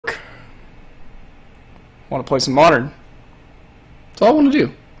want to play some Modern. That's all I want to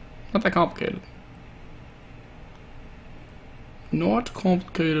do. Not that complicated. Not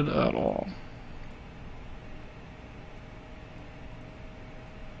complicated at all.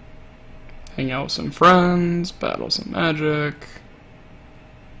 Hang out with some friends, battle some magic.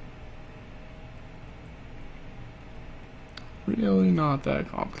 Really not that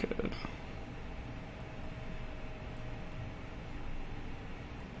complicated.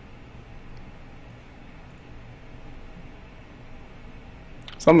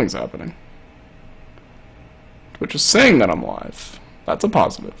 Something's happening. Twitch is saying that I'm live. That's a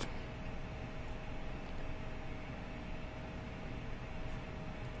positive.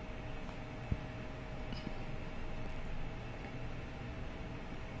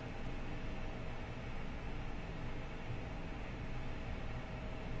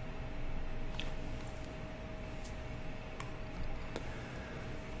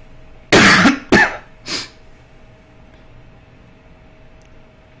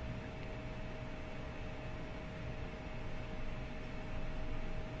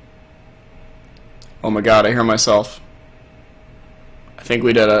 Oh my god, I hear myself. I think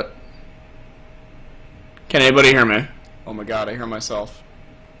we did it. Can anybody hear me? Oh my god, I hear myself.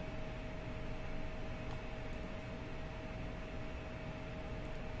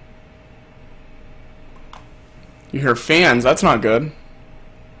 You hear fans, that's not good.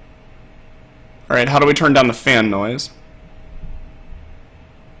 Alright, how do we turn down the fan noise?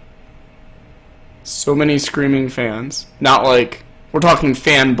 So many screaming fans. Not like, we're talking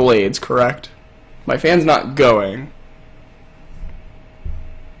fan blades, correct? My fan's not going.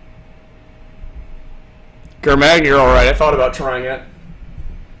 Germag, you're alright. I thought about trying it.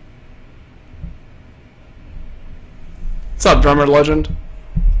 What's up, Drummer Legend?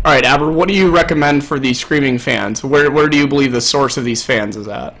 Alright, Aber, what do you recommend for these screaming fans? Where do you believe the source of these fans is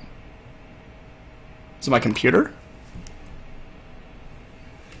at? Is it my computer?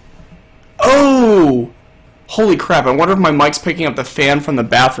 Oh! Holy crap, I wonder if my mic's picking up the fan from the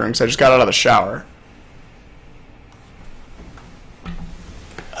bathroom because I just got out of the shower.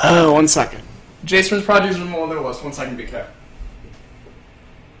 Oh, 1 second. Jason's projects are on their list. 1 second, BK.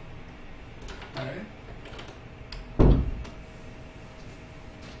 Alright. I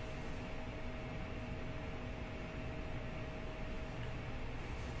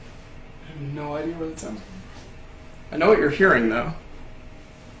have no idea where that sounds from. I know what you're hearing, though.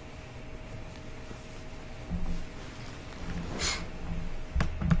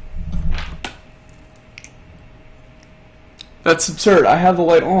 That's absurd. I have the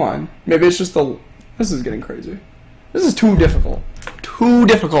light on. Maybe it's just the... This is getting crazy. This is too difficult. Too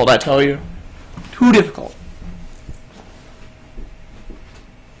difficult, I tell you. Too difficult.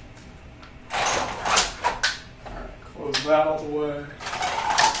 Alright, close that all the way.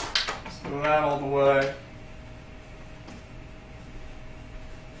 Close that all the way.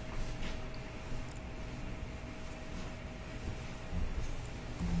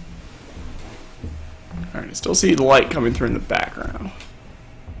 Alright, I still see the light coming through in the background.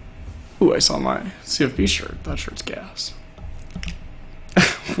 Ooh, I saw my CFB shirt. That shirt's gas.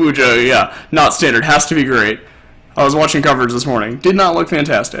 Fujo, yeah. Not standard. Has to be great. I was watching coverage this morning. Did not look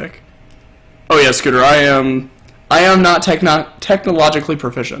fantastic. Oh yeah, Scooter, I am not technologically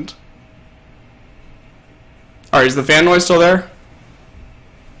proficient. Alright, is the fan noise still there?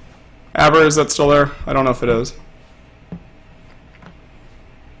 Aber, is that still there? I don't know if it is.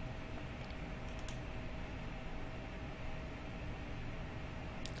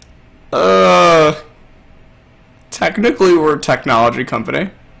 Technically we're a technology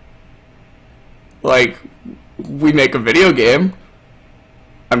company. Like, we make a video game.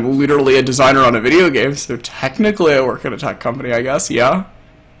 I'm literally a designer on a video game, so technically I work at a tech company, I guess, yeah?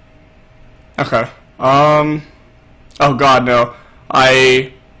 Okay. Oh god, no.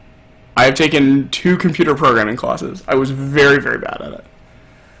 I've taken 2 computer programming classes. I was very, very bad at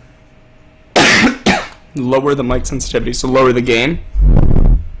it. Lower the mic sensitivity, so lower the gain.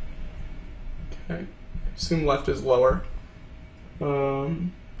 Okay. I assume left is lower. I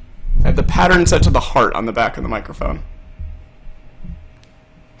have the pattern set to the heart on the back of the microphone.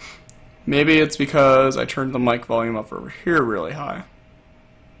 Maybe it's because I turned the mic volume up over here really high.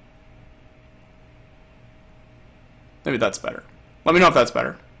 Maybe that's better. Let me know if that's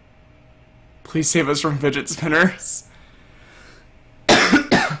better. Please save us from fidget spinners.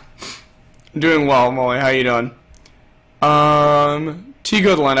 Doing well, Molly. How you doing? T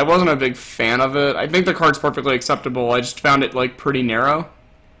Goodland. I wasn't a big fan of it. I think the card's perfectly acceptable. I just found it like pretty narrow.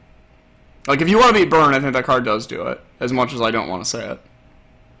 Like if you want to beat Burn, I think that card does do it. As much as I don't want to say it.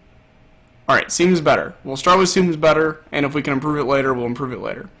 Alright, seems better. We'll start with seems better, and if we can improve it later, we'll improve it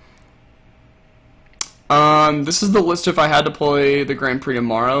later. This is the list if I had to play the Grand Prix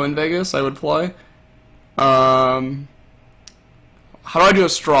tomorrow in Vegas, I would play. How do I do a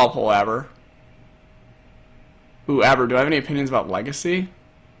straw poll, Aber? Ooh, Aber, do I have any opinions about Legacy?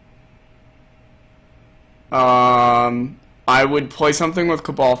 I would play something with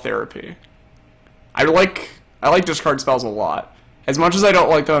Cabal Therapy. I like discard spells a lot. As much as I don't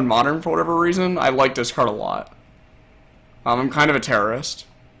like them in Modern for whatever reason, I like discard a lot. I'm kind of a terrorist.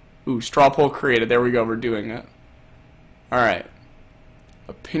 Ooh, straw poll created. There we go, we're doing it. Alright.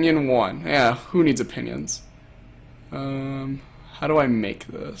 Opinion 1. Yeah, who needs opinions? How do I make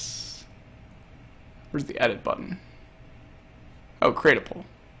this? Where's the edit button? Oh, create a poll.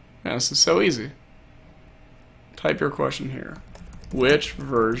 Yeah, this is so easy. Type your question here. Which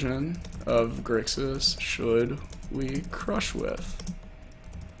version of Grixis should we crush with?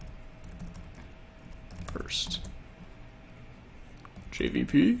 First.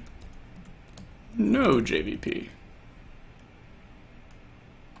 JVP? No JVP.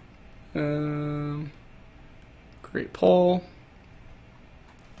 Create poll.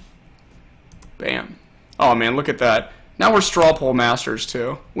 Bam. Oh man, look at that. Now we're straw poll masters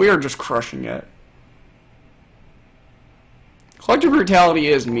too. We are just crushing it. Collective Brutality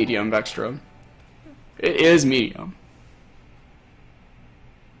is medium, Vextra. It is medium.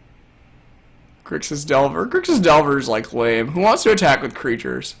 Grixis Delver. Grixis Delver is like lame. Who wants to attack with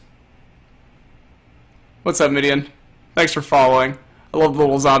creatures? What's up, Midian? Thanks for following. I love the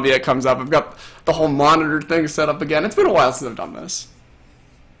little zombie that comes up. I've got the whole monitor thing set up again. It's been a while since I've done this.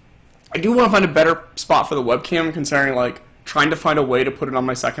 I do want to find a better spot for the webcam, considering like trying to find a way to put it on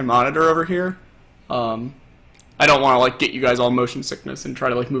my second monitor over here. I don't want to like get you guys all motion sickness and try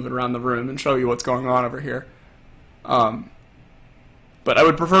to like move it around the room and show you what's going on over here. But I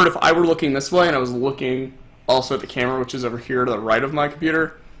would prefer it if I were looking this way and I was looking also at the camera, which is over here to the right of my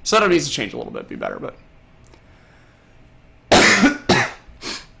computer. Setup needs to change a little bit, be better, but.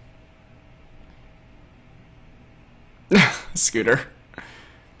 Scooter.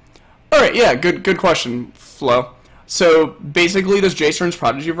 Alright, yeah, good question, Flo. So, basically, this Jace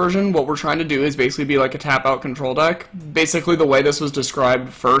Prodigy version, what we're trying to do is basically be like a tap-out control deck. Basically, the way this was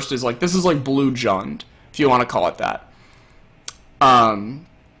described first is like, this is like Blue Jund, if you want to call it that. And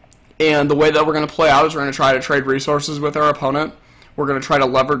the way that we're going to play out is we're going to try to trade resources with our opponent. We're going to try to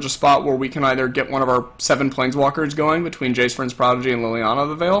leverage a spot where we can either get one of our 7 Planeswalkers going between Jace Prodigy and Liliana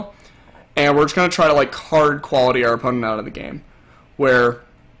the Veil. And we're just going to try to like card quality our opponent out of the game. Where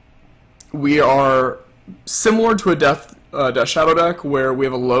we are similar to a Death Shadow deck where we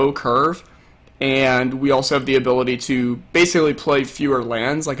have a low curve, and we also have the ability to basically play fewer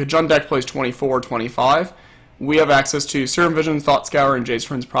lands. Like a Jund deck plays 24, 25. We have access to Serum Vision, Thought Scour, and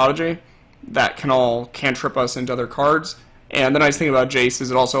Jace Prodigy that can all cantrip us into other cards. And the nice thing about Jace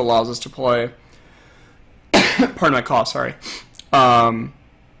is it also allows us to play, pardon my cough, sorry, an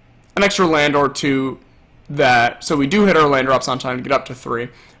extra land or two that, so we do hit our land drops on time to get up to 3,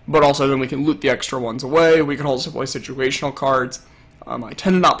 but also then we can loot the extra ones away. We can also play situational cards. I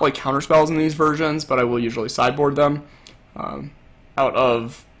tend to not play counterspells in these versions, but I will usually sideboard them out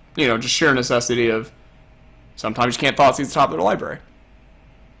of, you know, just sheer necessity of sometimes you can't Thoughtseize the top of the library.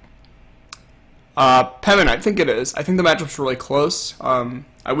 Pevin, I think it is. I think the matchup's really close.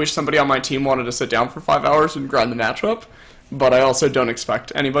 I wish somebody on my team wanted to sit down for 5 hours and grind the matchup, but I also don't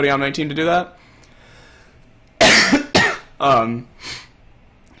expect anybody on my team to do that.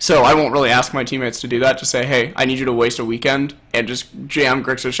 So I won't really ask my teammates to do that. Just say, hey, I need you to waste a weekend and just jam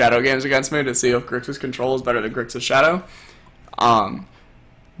Grixis Shadow games against me to see if Grixis Control is better than Grixis Shadow.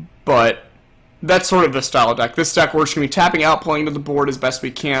 But that's sort of the style of deck. This deck, we're just going to be tapping out, playing to the board as best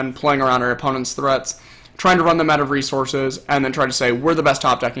we can, playing around our opponent's threats, trying to run them out of resources, and then try to say, we're the best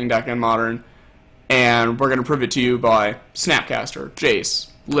top decking deck in Modern, and we're going to prove it to you by Snapcaster,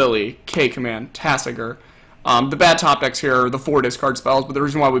 Jace, Lily, K-Command, Tasigur. The bad top decks here are the 4 discard spells, but the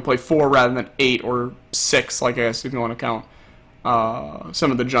reason why we play 4 rather than 8 or 6, like I guess if you want to count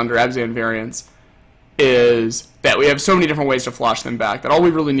some of the Jund or Abzan variants, is that we have so many different ways to flash them back that all we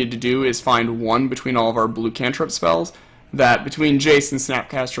really need to do is find one between all of our blue cantrip spells, that between Jace and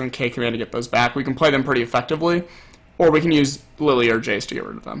Snapcaster and K-Command to get those back, we can play them pretty effectively, or we can use Lily or Jace to get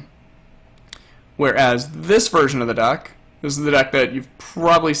rid of them. Whereas this version of the deck, this is the deck that you've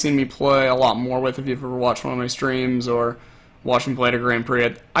probably seen me play a lot more with if you've ever watched one of my streams or watched me play at a Grand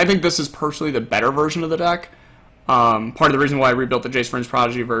Prix. I think this is personally the better version of the deck. Part of the reason why I rebuilt the Jace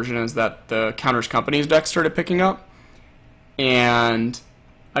Prodigy version is that the Counters Company's deck started picking up, and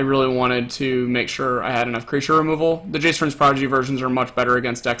I really wanted to make sure I had enough creature removal. The Jace Prodigy versions are much better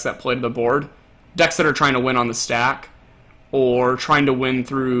against decks that play to the board. Decks that are trying to win on the stack, or trying to win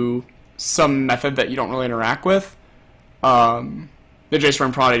through some method that you don't really interact with, the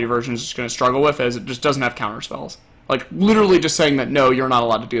J-Spring Prodigy version is just going to struggle with, as it just doesn't have counter spells. Like, literally just saying that, no, you're not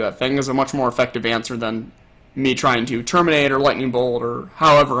allowed to do that thing is a much more effective answer than me trying to Terminate or Lightning Bolt or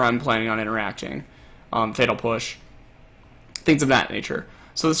however I'm planning on interacting. Fatal Push. Things of that nature.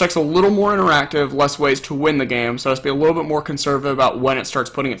 So this deck's a little more interactive, less ways to win the game, so let's be a little bit more conservative about when it starts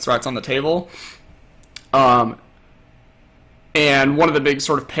putting its threats on the table. And one of the big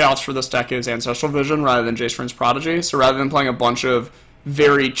sort of payoffs for this deck is Ancestral Vision rather than J-Spring's Prodigy. So rather than playing a bunch of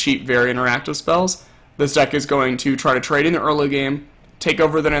very cheap, very interactive spells, this deck is going to try to trade in the early game, take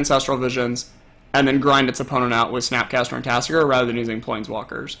over the Ancestral Visions, and then grind its opponent out with Snapcaster and Tasigur rather than using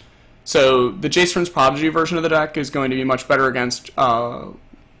Planeswalkers. So the J-Spring's Prodigy version of the deck is going to be much better against,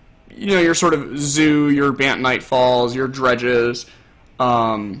 your sort of Zoo, your Bant Nightfalls, your Dredges.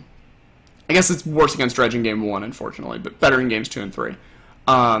 I guess it's worse against Dredge in Game 1, unfortunately, but better in Games 2 and 3.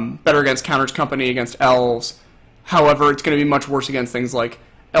 Better against Counters Company, against Elves. However, it's going to be much worse against things like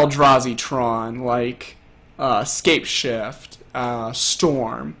Eldrazi Tron, like Scape Shift,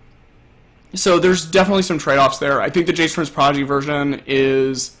 Storm. So there's definitely some trade-offs there. I think the J-Spring's Prodigy version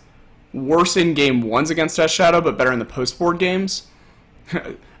is worse in Game 1s against S-Shadow, but better in the post-board games.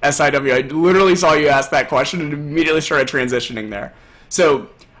 SIW, I literally saw you ask that question and immediately started transitioning there. So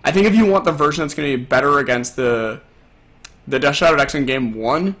I think if you want the version that's going to be better against the Death Shadow decks in Game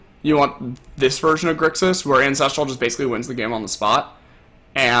 1, you want this version of Grixis, where Ancestral just basically wins the game on the spot.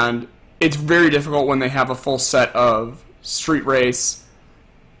 And it's very difficult when they have a full set of Street Race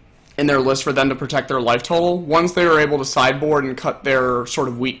in their list for them to protect their life total. Once they are able to sideboard and cut their sort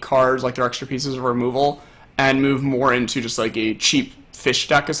of weak cards, like their extra pieces of removal, and move more into just like a cheap fish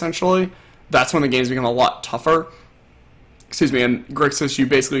deck, essentially, that's when the games become a lot tougher. Excuse me, in Grixis, you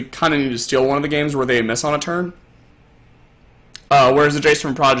basically kind of need to steal one of the games where they miss on a turn. Whereas the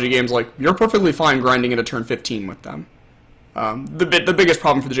J-Spring Prodigy games, like, you're perfectly fine grinding into turn 15 with them. The biggest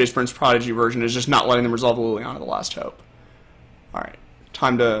problem for the J-Spring's Prodigy version is just not letting them resolve Liliana the Last Hope. Alright,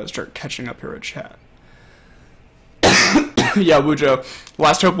 time to start catching up here with chat. Yeah, Wujo,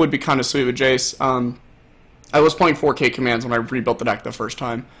 Last Hope would be kind of sweet with Jace. I was playing 4K commands when I rebuilt the deck the first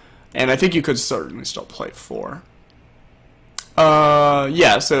time, and I think you could certainly still play 4.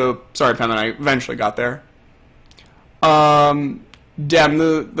 Yeah, so, sorry, Penman, I eventually got there. Damn,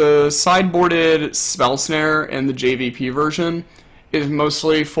 the sideboarded Spell Snare in the JVP version is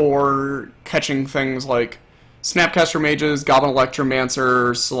mostly for catching things like Snapcaster Mages, Goblin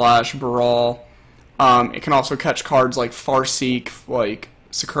Electromancer / Baral. It can also catch cards like Farseek, like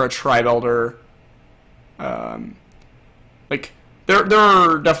Sakura Tribe Elder. There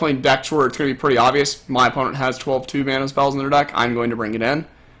are definitely decks where it's going to be pretty obvious. My opponent has 12 2-mana spells in their deck. I'm going to bring it in.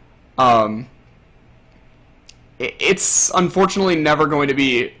 It's unfortunately never going to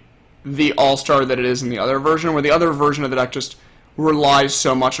be the all-star that it is in the other version, where the other version of the deck just relies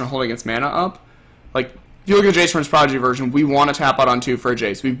so much on holding its mana up. Like, if you look at J-Spring's Prodigy version, we want to tap out on 2 for a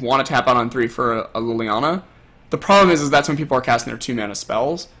Jace. We want to tap out on 3 for a Liliana. The problem is that's when people are casting their 2-mana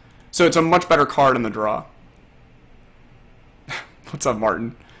spells. So it's a much better card in the draw. What's up,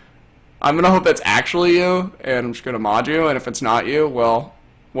 Martin? I'm going to hope that's actually you, and I'm just going to mod you, and if it's not you, well,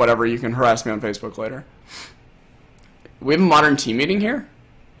 whatever, you can harass me on Facebook later. We have a modern team meeting here?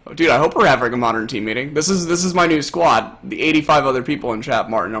 Oh, dude, I hope we're having a modern team meeting. This is my new squad. The 85 other people in chat,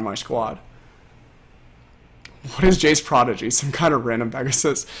 Martin, are my squad. What is Jace Prodigy? Some kind of random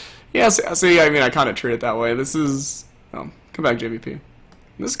Pegasus? Yes, see, I mean, I kind of treat it that way. This is... Oh, come back, JVP.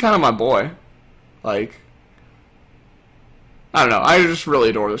 This is kind of my boy. Like... I don't know, I just really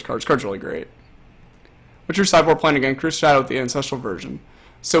adore this card. This card's really great. What's your sideboard plan again? Cruise Shadow with the Ancestral version.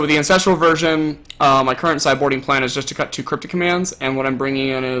 So with the Ancestral version, my current sideboarding plan is just to cut 2 Cryptic commands, and what I'm bringing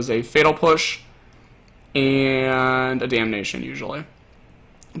in is a Fatal Push and a Damnation, usually.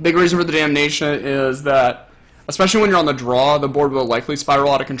 Big reason for the Damnation is that, especially when you're on the draw, the board will likely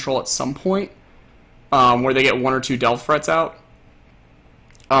spiral out of control at some point, where they get 1 or 2 Delve threats out.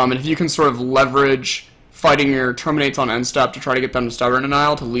 And if you can sort of leverage fighting your Terminates on end step to try to get them to Stubborn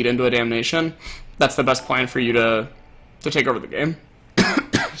Denial to lead into a Damnation, that's the best plan for you to take over the game.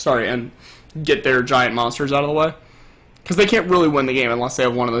 Sorry, and get their giant monsters out of the way. Because they can't really win the game unless they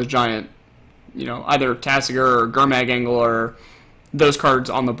have one of those giant, either Tasigur or Gurmag Angle or those cards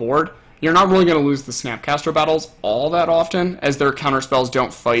on the board. You're not really going to lose the Snapcaster battles all that often, as their counterspells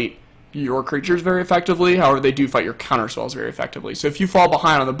don't fight your creatures very effectively. However, they do fight your counterspells very effectively. So if you fall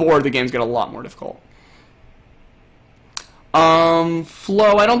behind on the board, the games get a lot more difficult.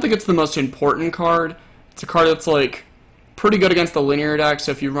 Flow, I don't think it's the most important card. It's a card that's, like, pretty good against the linear deck,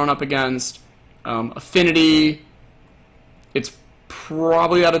 so if you run up against Affinity, it's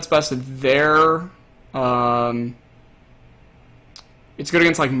probably at its best there. It's good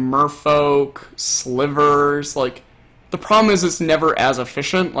against, like, Merfolk, Slivers. Like, the problem is it's never as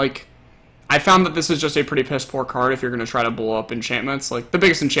efficient. Like, I found that this is just a pretty piss-poor card if you're going to try to blow up enchantments. Like, the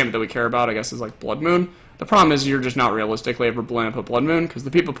biggest enchantment that we care about, I guess, is, like, Blood Moon. The problem is you're just not realistically ever blowing up a Blood Moon, because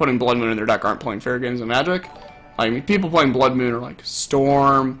the people putting Blood Moon in their deck aren't playing fair games of Magic. Like, people playing Blood Moon are, like,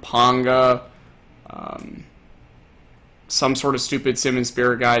 Storm, Ponga, some sort of stupid Simian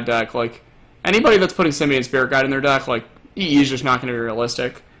Spirit Guide deck. Like, anybody that's putting Simian Spirit Guide in their deck, like, EE is just not going to be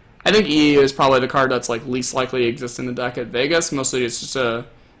realistic. I think EE is probably the card that's, like, least likely to exist in the deck at Vegas. Mostly it's just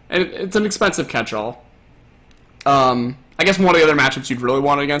it's an expensive catch-all. I guess one of the other matchups you'd really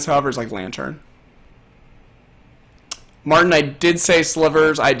want it against, however, is, like, Lantern. Martin, I did say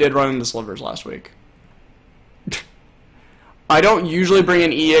Slivers. I did run into Slivers last week. I don't usually bring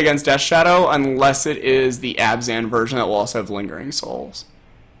an E against Death Shadow unless it is the Abzan version that will also have Lingering Souls.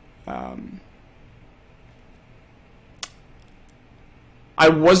 I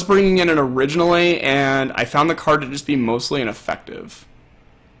was bringing in it originally, and I found the card to just be mostly ineffective.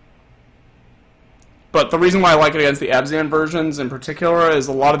 But the reason why I like it against the Abzan versions in particular is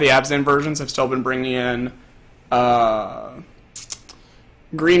a lot of the Abzan versions have still been bringing in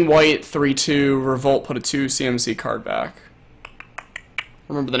green-white, 3-2, Revolt, put a 2 CMC card back.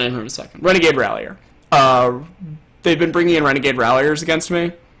 Remember the name in a second. Renegade Rallier. They've been bringing in Renegade Ralliers against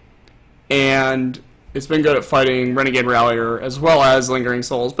me, and it's been good at fighting Renegade Rallier as well as Lingering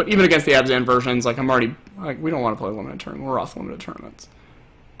Souls. But even against the Abzan versions, like, I'm already, like, we don't want to play limited tournament. We're off limited tournaments.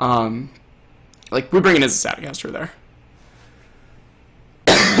 Like, we bring in as a Staticaster there.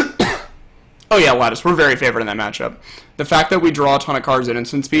 Oh yeah, Lattice. We're very favored in that matchup. The fact that we draw a ton of cards at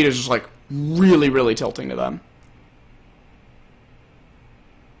instant speed is just, like, really, really tilting to them.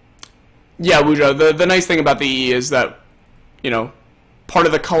 Yeah, Wujo, the nice thing about the E is that, you know, part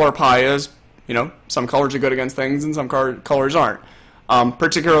of the color pie is, you know, some colors are good against things and some colors aren't.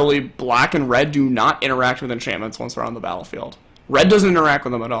 Particularly black and red do not interact with enchantments once they're on the battlefield. Red doesn't interact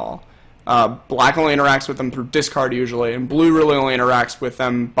with them at all. Black only interacts with them through discard usually, and blue really only interacts with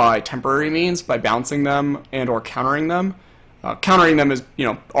them by temporary means, by bouncing them and or countering them. Countering them is, you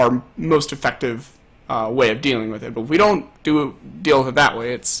know, our most effective way of dealing with it. But if we don't deal with it that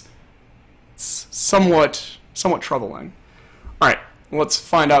way, it's somewhat troubling. Alright, let's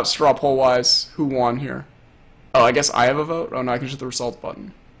find out straw poll wise who won here. Oh, I guess I have a vote? Oh no, I can hit the results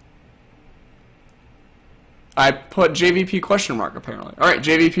button. I put JVP question mark apparently. Alright,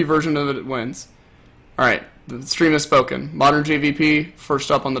 JVP version of it wins. Alright, the stream has spoken. Modern JVP,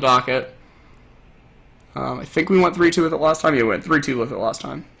 first up on the docket. I think we went 3-2 with it last time. Yeah, we went 3-2 with it last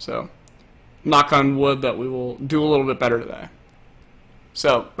time. So, knock on wood that we will do a little bit better today.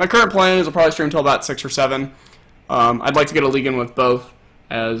 So, my current plan is I'll probably stream until about 6 or 7. I'd like to get a league in with both,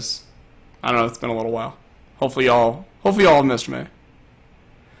 as, I don't know, it's been a little while. Hopefully y'all have missed me.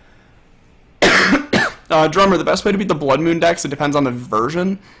 Drummer, the best way to beat the Blood Moon decks, it depends on the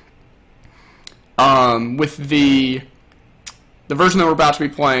version. With the version that we're about to be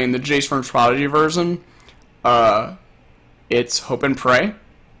playing, the Jace Firm's Prodigy version, it's Hope and Pray.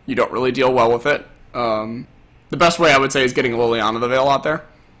 You don't really deal well with it. The best way I would say is getting Liliana the Veil out there.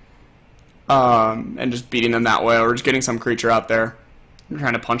 And just beating them that way, or just getting some creature out there and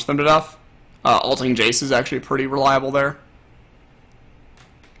trying to punch them to death. Alting Jace is actually pretty reliable there.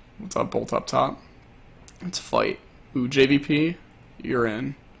 What's up, Bolt up top? Let's fight. Ooh, JVP, you're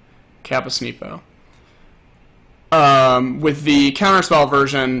in. Kappa Sneepo. With the counterspell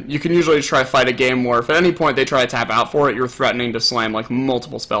version, you can usually try to fight a game where if at any point they try to tap out for it, you're threatening to slam like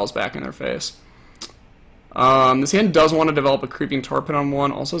multiple spells back in their face. This hand does want to develop a Creeping Torpid on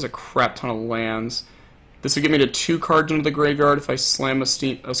one, also has a crap ton of lands. This would get me to 2 cards into the graveyard. If I slam a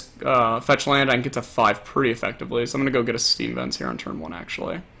fetch land, I can get to 5 pretty effectively. So I'm going to go get a Steam Vents here on turn 1,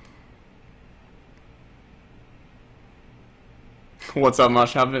 actually. What's up,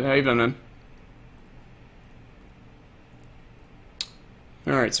 Mush? How you been, man?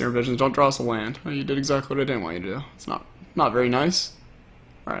 Alright, Seer Visions, don't draw us a land. Oh, you did exactly what I didn't want you to do. It's not very nice.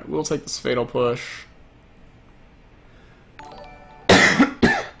 Alright, we'll take this Fatal Push.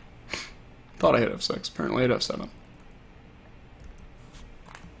 Thought I hit F6, apparently I hit F7.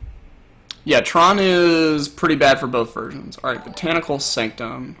 Yeah, Tron is pretty bad for both versions. Alright, Botanical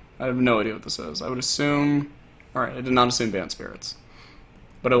Sanctum. I have no idea what this is. I would assume... Alright, I did not assume Bant Spirits.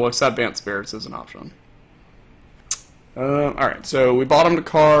 But it will accept Bant Spirits as an option. Alright, so we bottomed a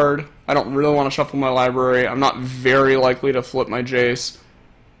card. I don't really want to shuffle my library. I'm not very likely to flip my Jace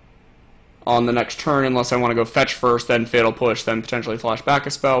on the next turn unless I want to go fetch first, then Fatal Push, then potentially flash back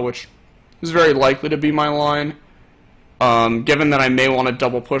a spell, which is very likely to be my line. Given that I may want to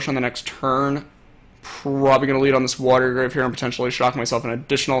double push on the next turn, probably going to lead on this water grave here and potentially shock myself an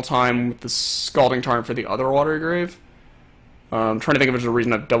additional time with the Scalding Tarn for the other water grave. I'm trying to think if there's a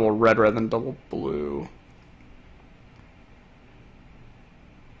reason I have double red rather than double blue.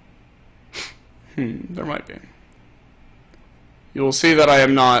 There might be. You will see that I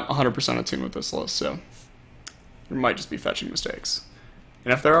am not 100% attuned with this list, so there might just be fetching mistakes.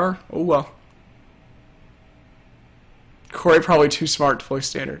 And if there are, oh well. Corey probably too smart to play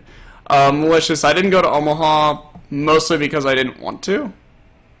standard. Malicious, I didn't go to Omaha mostly because I didn't want to.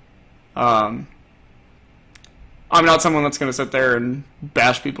 I'm not someone that's going to sit there and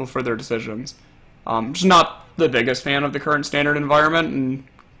bash people for their decisions. I'm just not the biggest fan of the current standard environment, and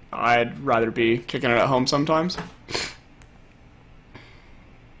I'd rather be kicking it at home sometimes.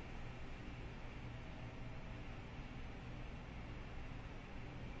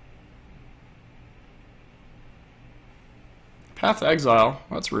 Path to Exile.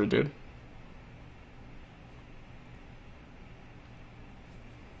 That's rude, dude.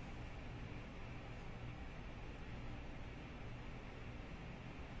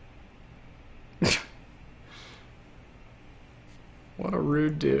 What a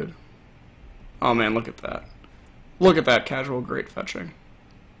rude dude. Oh man, look at that. Look at that casual great fetching.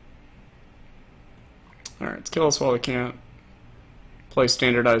 Alright, let's kill us while we can't. Play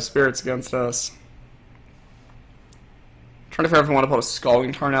standardized spirits against us. Trying to figure out if I want to put a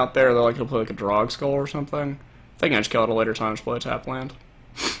Scalding Tarn out there, though I could play like a Drog Skull or something. I think I just kill it at a later time, just play a tap land.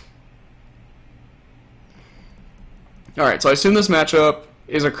 Alright, so I assume this matchup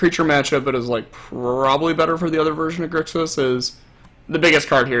is a creature matchup, but is like probably better for the other version of Grixis. Is the biggest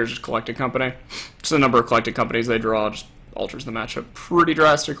card here is just Collected Company. Just the number of Collected Companies they draw just alters the matchup pretty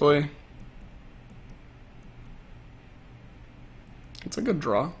drastically. It's a good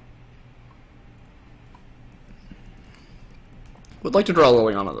draw. Would like to draw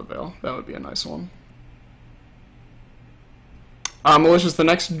Liliana the Veil. That would be a nice one. Malicious, the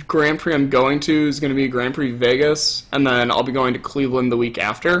next Grand Prix I'm going to is going to be Grand Prix Vegas, and then I'll be going to Cleveland the week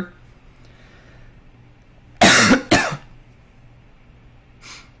after.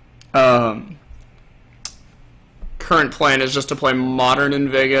 Current plan is just to play Modern in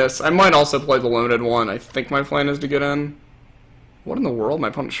Vegas. I might also play the Limited one. I think my plan is to get in. What in the world? My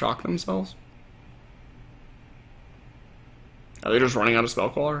opponent shocked themselves? Are they just running out of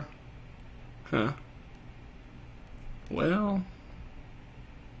Spellcaller? Huh. Well.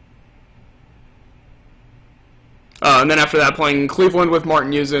 And then after that, playing Cleveland with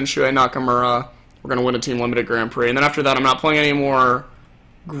Martin Yuza and Shuhei Nakamura. We're going to win a Team Limited Grand Prix. And then after that, I'm not playing any more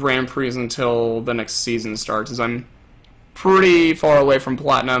Grand Prix until the next season starts, as I'm pretty far away from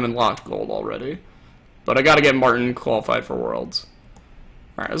Platinum and Locked Gold already. But I got to get Martin qualified for Worlds.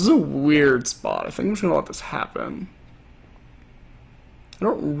 Alright, this is a weird spot. I think I'm just going to let this happen. I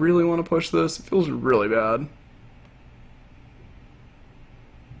don't really want to push this. It feels really bad.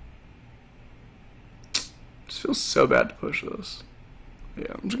 It just feels so bad to push this.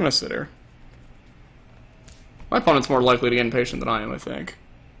 Yeah, I'm just going to sit here. My opponent's more likely to get impatient than I am, I think.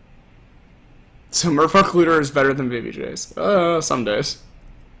 So Merfolk Looter is better than VVJ's. Some days.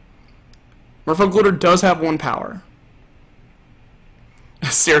 Merfolk Looter does have 1 power.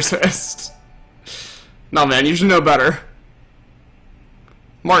 Searsfist. No, man, you should know better.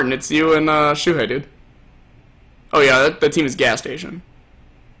 Martin, it's you and Shuhei, dude. Oh yeah, that team is Gas Station.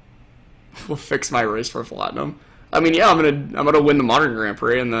 We'll fix my race for Platinum. I mean, yeah, I'm gonna win the Modern Grand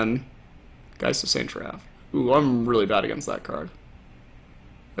Prix and then Guys to Saint Trav. Ooh, I'm really bad against that card.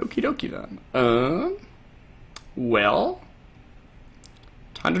 Okie dokie then. Well,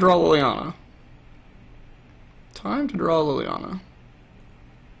 time to draw Liliana. Time to draw Liliana.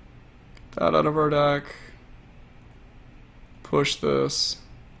 Get that out of our deck. Push this.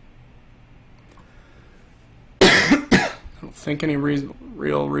 I don't think any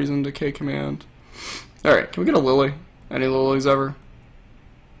real reason to K-Command. Alright, can we get a Lily? Any Lilies ever?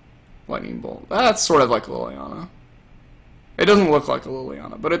 Lightning Bolt. That's sort of like a Liliana. It doesn't look like a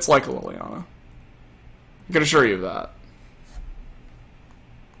Liliana, but it's like a Liliana. I can assure you of that.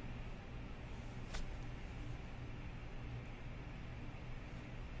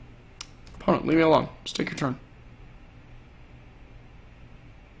 Opponent, leave me alone. Just take your turn.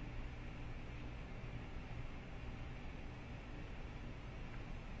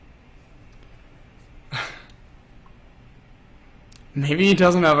 Maybe he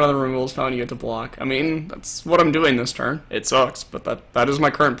doesn't have another removal spell and you get to block. I mean, that's what I'm doing this turn. It sucks, but that is my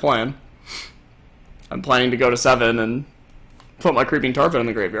current plan. I'm planning to go to 7 and put my Creeping Tarpon in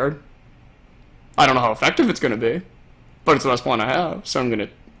the graveyard. I don't know how effective it's going to be, but it's the best plan I have, so I'm gonna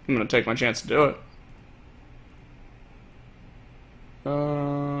take my chance to do it.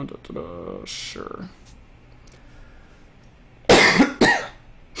 Sure.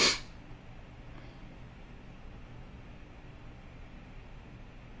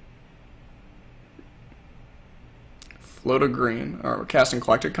 Float a green. Alright, we're casting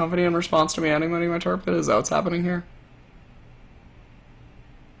Collected Company in response to me animating my tar pit. Is that what's happening here?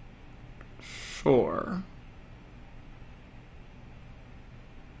 Sure.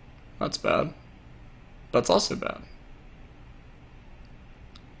 That's bad. That's also bad.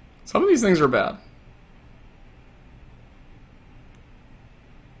 Some of these things are bad.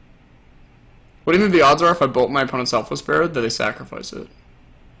 What do you think the odds are if I bolt my opponent's Selfless Spirit that they sacrifice it?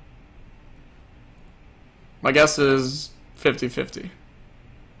 My guess is 50-50.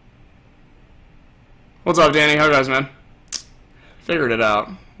 What's up, Danny? How you guys, man? Figured it out.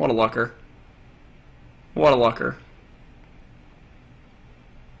 What a lucker. What a lucker.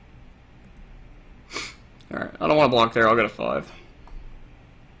 Alright, I don't want to block there. I'll get a 5.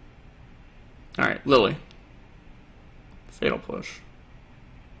 Alright, Lily. Fatal Push.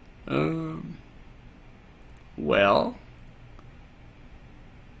 Well.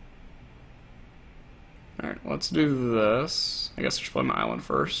 Alright, let's do this. I guess I should play my island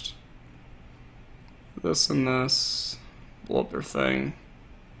first. This and this. Blow up their thing.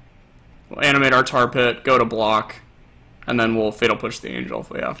 We'll animate our tar pit, go to block, and then we'll fatal push the angel if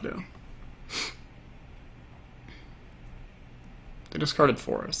we have to. They discarded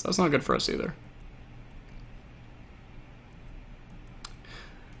forest. That's not good for us either.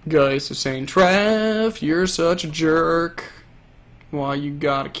 Guys are saying, Trev, you're such a jerk. Why you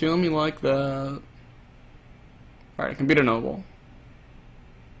gotta kill me like that? Alright, I can beat a noble.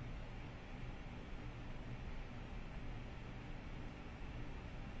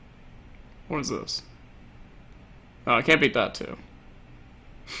 What is this? Oh, I can't beat that too.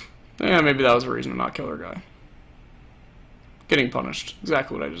 Yeah, maybe that was a reason to not kill our guy. Getting punished.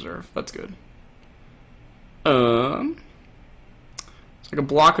 Exactly what I deserve. That's good. So I can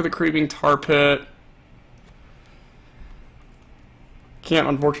block with a creeping tar pit. Can't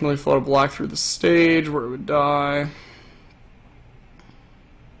unfortunately float a block through the stage where it would die.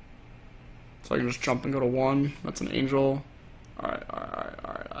 So I can just jump and go to 1. That's an angel. Alright.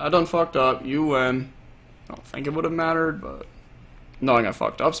 I done fucked up. You win. I don't think it would have mattered, but knowing I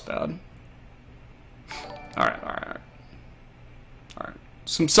fucked up's bad. Alright.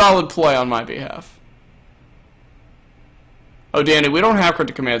 Some solid play on my behalf. Oh, Danny, we don't have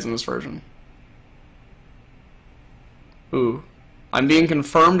cryptic commands in this version. Ooh. I'm being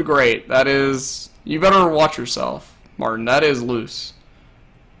confirmed great. That is... You better watch yourself, Martin. That is loose.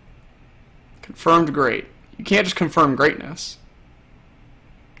 Confirmed great. You can't just confirm greatness.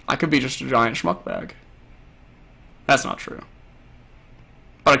 I could be just a giant schmuck bag. That's not true.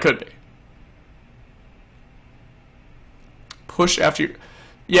 But I could be. Push after you...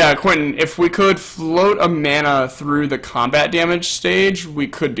 Yeah, Quentin, if we could float a mana through the combat damage stage, we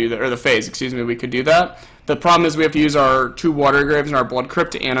could do that. Or the phase, excuse me, we could do that. The problem is we have to use our 2 water graves and our blood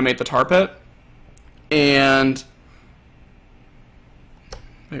crypt to animate the tar pit. And...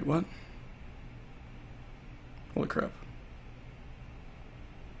 Wait, what? Holy crap.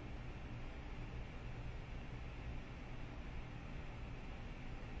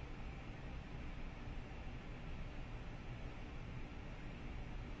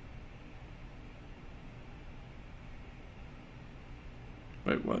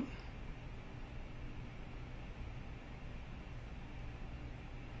 Wait, what?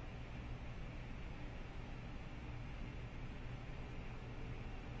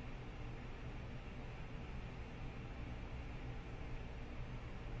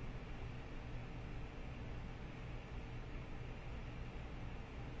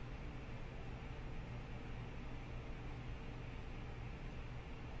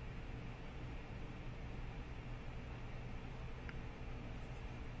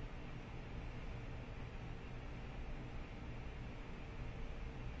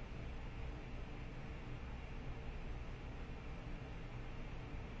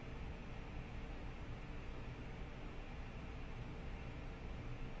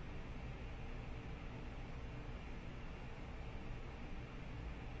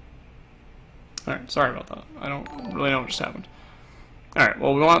 Alright, sorry about that. I don't really know what just happened. Alright,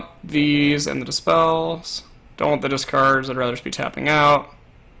 well, we want these and the dispels. Don't want the discards. I'd rather just be tapping out.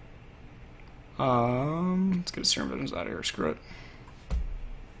 Let's get Serum Visions out of here. Screw it.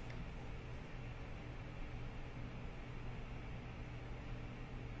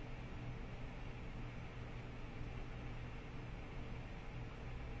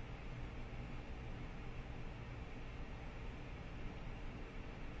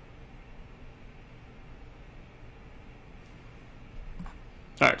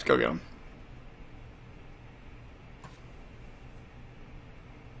 Alright, let's go get him.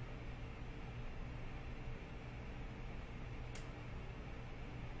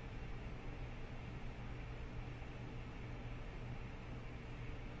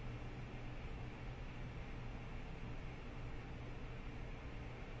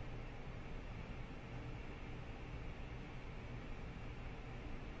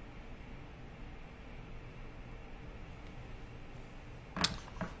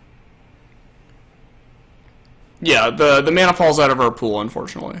 Yeah, the mana falls out of our pool,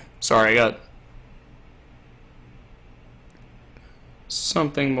 unfortunately. Sorry, I got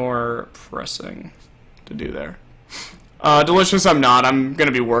something more pressing to do there. Delicious, I'm not. I'm going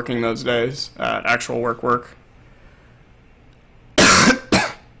to be working those days at actual work.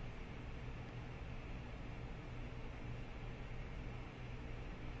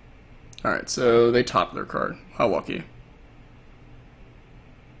 Alright, so they top their card. How lucky.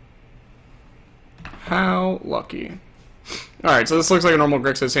 How lucky. Alright, so this looks like a normal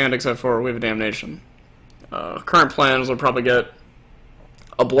Grixis hand, except for we have a Damnation. Current plans will probably get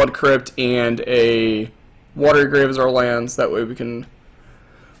a Blood Crypt and a Watery Grave as our lands. That way we can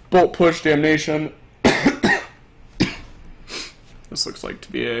bolt push Damnation. This looks like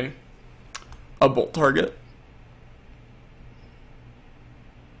to be a bolt target.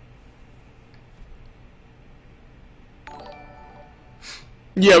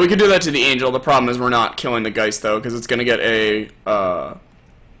 Yeah, we could do that to the Angel. The problem is we're not killing the Geist, though, because it's going to get a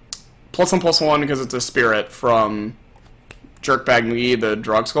 +1/+1 because it's a Spirit from Jerkbag McGee, the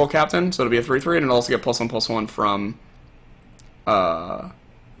Drug Skull Captain. So it'll be a 3/3, and it'll also get +1/+1 from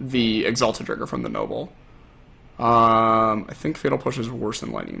the Exalted Trigger from the Noble. I think Fatal Push is worse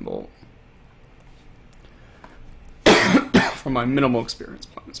than Lightning Bolt. From my minimal experience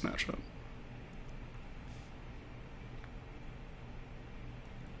playing this matchup.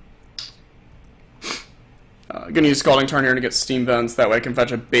 Gonna use Scalding Tarn here to get Steam Vents, that way I can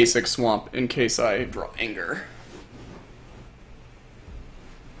fetch a basic swamp in case I draw Anger.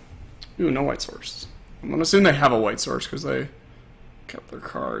 Ooh, no white source. I'm gonna assume they have a white source because they kept their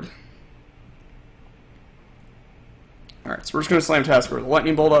card. Alright, so we're just gonna Slam Tasker with a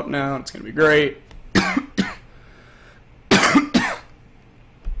Lightning Bolt up now, it's gonna be great.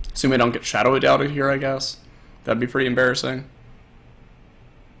 Assume I don't get Shadow Doubted here, I guess. That'd be pretty embarrassing.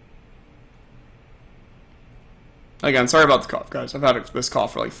 Again, sorry about the cough, guys. I've had this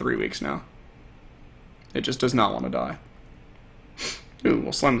cough for like 3 weeks now. It just does not want to die. Ooh,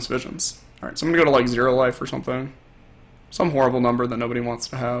 we'll Slam this Visions. Alright, so I'm going to go to like 0 life or something. Some horrible number that nobody wants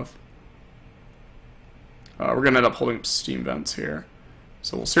to have. We're going to end up holding up Steam Vents here.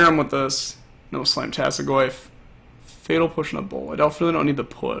 So we'll Serum with this. No Slam Tassagoyf. Fatal Push and a Bolt. I definitely don't need the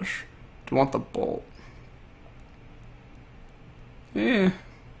push. Do I want the Bolt? Eh.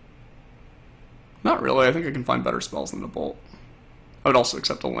 Not really. I think I can find better spells than the Bolt. I would also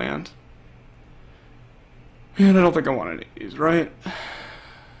accept a land. And I don't think I want any of these, right? I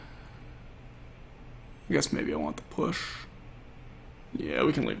guess maybe I want the push. Yeah,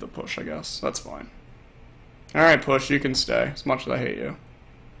 we can leave the push, I guess. That's fine. Alright, push, you can stay, as much as I hate you.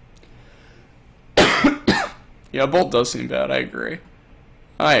 Yeah, Bolt does seem bad, I agree.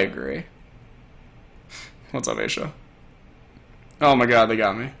 I agree. What's up, Aisha? Oh my god, they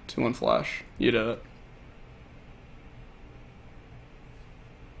got me. 2-1 flash. You did it.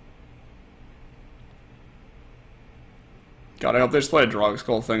 God, I hope they just play a Drog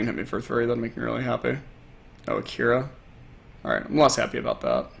Skull thing and hit me for 3. That'd make me really happy. Oh, Akira. Alright, I'm less happy about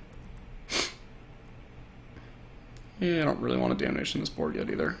that. Yeah, I don't really want a Damnation this board yet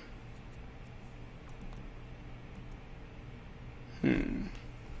either.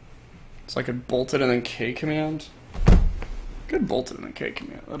 So I could bolt it and then K command. Good bolted and then K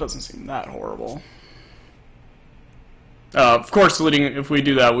command. That doesn't seem that horrible. Of course, if we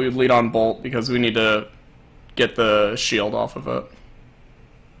do that, we would lead on Bolt because we need to get the shield off of it.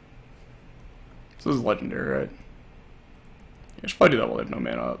 So this is legendary, right? Yeah, I should probably do that while I have no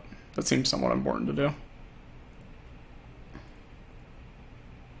mana up. That seems somewhat important to do.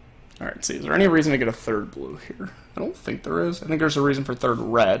 Alright, see, is there any reason to get a 3rd blue here? I don't think there is. I think there's a reason for 3rd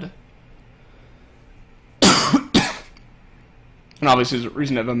red. And obviously there's a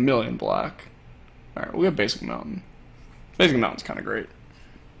reason to have a 1,000,000 black. Alright, we have Basic Mountain. Basic Mountain's kind of great.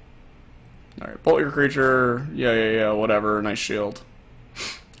 Alright, bolt your creature. Yeah, whatever. Nice shield.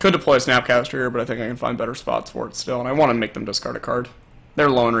 Could deploy Snapcaster here, but I think I can find better spots for it still. And I want to make them discard a card. They're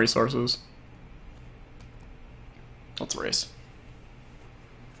low in resources. Let's race.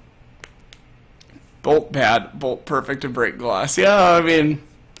 Bolt bad, bolt perfect to break glass. Yeah, I mean,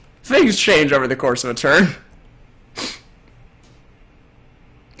 things change over the course of a turn.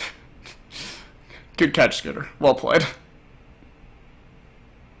 Good catch, Skitter. Well played.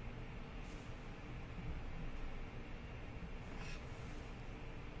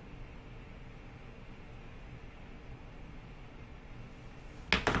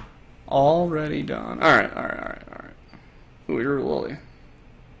 Already done. Alright. Ooh, you're a Lily.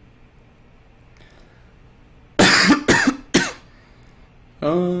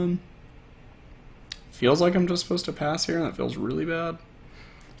 Feels like I'm just supposed to pass here, and that feels really bad.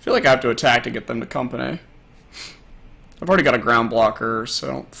 I feel like I have to attack to get them to company. I've already got a ground blocker, so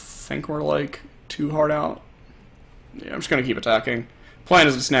I don't think we're, like, too hard out. Yeah, I'm just gonna keep attacking. Plan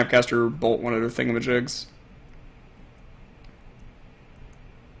is to Snapcaster bolt one of their thingamajigs.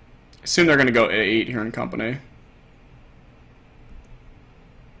 Assume they're gonna go A8 here in company.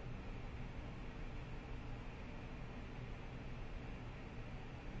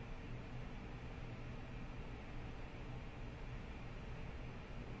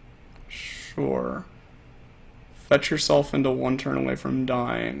 Sure. Fetch yourself into one turn away from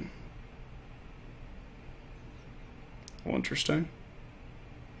dying. Well, interesting.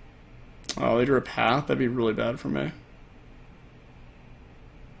 Oh, they drew a path? That'd be really bad for me.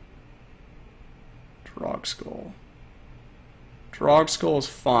 Drog Skull. Drog Skull is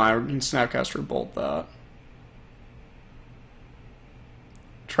fine. We can Snapcaster bolt that.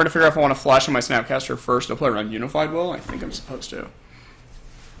 Try to figure out if I want to flash in my Snapcaster first to play around Unified Will. I think I'm supposed to.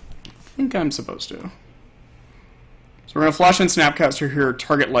 So we're going to flash in Snapcaster here,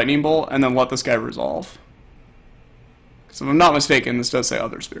 target Lightning Bolt, and then let this guy resolve. Because if I'm not mistaken, this does say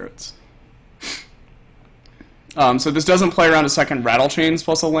Other Spirits. So this doesn't play around a second Rattle Chains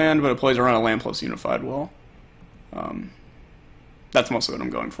plus a land, but it plays around a land plus Unified Will. That's mostly what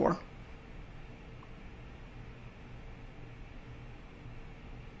I'm going for.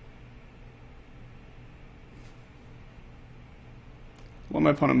 Let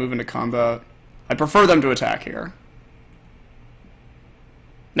my opponent move into combat. I prefer them to attack here.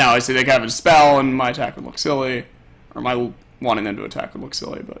 Now, obviously, they can have a spell, and my attack would look silly. Or my wanting them to attack would look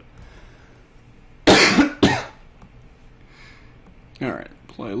silly, but... Alright,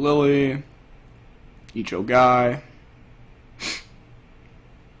 play Lily. Icho Guy.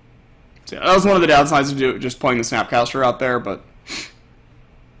 So yeah, that was one of the downsides to just playing the Snapcaster out there, but...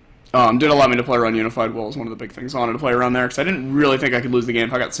 did allow me to play around Unified Will is one of the big things I wanted to play around there, because I didn't really think I could lose the game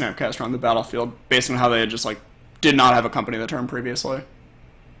if I got Snapcaster on the battlefield, based on how they had just, like, did not have a company the turn previously.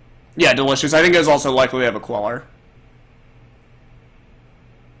 Yeah, delicious. I think it's also likely they have a Queller.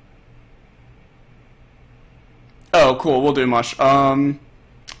 Oh, cool. We'll do much.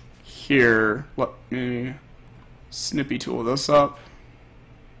 Here, let me snippy tool this up.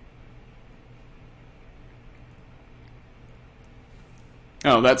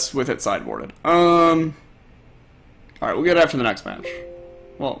 Oh, that's with it sideboarded. Alright, we'll get after the next match.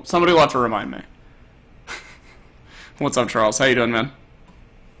 Well, somebody will have to remind me. What's up, Charles? How you doing, man?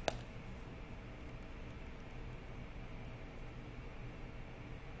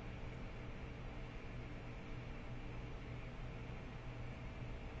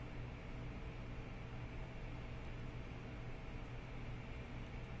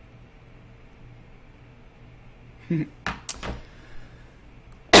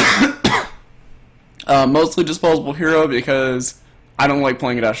 Mostly disposable hero because I don't like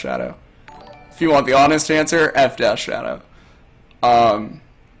playing Death Shadow. If you want the honest answer, F Death Shadow.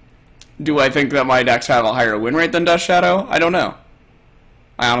 Do I think that my decks have a higher win rate than Death Shadow? I don't know.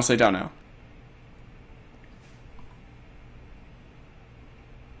 I honestly don't know.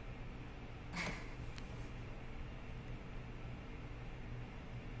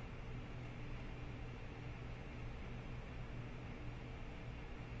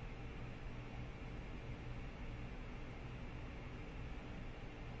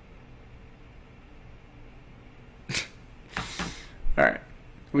 Alright.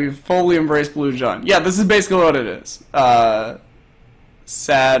 We've fully embraced Blue John. Yeah, this is basically what it is.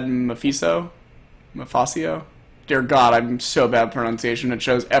 Sad Mephisto? Dear God, I'm so bad at pronunciation. It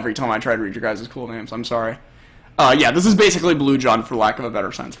shows every time I try to read your guys' cool names. I'm sorry. Yeah, this is basically Blue John, for lack of a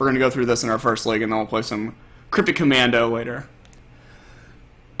better sense. We're going to go through this in our first league, and then we'll play some Cryptic Commando later.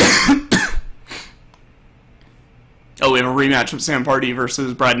 Oh, we have a rematch of Sam Pardee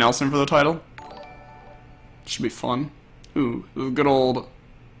versus Brad Nelson for the title. Should be fun. Ooh, good old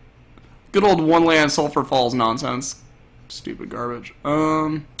one-land Sulphur Falls nonsense. Stupid garbage.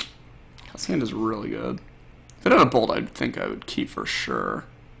 This hand is really good. If it had a bolt, I think I would keep for sure.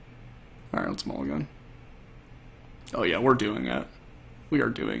 Alright, let's mulligan. Oh yeah, we're doing it. We are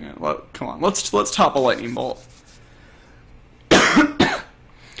doing it. Come on, let's top a lightning bolt.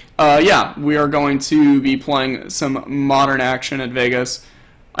 Yeah, we are going to be playing some modern action at Vegas.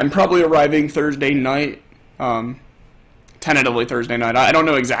 I'm probably arriving Thursday night, tentatively Thursday night. I don't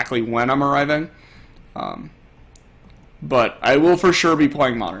know exactly when I'm arriving, but I will for sure be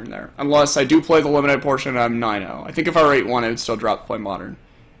playing Modern there. Unless I do play the limited portion and I'm 9-0. I think if I were 8-1, I would still drop to play Modern.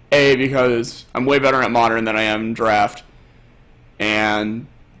 A, because I'm way better at Modern than I am Draft, and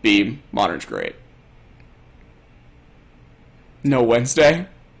B, Modern's great. No Wednesday?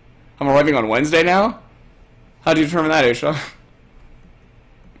 I'm arriving on Wednesday now? How do you determine that, Aisha?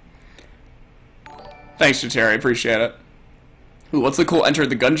 Thanks, Jateri. Appreciate it. Ooh, what's the cool Enter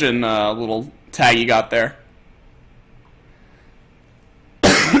the Gungeon little tag you got there?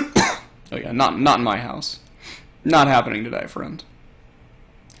 Oh yeah, not in my house. Not happening today, friend.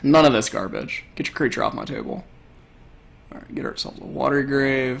 None of this garbage. Get your creature off my table. Alright, get ourselves a water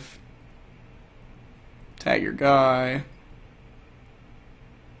grave. Tag your guy.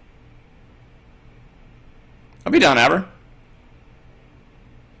 I'll be down, Aber.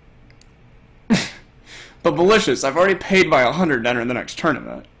 But malicious, I've already paid my 100 to enter the next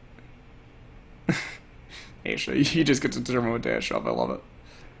tournament. Aisha, you just get to determine what day I show up. I love it.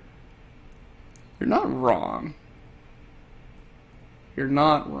 You're not wrong. You're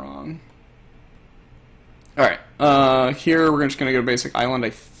not wrong. Alright, here we're just gonna go to basic island, I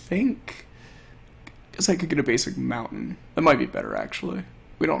think. Guess I could get a basic mountain. That might be better, actually.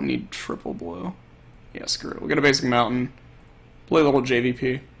 We don't need triple blue. Yeah, screw it. We'll get a basic mountain. Play a little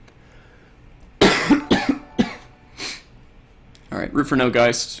JVP. Alright, root for no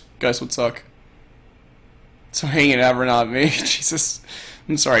Geist. Geist would suck. So hanging ever not me. Jesus.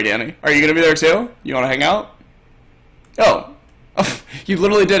 I'm sorry, Danny. Are you gonna be there too? You wanna hang out? Oh. You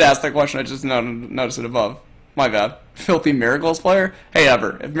literally did ask that question. I just noticed it above. My bad. Filthy Miracles player? Hey,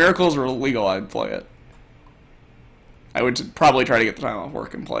 Ever. If Miracles were legal, I'd play it. I would probably try to get the time off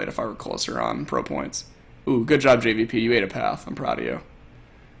work and play it if I were closer on pro points. Ooh, good job, JVP. You ate a path. I'm proud of you.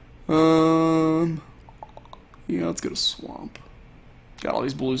 Yeah, let's go to Swamp. Got all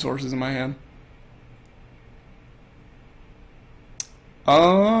these blue sources in my hand.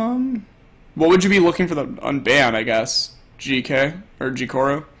 What would you be looking for the unban, I guess? GK? Or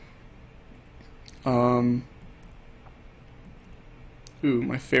Jikoru? Ooh,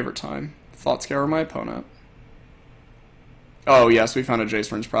 my favorite time. Thought Scour my opponent. Oh, yes, we found a Jace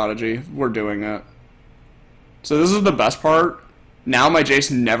Prince Prodigy. We're doing it. So this is the best part. Now my Jace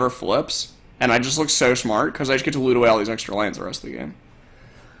never flips, and I just look so smart, because I just get to loot away all these extra lands the rest of the game.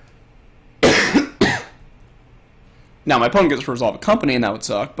 Now, my opponent gets to resolve a company, and that would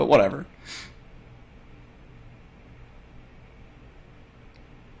suck, but whatever.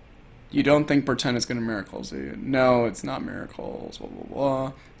 You don't think Pretend is going to Miracles, do you? No, it's not Miracles, blah, blah,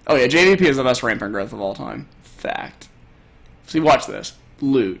 blah. Oh yeah, JVP is the best rampant growth of all time. Fact. See, watch this.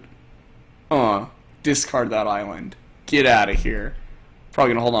 Loot. Discard that island. Get out of here.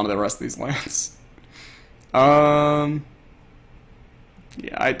 Probably going to hold on to the rest of these lands. Yeah,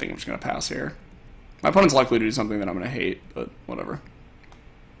 I think I'm just going to pass here. My opponent's likely to do something that I'm going to hate, but whatever.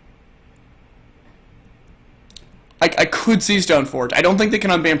 I could see Stoneforge. I don't think they can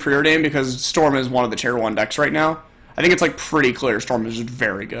unban Preordain because Storm is one of the tier 1 decks right now. I think it's like pretty clear Storm is just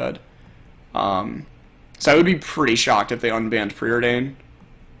very good. So I would be pretty shocked if they unbanned Preordain.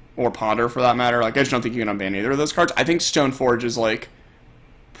 Or Ponder for that matter. Like, I just don't think you can unban either of those cards. I think Stoneforge is like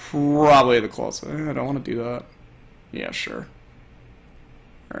probably the closest. I don't want to do that. Yeah, sure.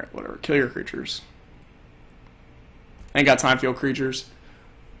 Alright, whatever. Kill your creatures. Ain't got time for your creatures.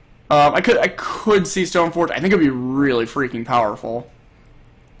 I could see Stoneforge. I think it'd be really freaking powerful.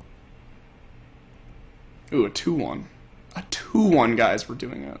 Ooh, a 2-1. A 2-1, guys, we're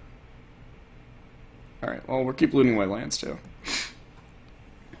doing it. Alright, well, we'll keep looting away lands, too.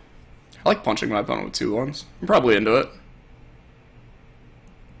 I like punching my opponent with 2-1s. I'm probably into it.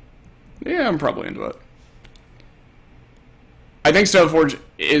 Yeah, I'm probably into it. I think Stoneforge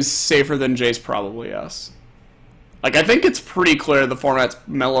is safer than Jace, probably, yes. Like, I think it's pretty clear the format's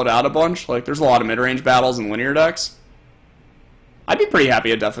mellowed out a bunch. Like, there's a lot of mid-range battles and linear decks. I'd be pretty happy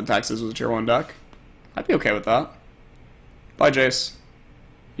if Death and Taxes was a tier 1 deck. I'd be okay with that. Bye, Jace.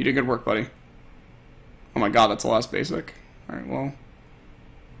 You did good work, buddy. Oh my god, that's the last basic. Alright, well.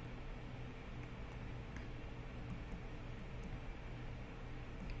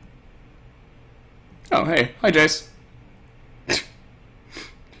 Oh, hey. Hi, Jace.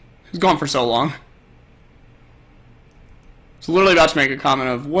 He's gone for so long. So literally about to make a comment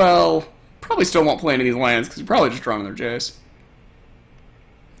of, well, probably still won't play any of these lands because you're probably just drawing their Jace.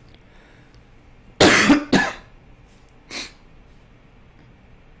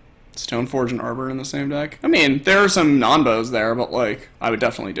 Stoneforge and Arbor in the same deck? I mean, there are some non-bows there, but, like, I would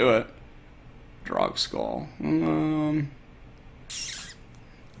definitely do it. Drog Skull.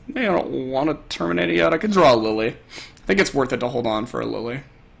 Maybe I don't want to terminate it yet. I could draw a Lily. I think it's worth it to hold on for a Lily.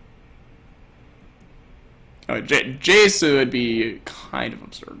 Oh, Jace would be kind of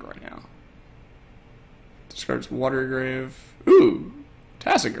absurd right now. Discards Watergrave. Ooh,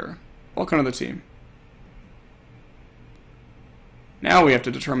 Tassiger. Welcome to the team. Now we have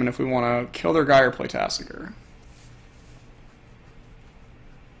to determine if we want to kill their guy or play Tassiger.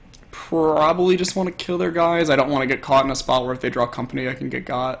 Probably just want to kill their guys. I don't want to get caught in a spot where if they draw company I can get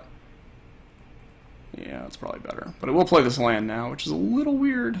got. Yeah, that's probably better. But I will play this land now, which is a little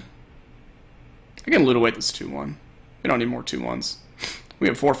weird. I can loot away this 2-1. We don't need more 2-1s. We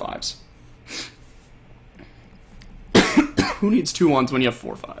have 4-5s. Who needs 2-1s when you have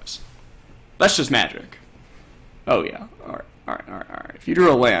 4-5s? That's just magic. Oh yeah. Alright. If you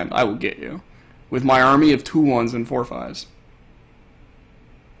drew a land, I will get you. With my army of 2-1s and 4-5s.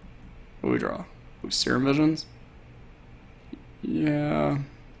 What do we draw? With Serum Visions? Yeah.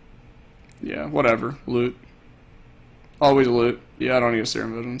 Yeah, whatever. Loot. Always loot. Yeah, I don't need a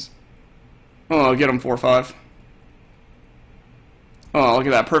Serum Visions. Oh, I'll get him 4-5. Oh, look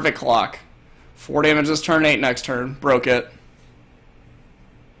at that. Perfect clock. 4 damage this turn, 8 next turn. Broke it.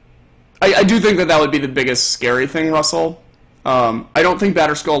 I do think that would be the biggest scary thing, Russell. I don't think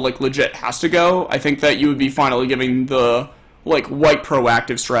Batterskull, like, legit has to go. I think that you would be finally giving the, like, white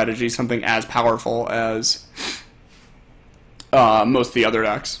proactive strategy something as powerful as most of the other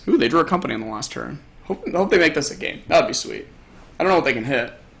decks. Ooh, they drew a company on the last turn. Hope they make this a game. That would be sweet. I don't know what they can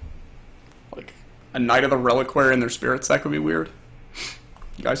hit. Like, a Knight of the Reliquary in their Spirits, that could be weird.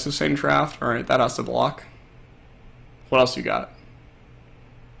 You guys sustain draft? Alright, that has to block. What else you got?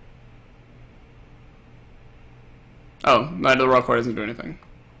 Oh, Knight of the Reliquary doesn't do anything.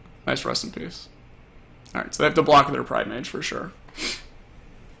 Nice, rest in peace. Alright, so they have to block their Pride Mage for sure.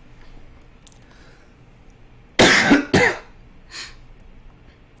 I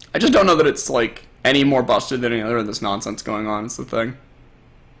just don't know that it's, like, any more busted than any other of this nonsense going on, is the thing.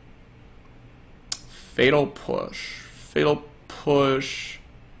 Fatal Push. Fatal Push.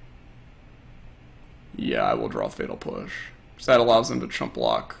 Yeah, I will draw Fatal Push. So that allows them to chump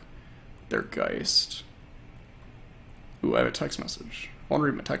block their Geist. Ooh, I have a text message. I want to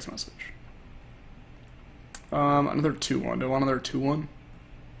read my text message. Another 2-1. Do I want another 2-1?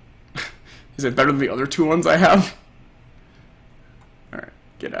 Is it better than the other 2-1s I have? Alright,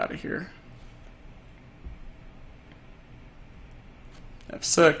 get out of here.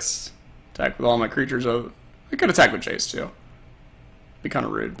 F6. Attack with all my creatures. I could attack with Jace too. Be kind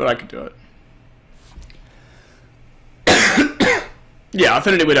of rude, but I could do it. Yeah,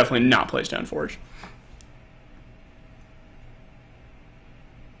 Affinity would definitely not play Stoneforge.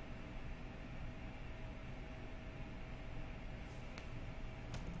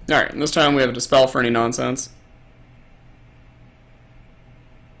 Alright, and this time we have a Dispel for any nonsense.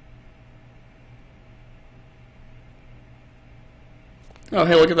 Oh,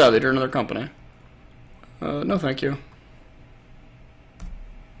 hey, look at that. They drew another company. No thank you.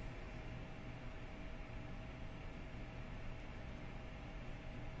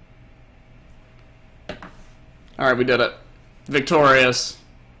 Alright, we did it. Victorious.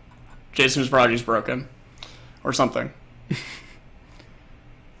 Jason's Prodigy's broken. Or something.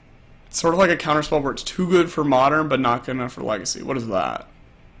 It's sort of like a counterspell where it's too good for Modern, but not good enough for Legacy. What is that?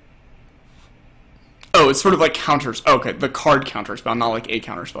 Oh, it's sort of like counters. Okay, the card counterspell, not like a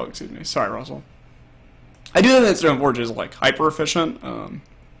counterspell, excuse me. Sorry, Russell. I do think that Stoneforge is, like, hyper efficient.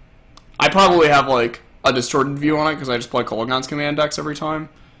 I probably have, like, a distorted view on it because I just play Kolaghan's command decks every time.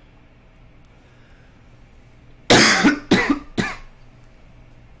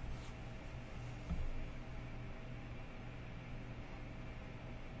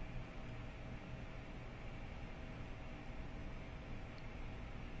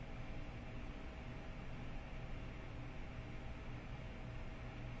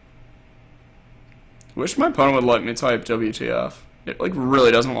 Wish my opponent would let me type WTF. It, like,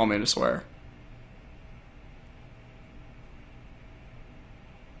 really doesn't want me to swear.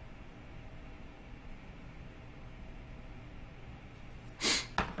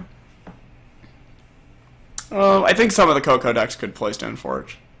 I think some of the Coco decks could play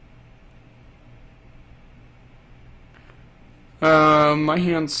Stoneforge. My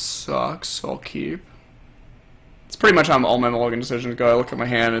hand sucks, so I'll keep. It's pretty much how all my mulligan decisions go. I look at my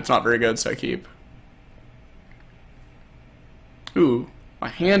hand, it's not very good, so I keep. Ooh, my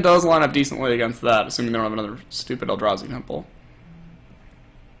hand does line up decently against that, assuming they don't have another stupid Eldrazi Temple.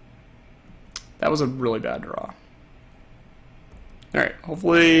 That was a really bad draw. Alright,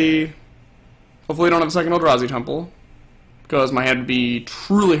 hopefully we don't have a second Eldrazi Temple, because my hand would be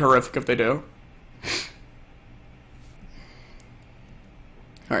truly horrific if they do.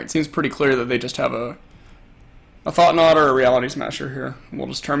 Alright, seems pretty clear that they just have a Thought Knot or a Reality Smasher here. We'll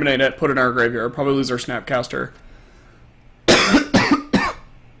just terminate it, put it in our graveyard, probably lose our Snapcaster.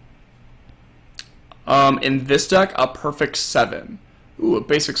 In this deck, a perfect 7. Ooh, a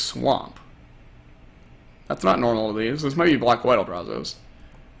basic Swamp. That's not normal to these. This might be black-white Eldrazzos.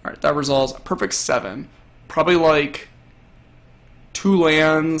 Alright, that resolves a perfect 7. Probably like 2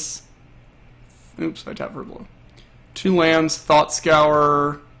 lands. Oops, I tapped for blue. 2 lands, Thought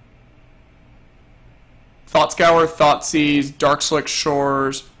Scour, Thoughtseize, Dark Slick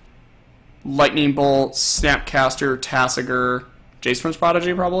Shores, Lightning Bolt, Snapcaster, Tassiger, Jace's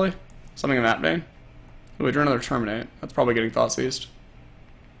Prodigy, probably? Something in that vein. Oh, we drew another Terminate. That's probably getting Thoughtseized.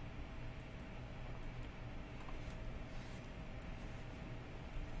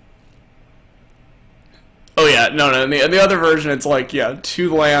 Oh yeah, no, in the other version it's like, yeah,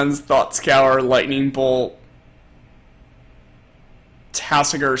 2 lands, Thought Scour, Lightning Bolt,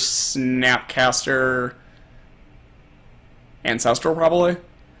 Tassiger, Snapcaster, Ancestral, probably.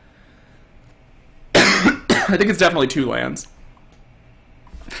 I think it's definitely 2 lands.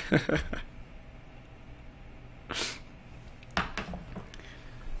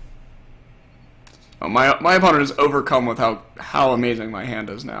 Oh, my opponent is overcome with how amazing my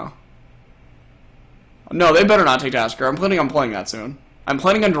hand is now. No, they better not take Tasker. I'm planning on playing that soon. I'm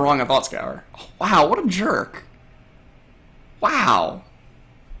planning on drawing a Thought Scour. Oh, wow, what a jerk. Wow.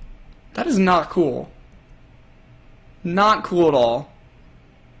 That is not cool. Not cool at all.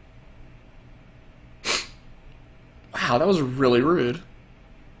 Wow, that was really rude.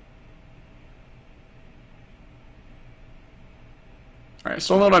 Alright,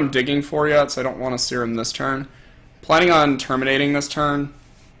 still know what I'm digging for yet, so I don't want to Serum this turn. Planning on terminating this turn.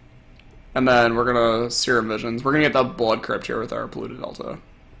 And then we're going to Serum Visions. We're going to get that Blood Crypt here with our Polluted Delta.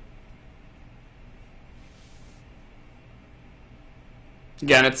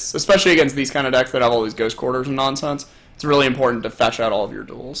 Again, it's especially against these kind of decks that have all these Ghost Quarters and nonsense. It's really important to fetch out all of your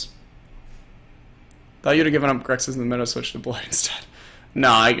duels. Thought you'd have given up Grexes in the meta, switch to Blade instead. No,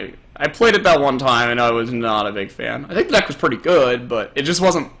 I played it that one time and I was not a big fan. I think the deck was pretty good, but it just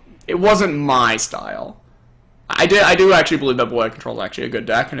wasn't my style. I do actually believe that Blade Control is actually a good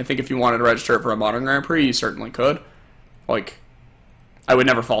deck, and I think if you wanted to register it for a Modern Grand Prix, you certainly could. Like, I would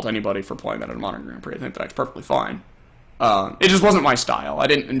never fault anybody for playing that at a Modern Grand Prix. I think the deck's perfectly fine. It just wasn't my style. I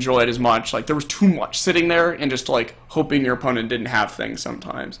didn't enjoy it as much. Like, there was too much sitting there and just, like, hoping your opponent didn't have things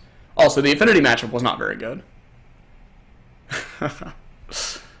sometimes. Also, the Affinity matchup was not very good.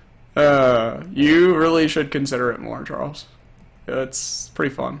 You really should consider it more, Charles. It's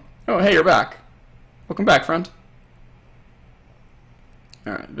pretty fun. Oh, hey, you're back. Welcome back, friend.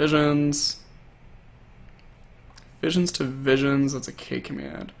 Alright, Visions. Visions to Visions, that's a K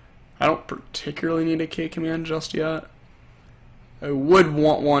command. I don't particularly need a K command just yet. I would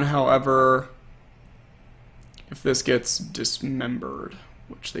want one, however, if this gets dismembered,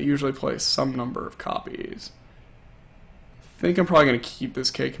 which they usually play some number of copies. I think I'm probably going to keep this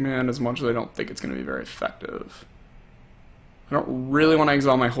K command as much as I don't think it's going to be very effective. I don't really want to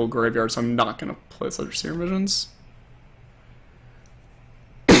exile my whole graveyard, so I'm not going to play this other Serum Visions.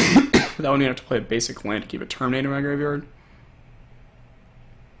 That would mean I have to play a basic land to keep it terminated in my graveyard.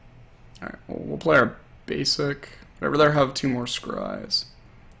 Alright, well, we'll play our basic. Would I rather have 2 more Scries?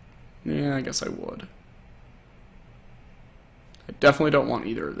 Yeah, I guess I would. I definitely don't want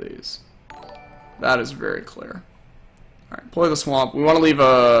either of these. That is very clear. Alright, play the Swamp. We want to leave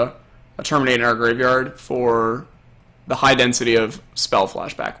a Terminate in our graveyard for the high density of spell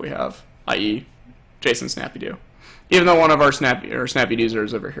flashback we have, i.e. Jason Snappy Doo. Even though one of our Snappy Doos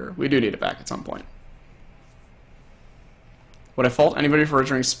is over here, we do need it back at some point. Would I fault anybody for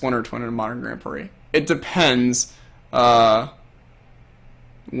registering Splinter Twin in a Modern Grand Prix? It depends.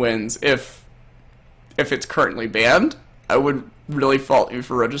 Wins. If it's currently banned, I would really fault you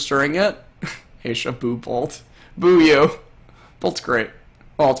for registering it. Aisha, boo Bolt. Boo you. Bolt's great.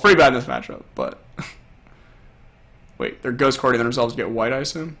 Well, it's pretty bad in this matchup, but... Wait, they're Ghost Courting themselves to get white, I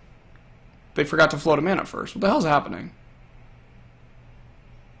assume? They forgot to float a mana first. What the hell's happening?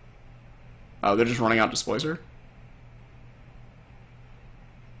 Oh, they're just running out Displacer?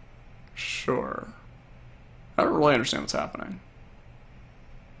 Sure. I don't really understand what's happening.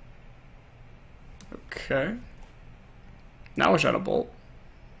 Okay. Now I wish I had a Bolt.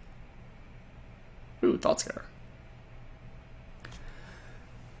 Ooh, Thought Scour.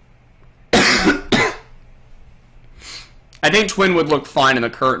 I think Twin would look fine in the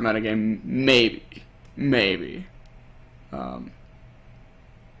current metagame, maybe. Maybe. I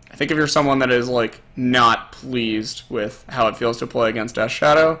think if you're someone that is, like, not pleased with how it feels to play against Death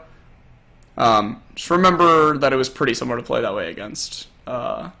Shadow, just remember that it was pretty similar to play that way against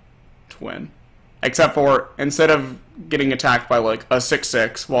twin. Except for, instead of getting attacked by like a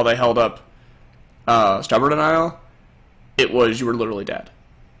 6/6 while they held up Stubborn Denial, it was you were literally dead.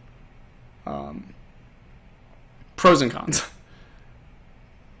 Pros and cons.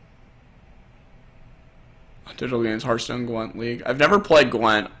 Digital games, Hearthstone, Gwent, League. I've never played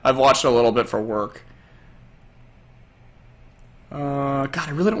Gwent. I've watched a little bit for work. God,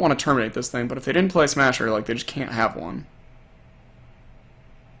 I really don't want to terminate this thing, but if they didn't play Smasher, like, they just can't have one.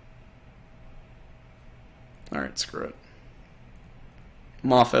 Alright, screw it.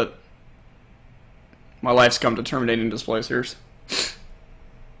 Moffat. My life's come to terminating displacers.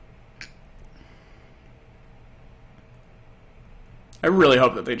 I really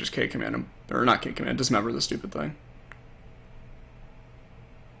hope that they just K-command him. Or not K-command, dismember the stupid thing.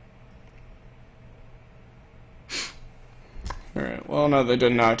 Alright, well, no, they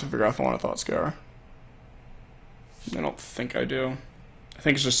didn't. Now I have to figure out if I want a Thought Scour. I don't think I do. I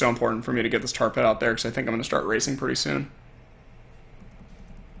think it's just so important for me to get this tar pit out there, because I think I'm going to start racing pretty soon.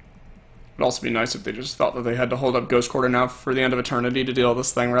 It'd also be nice if they just thought that they had to hold up Ghost Quarter now for the end of eternity to deal with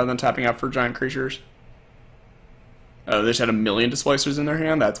this thing, rather than tapping out for giant creatures. Oh, they just had a million displacers in their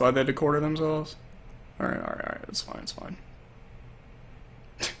hand? That's why they had to quarter themselves? Alright, it's fine, it's fine.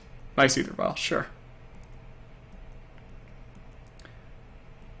 Nice ether vial, sure.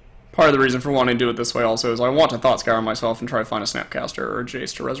 Part of the reason for wanting to do it this way also is I want to Thought Scour myself and try to find a Snapcaster or a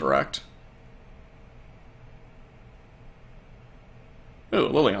Jace to resurrect. Ooh,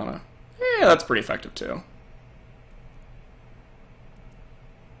 Liliana. Yeah, that's pretty effective too.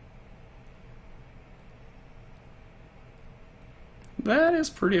 That is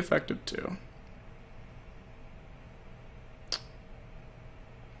pretty effective too.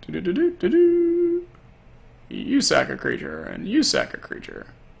 Do-do-do-do-do-do. You sack a creature, and you sack a creature.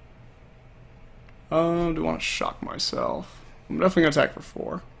 Do I want to shock myself? I'm definitely going to attack for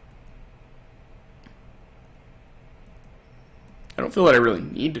 4. I don't feel that I really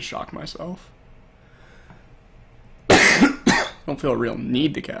need to shock myself. I don't feel a real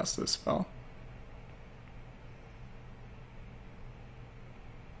need to cast this spell.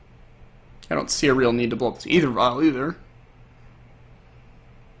 I don't see a real need to blow up this either vial either.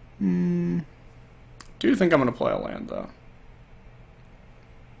 Do think I'm going to play a land though.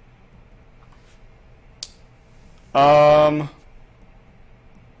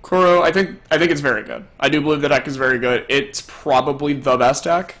 Kuro, I think it's very good. I do believe the deck is very good. It's probably the best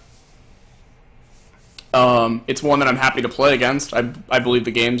deck. It's one that I'm happy to play against. I believe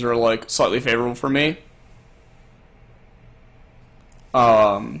the games are like slightly favorable for me.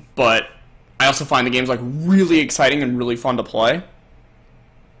 But I also find the games like really exciting and really fun to play.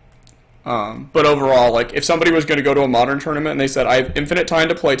 But overall, like if somebody was going to go to a Modern tournament and they said, I have infinite time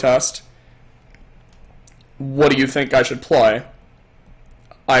to play test, what do you think I should play?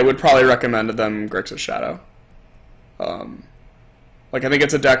 I would probably recommend them Grixis Shadow. Like I think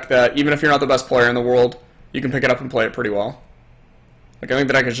it's a deck that even if you're not the best player in the world, you can pick it up and play it pretty well. Like I think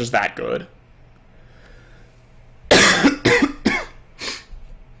the deck is just that good.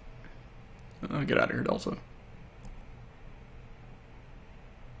 Get out of here, Delta.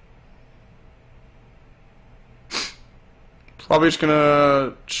 Probably just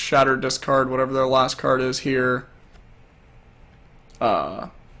gonna shatter, discard whatever their last card is here.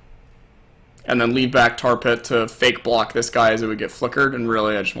 And then leave back Tar Pit to fake block this guy as it would get flickered, and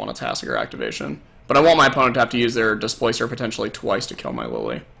really I just want a Tasigur activation. But I want my opponent to have to use their Displacer potentially twice to kill my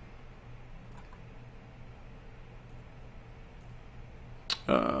Lily.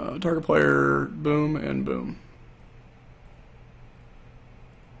 Target player, boom, and boom.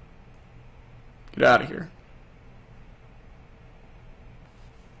 Get out of here.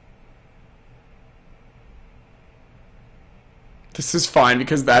 This is fine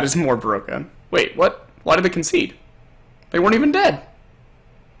because that is more broken. Wait, what? Why did they concede? They weren't even dead.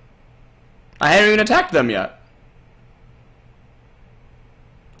 I hadn't even attacked them yet.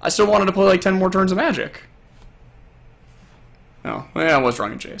 I still wanted to play like 10 more turns of Magic. Oh, yeah, I was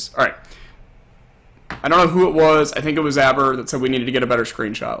wrong in Jace. Alright. I don't know who it was. I think it was Aber that said we needed to get a better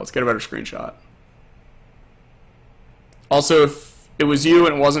screenshot. Let's get a better screenshot. Also, if it was you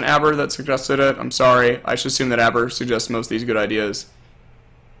and it wasn't Aber that suggested it, I'm sorry. I should assume that Aber suggests most of these good ideas.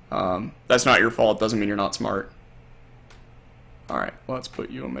 That's not your fault. Doesn't mean you're not smart. Alright, let's put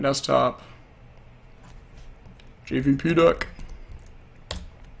you on my desktop. JVP deck.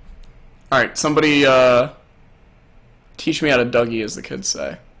 Alright, somebody, teach me how to Dougie, as the kids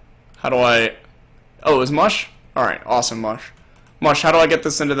say. How do I... Oh, it was Mush? Alright, awesome, Mush. Mush, how do I get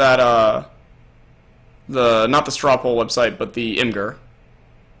this into that, not the straw poll website, but the Imgur?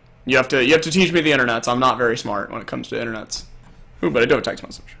 You have to teach me the internets. I'm not very smart when it comes to internets. Ooh, but I do have a text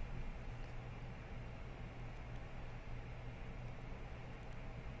message.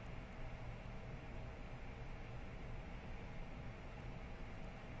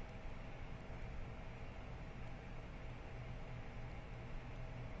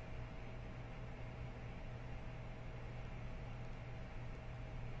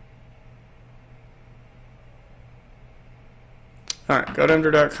 Alright, go to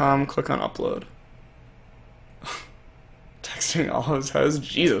ender.com, click on upload. Texting all his hoes?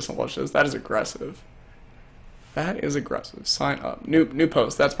 Jesus, malicious. That is aggressive. That is aggressive. Sign up. New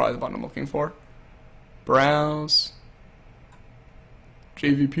post. That's probably the button I'm looking for. Browse.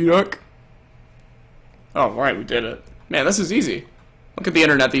 JVP duck. Oh, right, we did it. Man, this is easy. Look at the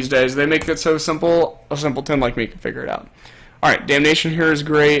internet these days. They make it so simple, a simpleton like me can figure it out. Alright, damnation here is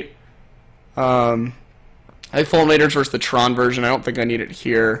great. I have Fulminators versus the Tron version. I don't think I need it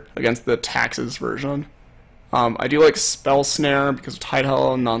here against the Taxes version. I do like Spell Snare because of Tide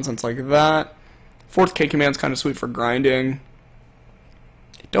Hollow and nonsense like that. Fourth K command's kind of sweet for grinding.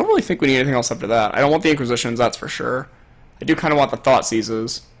 I don't really think we need anything else after that. I don't want the Inquisitions, that's for sure. I do kind of want the Thought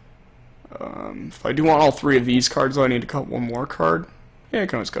Seizes. If I do want all three of these cards, though, I need to cut one more card. Yeah, I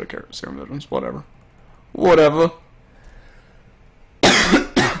can always cut a Serum Visions. Whatever. Whatever.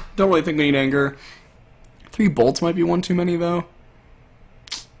 Don't really think we need Anger. 3 bolts might be one too many, though.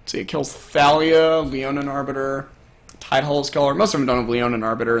 Let's see, it kills Thalia, Leonin Arbiter, Tide Hollow Scholar. Most of them don't have Leonin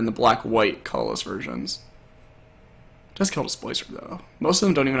Arbiter in the black-white colorless versions. It does kill Displacer, though. Most of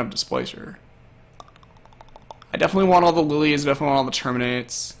them don't even have Displacer. I definitely want all the Lilies, definitely want all the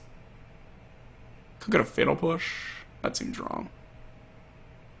Terminates. Could get a Fatal Push. That seems wrong.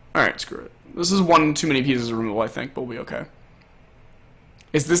 Alright, screw it. This is one too many pieces of removal, I think, but we'll be okay.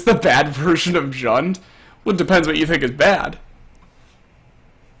 Is this the bad version of Jund? Well, it depends what you think is bad.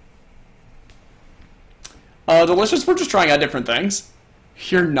 Delicious, we're just trying out different things.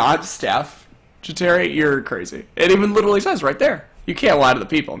 You're not Staff Jatari, you're crazy. It even literally says right there. You can't lie to the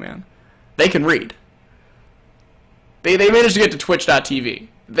people, man. They can read. They managed to get to twitch.tv.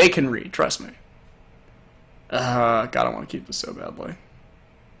 They can read, trust me. God, I want to keep this so badly.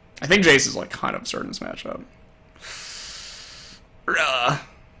 I think Jace is, like, kind of absurd in this matchup. Alright,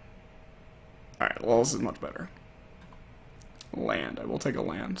 well, this is much better. Land. I will take a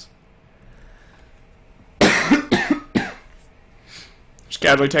land. Just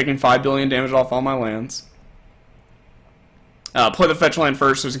casually taking 5 billion damage off all my lands. Play the fetch land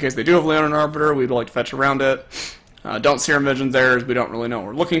first, just in case they do have Leonin Arbiter. We'd like to fetch around it. Don't Serum Visions theirs. We don't really know what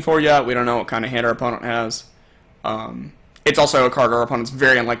we're looking for yet. We don't know what kind of hand our opponent has. It's also a card our opponent's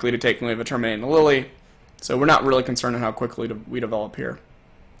very unlikely to take when we have a Terminate and a Lily. So we're not really concerned in how quickly we develop here.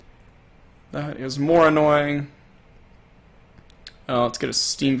 That is more annoying. Let's get a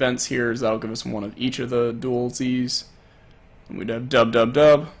Steam Vents here, so that'll give us one of each of the dualsies. And we'd have dub, dub,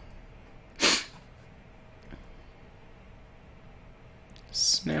 dub.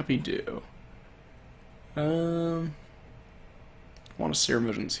 Snappy do. Want a Serum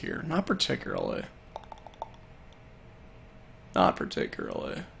Visions here. Not particularly. Not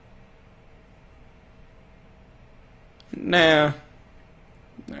particularly. Nah.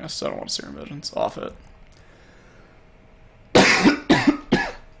 Nah, I still don't want to Serum Visions. Off it.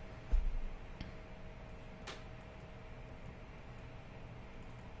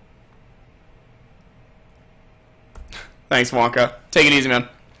 Thanks, Wonka. Take it easy, man.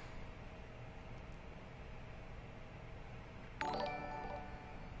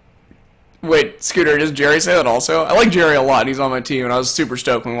 Wait, Scooter, does Jerry say that also? I like Jerry a lot. He's on my team, and I was super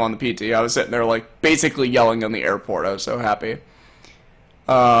stoked when we won the PT. I was sitting there, like, basically yelling in the airport. I was so happy.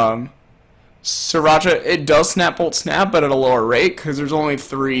 Sriracha, it does snap, bolt, snap, but at a lower rate, because there's only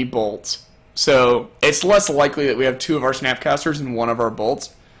 3 bolts. So, it's less likely that we have 2 of our snapcasters and 1 of our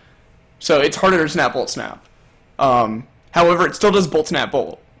bolts. So, it's harder to snap, bolt, snap. However, it still does bolt, snap,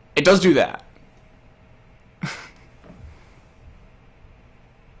 bolt. It does do that.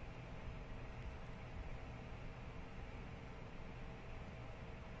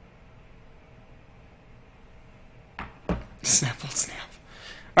 Snap, bolt, snap.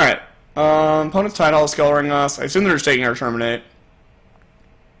 Alright. Opponent's Tide Hollow Scoring us. I assume they're just taking our Terminate.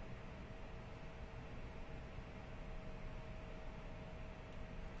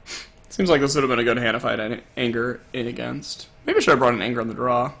 Seems like this would have been a good hand if I had Anger in against. Maybe I should have brought an Anger on the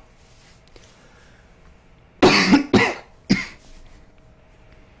draw.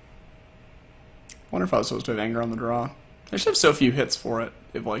 Wonder if I was supposed to have Anger on the draw. I should have so few hits for it.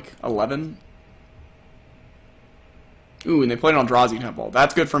 They have like 11. Ooh, and they played on Eldrazi Temple.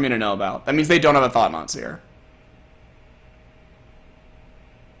 That's good for me to know about. That means they don't have a Thought-Knots here.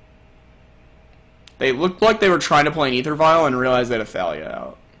 They looked like they were trying to play an Ether Vial and realized they had a Thalia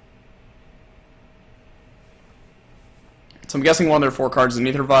out. So I'm guessing one of their 4 cards is an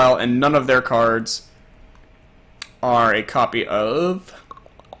Ether Vial, and none of their cards are a copy of...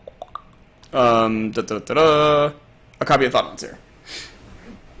 a copy of Thought-Knots here.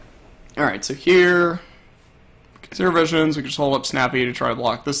 Alright, so here... Consider Visions, we can just hold up Snappy to try to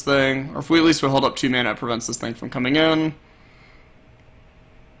block this thing. Or if we at least hold up 2 mana, it prevents this thing from coming in.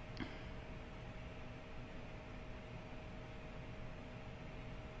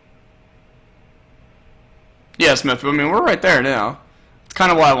 Yeah, Smith, I mean, we're right there now. It's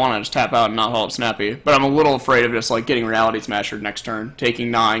kind of why I want to just tap out and not hold up Snappy. But I'm a little afraid of just, like, getting Reality Smasher next turn, taking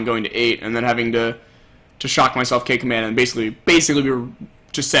 9, going to 8, and then having to shock myself K-Command and basically be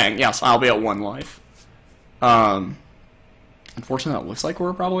just saying, yes, I'll be at 1 life. Unfortunately, that looks like where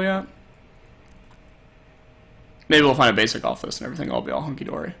we're probably at. Maybe we'll find a basic off this and everything will be all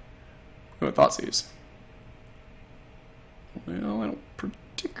hunky-dory. What Thoughtseize? Well, I don't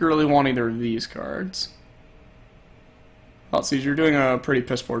particularly want either of these cards. Thoughtseize, you're doing a pretty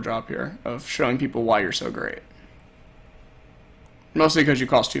piss-poor job here of showing people why you're so great. Mostly because you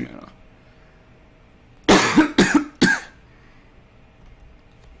cost 2 mana.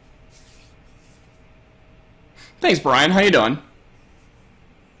 Thanks, Brian. How you doing?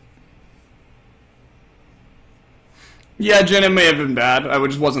 Yeah, Jen, it may have been bad. I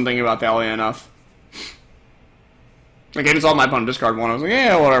just wasn't thinking about Thalia enough. Like, I just saw my opponent discard 1. I was like,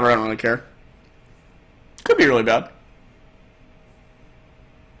 yeah, whatever, I don't really care. Could be really bad.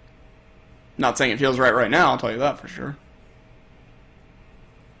 Not saying it feels right now, I'll tell you that for sure.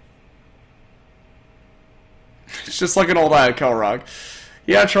 It's just like an old Kelrog.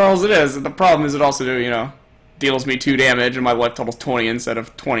 Yeah, Charles, it is. The problem is it also, you know, deals me 2 damage and my life total's 20 instead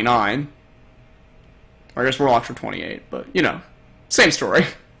of 29. Or I guess we're locked for 28, but, you know, same story.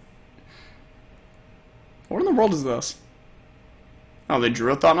 What in the world is this? Oh, they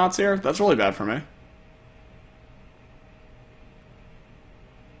drew a Thought-Knots here? That's really bad for me.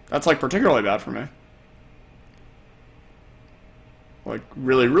 That's, like, particularly bad for me. Like,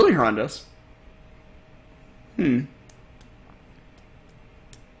 really, really horrendous. That's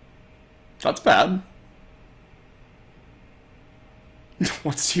bad.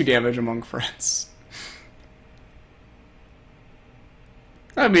 What's 2 damage among friends?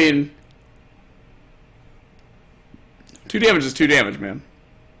 I mean... 2 damage is 2 damage, man.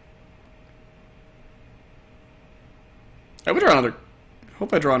 I would draw another...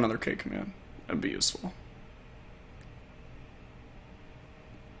 Hope I draw another K command. That'd be useful.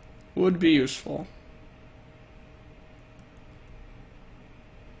 Would be useful.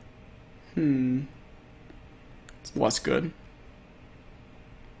 It's less good.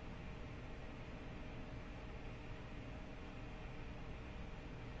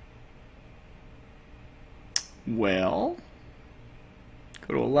 Well,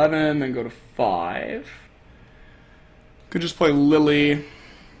 go to 11, then go to 5. Could just play Lily.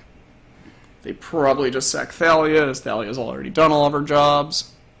 They probably just sack Thalia, as Thalia's already done all of her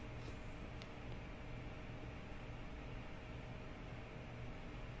jobs.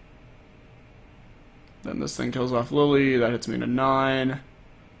 Then this thing kills off Lily, that hits me to 9.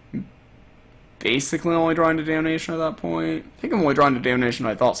 Basically only drawing to Damnation at that point. I think I'm only drawing to Damnation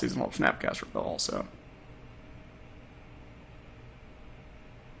I thought Season Help Snapcaster Bill also.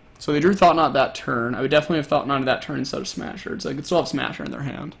 So they drew Thought-Knot that turn. I would definitely have Thought-Knot that turn instead of Smasher. So they could still have Smasher in their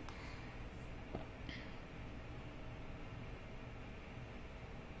hand.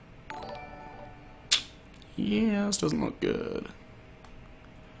 Yeah, this doesn't look good.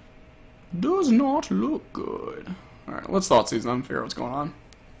 Does not look good. Alright, let's Thoughtseize them, figure out what's going on.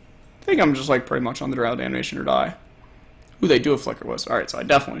 I think I'm just like pretty much on the draw Damnation or die. Ooh, they do a Flicker Wisp. Alright, so I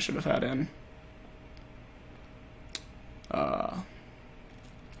definitely should have had in.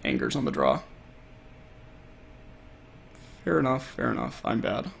 Anger's on the draw. Fair enough, fair enough. I'm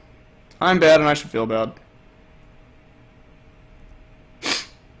bad. I'm bad and I should feel bad.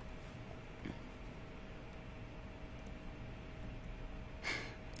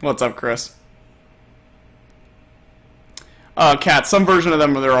 What's up, Chris? Cat, some version of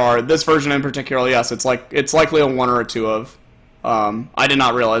them there are. This version in particular, yes, it's likely a 1 or a 2 of. I did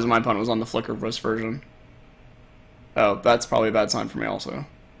not realize my opponent was on the Flicker Wisp version. Oh, that's probably a bad sign for me also.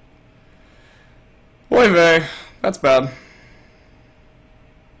 Oy vey, that's bad.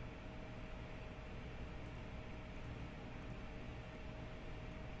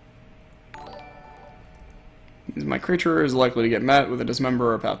 My creature is likely to get met with a Dismember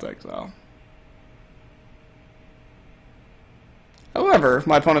or a Path to Exile. However, if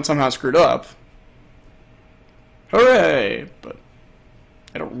my opponent somehow screwed up, hooray! But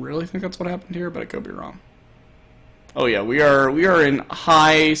I don't really think that's what happened here, but I could be wrong. Oh yeah, we are in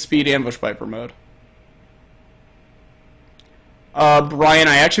high-speed ambush viper mode. Brian,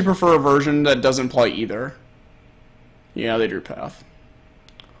 I actually prefer a version that doesn't play either. Yeah, they drew path.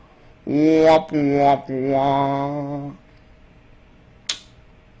 Womp womp womp.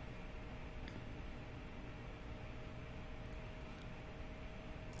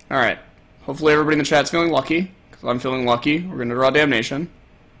 Alright. Hopefully everybody in the chat's feeling lucky, because I'm feeling lucky. We're gonna draw Damnation.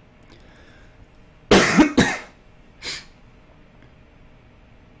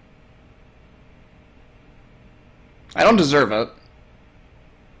 I don't deserve it,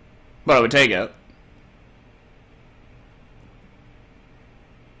 but I would take it.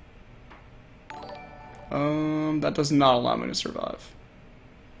 That does not allow me to survive.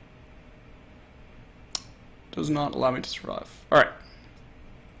 Does not allow me to survive. Alright.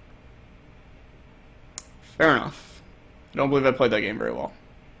 Fair enough. I don't believe I played that game very well.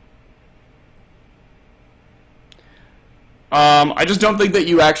 I just don't think that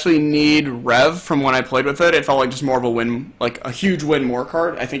you actually need Rev from when I played with it. It felt like just more of a win, like a huge win more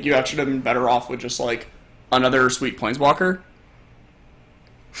card. I think you actually have been better off with just like another sweet Planeswalker.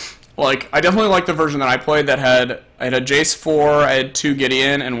 Like, I definitely like the version that I played that I had a Jace 4, I had 2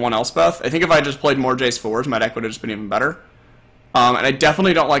 Gideon, and 1 Elspeth. I think if I just played more Jace 4s, my deck would have just been even better. And I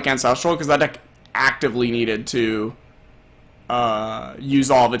definitely don't like Ancestral, because that deck actively needed to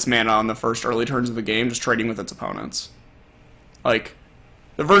use all of its mana on the first early turns of the game, just trading with its opponents. Like,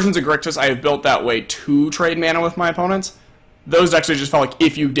 the versions of Grixis I have built that way to trade mana with my opponents. Those actually just felt like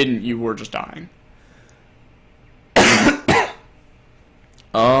if you didn't, you were just dying.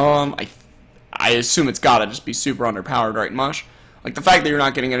 I assume it's gotta just be super underpowered, right, Mush? Like, the fact that you're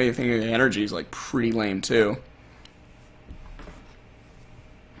not getting anything in the energy is, like, pretty lame, too.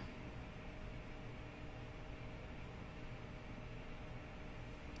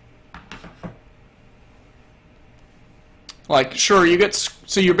 Like, sure, you get...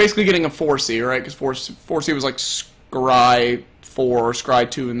 So you're basically getting a 4C, right? Because 4C was, like, Scry 4, Scry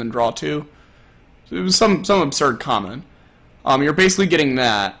 2, and then draw 2. So it was some absurd common. You're basically getting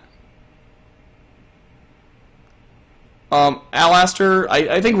that. Alaster,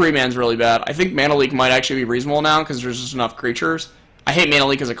 I think Reman's really bad. I think Mana Leak might actually be reasonable now, because there's just enough creatures. I hate Mana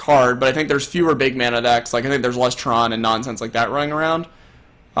Leak as a card, but I think there's fewer big mana decks. Like, I think there's less Tron and nonsense like that running around.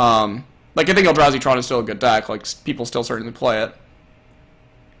 Like, I think Eldrazi Tron is still a good deck. Like, people still certainly play it.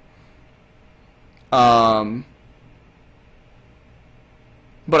 But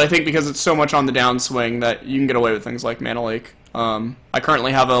I think because it's so much on the downswing that you can get away with things like Mana Leak. I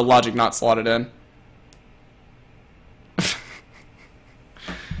currently have a Logic not slotted in.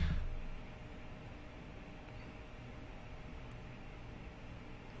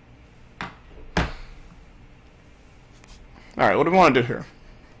 Alright, what do we want to do here?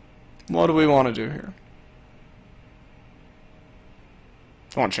 What do we want to do here?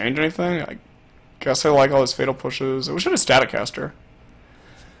 Do I want to change anything? I guess I like all his Fatal Pushes. I wish I had a Staticaster.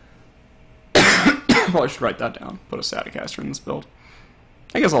 Well, I should write that down. Put a Staticaster in this build.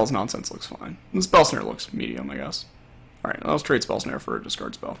 I guess all his nonsense looks fine. The Spell Snare looks medium, I guess. Alright, let's trade Spell Snare for a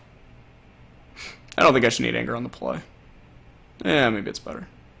discard spell. I don't think I should need Anger on the play. Yeah, maybe it's better.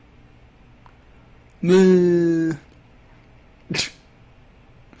 Meh.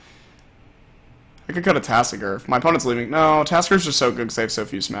 I could cut a Tassiger. If my opponent's leaving... No, Tassiger's just so good because they have so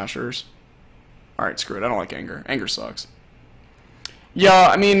few Smashers. Alright, screw it. I don't like Anger. Anger sucks. Yeah,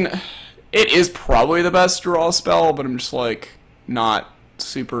 I mean... It is probably the best draw spell, but I'm just, like, not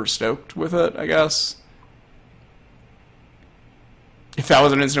super stoked with it, I guess. If that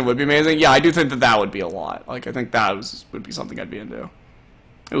was an instant, it would be amazing. Yeah, I do think that that would be a lot. Like, I think that would be something I'd be into.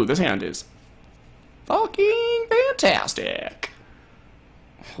 Ooh, this hand is fucking fantastic.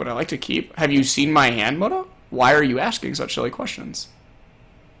 Would I like to keep? Have you seen my hand, Moto? Why are you asking such silly questions?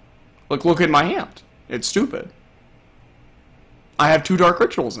 Look at my hand. It's stupid. I have 2 Dark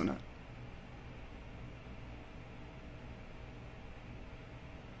Rituals in it.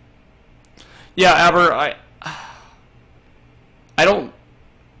 Yeah, Aber, I don't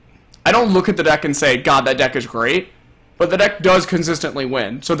look at the deck and say, God, that deck is great, but the deck does consistently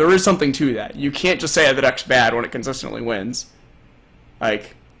win, so there is something to that. You can't just say the deck's bad when it consistently wins.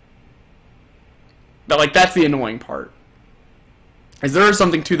 Like, that's the annoying part. Is there is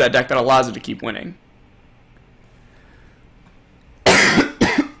something to that deck that allows it to keep winning.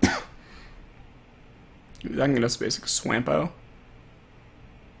 Ooh, I can get us basic Swampo.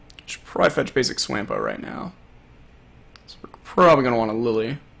 Should probably fetch basic Swampo right now. So we're probably going to want a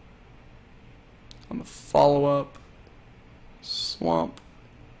Lily. On the follow-up. Swamp.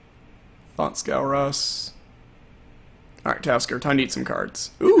 Thought Scour us. Alright, Tasker, time to eat some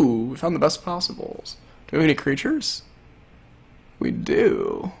cards. Ooh, we found the best possibles. Do we have any creatures? We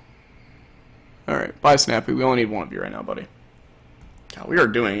do. Alright, bye Snappy. We only need one of you right now, buddy. God, we are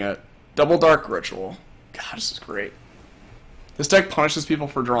doing it. Double Dark Ritual. God, this is great. This deck punishes people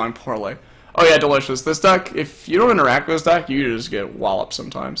for drawing poorly. Oh yeah, Delicious. This deck, if you don't interact with this deck, you just get walloped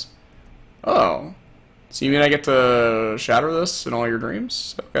sometimes. Oh. So you mean I get to shatter this in all your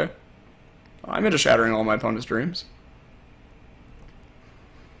dreams? Okay. I'm into shattering all my opponent's dreams.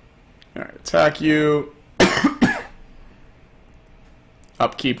 Alright, attack you.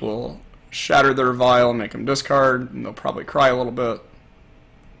 Upkeep will shatter their vial, make them discard, and they'll probably cry a little bit.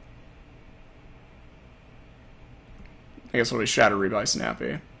 I guess it'll be Shatter by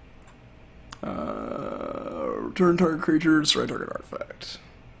Snappy. Return target creature, destroy target artifact.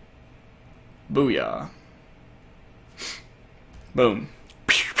 Booyah. Boom.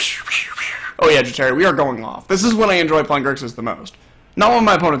 Oh yeah, Jatari, we are going off. This is when I enjoy playing Grixis the most. Not when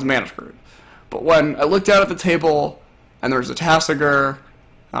my opponent's mana screwed, but when I look down at the table and there's a Tasigur,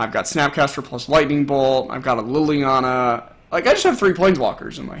 I've got Snapcaster plus Lightning Bolt, I've got a Liliana, like I just have 3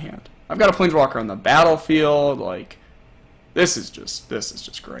 Planeswalkers in my hand. I've got a Planeswalker on the battlefield, like, this is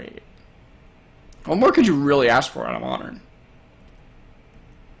just great. What more could you really ask for out of Modern?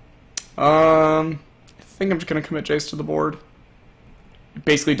 I think I'm just going to commit Jace to the board. It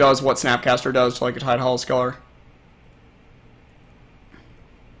basically does what Snapcaster does to like a Tide Hollow Skeller.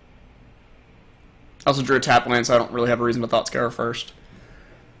 I also drew a tap land, so I don't really have a reason to Thought Scour first.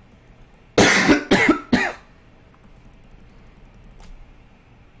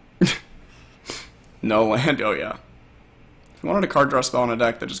 No land? Oh yeah. If you wanted a card draw spell on a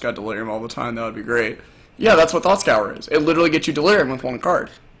deck that just got Delirium all the time, that would be great. Yeah, that's what Thought Scour is. It literally gets you Delirium with 1 card.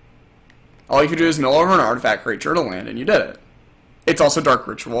 All you can do is mill over an artifact creature to land, and you did it. It's also Dark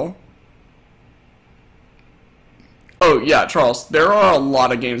Ritual. Oh yeah, Charles, there are a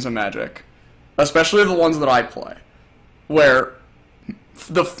lot of games of Magic, especially the ones that I play, where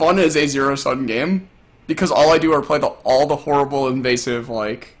the fun is a zero-sum game, because all I do are play all the horrible, invasive,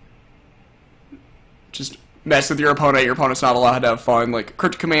 like, just mess with your opponent's not allowed to have fun, like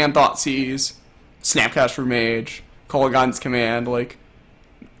Crypt Command, Thoughtseize, Snapcaster Mage, Kolaghan's Command, like,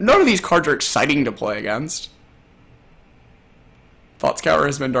 none of these cards are exciting to play against. Thought Scour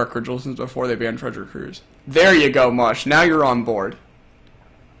has been Dark Ritual since before they banned Treasure Cruise. There you go, Mush. Now you're on board.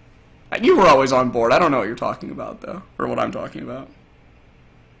 You were always on board. I don't know what you're talking about, though. Or what I'm talking about.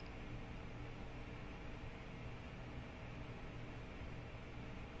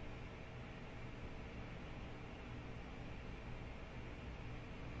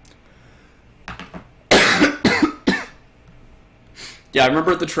 Yeah, I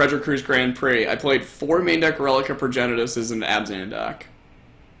remember at the Treasure Cruise Grand Prix, I played 4 main deck Relica Progenituses and Abzan deck.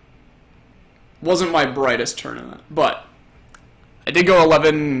 Wasn't my brightest tournament, but I did go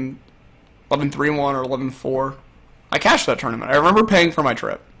 11-3-1 or 11-4. I cashed that tournament. I remember paying for my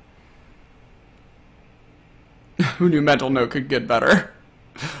trip. Who knew Mental Note could get better?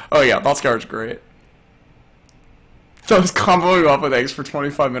 Oh yeah, Thought Scour is great. Those comboing up with eggs for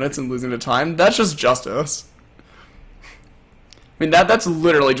 25 minutes and losing to time, that's just justice. I mean, that's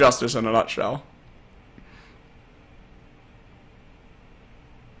literally justice in a nutshell.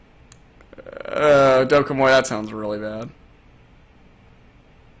 Dokumoy, that sounds really bad.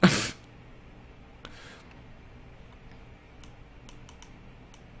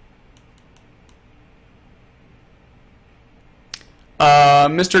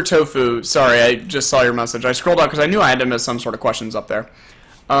 Mr. Tofu, sorry, I just saw your message. I scrolled out because I knew I had to miss some sort of questions up there.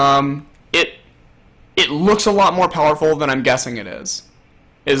 It looks a lot more powerful than I'm guessing it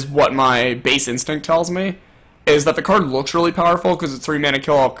is what my base instinct tells me, is that the card looks really powerful because it's 3 mana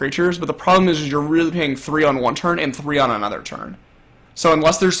kill all creatures, but the problem is you're really paying 3 on one turn and 3 on another turn. So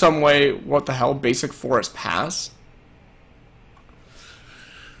unless there's some way, what the hell, basic Forest Pass?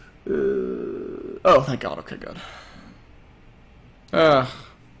 Oh, thank God, okay, good. I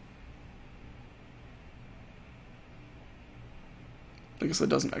guess that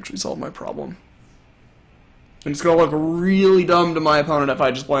doesn't actually solve my problem. And it's going to look really dumb to my opponent if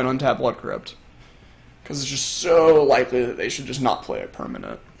I just play an untapped Blood Crypt. Because it's just so likely that they should just not play it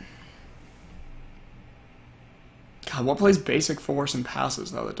permanent. God, what plays basic Force and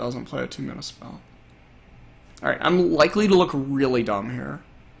passes, though, that doesn't play a 2-mana spell? Alright, I'm likely to look really dumb here.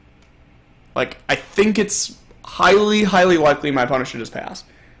 Like, I think it's highly, highly likely my opponent should just pass.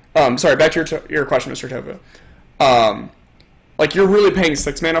 Sorry, back to your question, Mr. Tofu. Like, you're really paying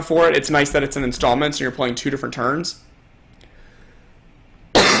 6 mana for it. It's nice that it's in installments and you're playing 2 different turns.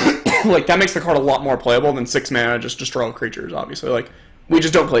 Like, that makes the card a lot more playable than 6 mana just destroy all creatures, obviously. Like, we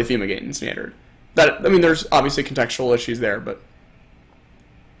just don't play Fumigate in Standard. That, I mean, there's obviously contextual issues there, but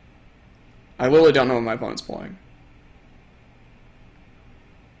I literally don't know what my opponent's playing.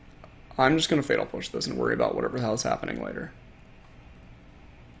 I'm just going to fatal push this and worry about whatever the hell is happening later.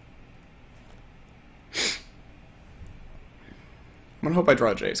 I'm going to hope I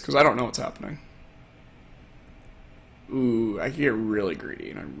draw Jace, because I don't know what's happening. Ooh, I can get really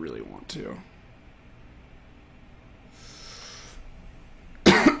greedy, and I really want to.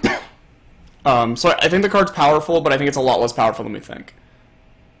 So I think the card's powerful, but I think it's a lot less powerful than we think.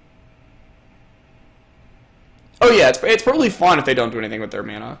 Oh yeah, it's probably fun if they don't do anything with their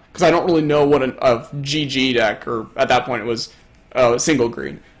mana, because I don't really know what a GG deck, or at that point it was a single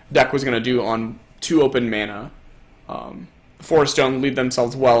green deck, was going to do on 2 open mana. Forest Stone lead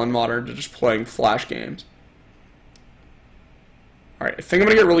themselves well in Modern to just playing flash games. Alright, I think I'm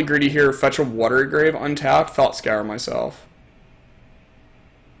going to get really greedy here, fetch a Watery Grave untapped, Felt Scour myself.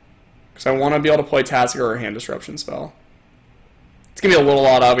 Because I want to be able to play Tasker or a Hand Disruption spell. It's going to be a little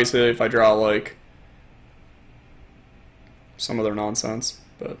odd, obviously, if I draw, like, some other nonsense,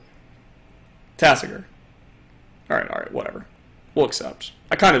 but Tasker. Alright, whatever. We'll accept.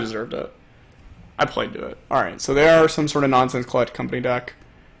 I kind of deserved it. I played to it. Alright, so there are some sort of nonsense Collect Company deck.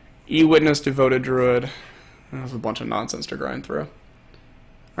 E-Witness, Devoted Druid. There's a bunch of nonsense to grind through.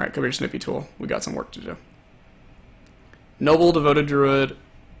 Alright, come here, Snippy Tool. We got some work to do. Noble, Devoted Druid.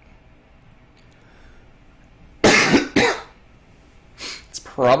 It's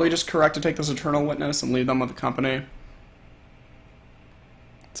probably just correct to take this Eternal Witness and leave them with the company.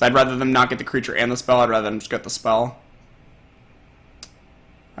 So I'd rather them not get the creature and the spell, I'd rather them just get the spell.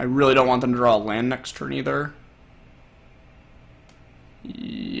 I really don't want them to draw a land next turn either.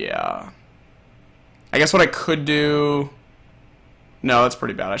 Yeah. I guess what I could do... No, that's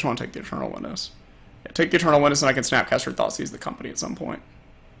pretty bad. I just want to take the Eternal Witness. Yeah, take the Eternal Witness and I can Snapcaster Thoughtseize the company at some point.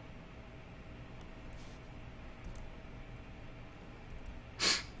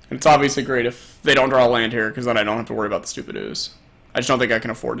 And it's obviously great if they don't draw a land here, because then I don't have to worry about the stupid ooze. I just don't think I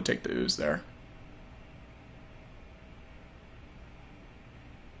can afford to take the ooze there.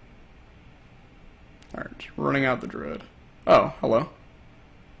 Alright, running out the Druid. Oh, hello.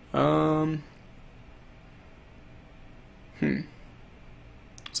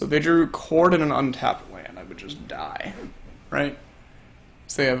 So they drew Cord and an untapped land. I would just die, right?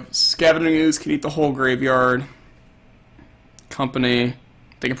 So they have Scavenging Ooze, can eat the whole graveyard. Company.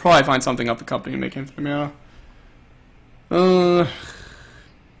 They can probably find something up the company and make infinite mana.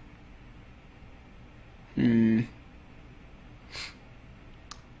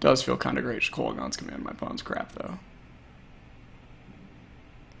 Does feel kind of great. Kolaghan's command my opponent's crap, though.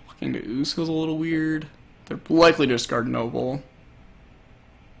 Looking to Ooze feels a little weird. They're likely to discard Noble.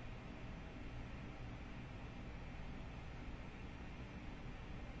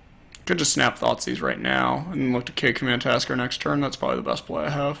 Could just snap Thoughtseize right now and look to K Command Tasker next turn. That's probably the best play I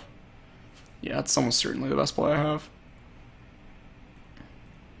have. Yeah, it's almost certainly the best play I have.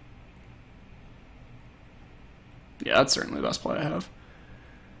 Yeah, that's certainly the best play I have.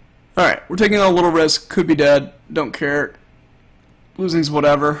 Alright, we're taking a little risk. Could be dead. Don't care. Losing's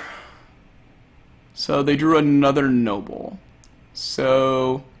whatever. So they drew another Noble.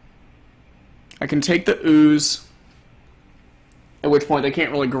 So I can take the Ooze, at which point they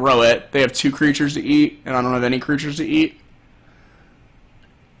can't really grow it. They have 2 creatures to eat, and I don't have any creatures to eat.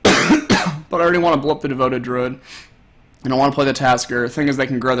 But I already want to blow up the Devoted Druid. And I want to play the Tasker. The thing is, they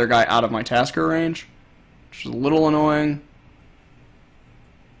can grow their guy out of my Tasker range, which is a little annoying.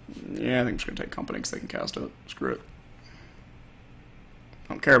 Yeah, I think I'm just going to take company because they can cast it. Screw it.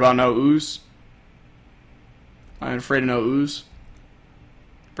 Don't care about no Ooze. I'm afraid of no Ooze.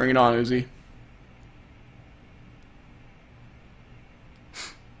 Bring it on, Uzi.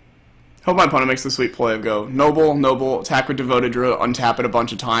 Hope my opponent makes the sweet play of go Noble, Noble, attack with Devoted Druid, untap it a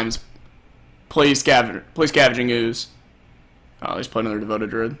bunch of times, play Scavenging Ooze. Oh, they just played another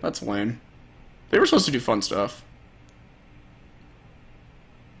Devoted Druid. That's lame. They were supposed to do fun stuff.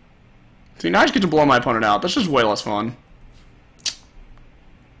 See, now I just get to blow my opponent out. That's just way less fun.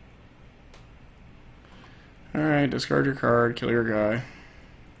 Alright, discard your card, kill your guy.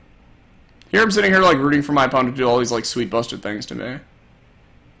 Here I'm sitting here like rooting for my opponent to do all these like sweet busted things to me.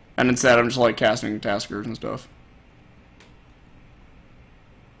 And instead I'm just like casting Taskers and stuff.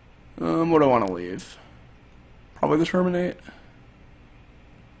 What do I want to leave? Probably the Terminate.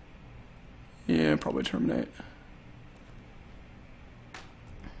 Yeah, probably Terminate.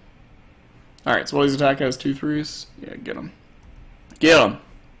 Alright, so Wally's attack has 2 3s. Yeah, get him. Get him!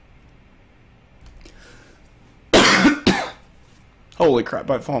 Holy crap,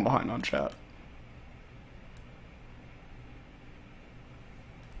 I've fallen behind on chat.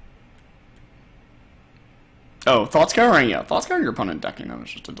 Oh, thought scouring? Yeah, thought scouring your opponent decking them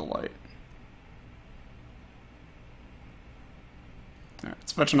is just a delight. Alright,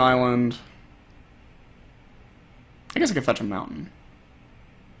 let's fetch an island. I guess I could fetch a mountain.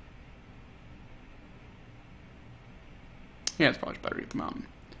 Yeah, it's probably better to get the mountain.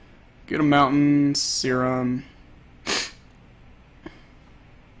 Get a mountain, serum.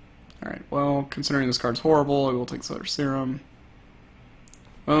 Alright, well, considering this card's horrible, I will take this other serum.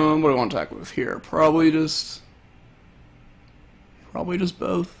 What do I want to attack with here? Probably just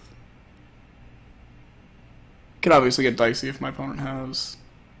both. Could obviously get dicey if my opponent has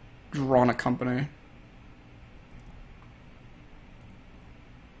drawn a company.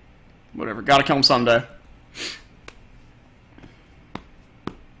 Whatever, gotta kill him someday.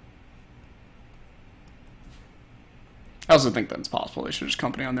 I also think that's possible. They should just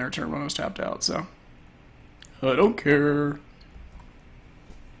company on their turn when I was tapped out, so I don't care.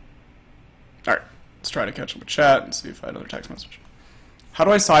 Alright, let's try to catch up with chat and see if I had another text message. How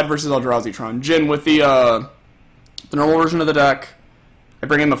do I side versus Eldrazi Tron? Jin, with the normal version of the deck, I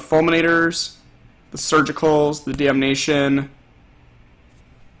bring in the Fulminators, the Surgicals, the Damnation.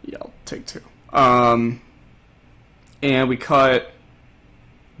 Yeah, I'll take 2. And we cut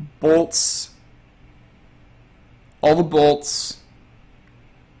bolts, all the bolts,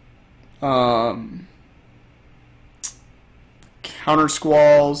 counter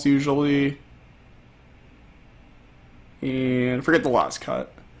squalls usually, and forget the last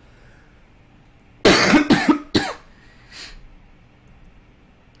cut. I'm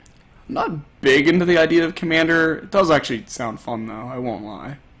not big into the idea of Commander. It does actually sound fun though, I won't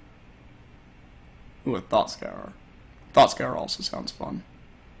lie. Ooh, a Thought Scour. Thought Scour also sounds fun.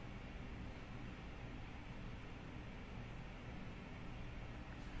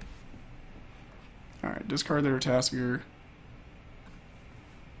 Alright, discard their Tasker.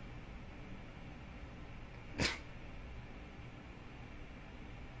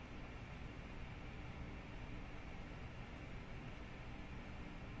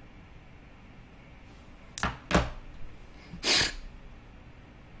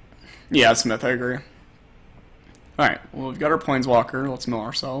 Yeah, Smith, I agree. Alright, well, we've got our Planeswalker. Let's mill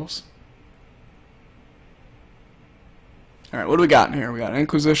ourselves. Alright, what do we got in here? We got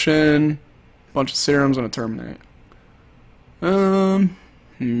Inquisition, a bunch of serums, and a Terminate. Alright,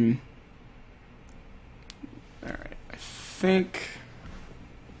 I think...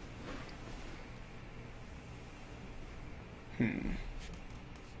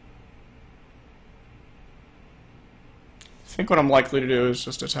 I think what I'm likely to do is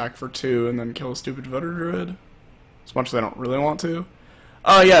just attack for 2 and then kill a stupid Voter Druid. As much as I don't really want to.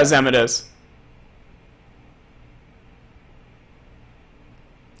 Oh yeah, Zem it is.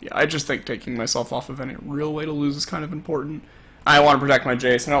 Yeah, I just think taking myself off of any real way to lose is kind of important. I want to protect my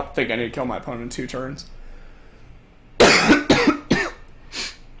Jace, and I don't think I need to kill my opponent in 2 turns.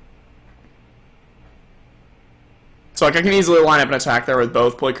 So like I can easily line up an attack there with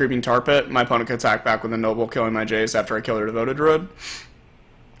both, play Creeping Tar Pit. My opponent can attack back with a Noble, killing my Jace after I kill their Devoted Druid.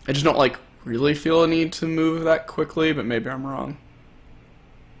 I just don't like really feel a need to move that quickly, but maybe I'm wrong.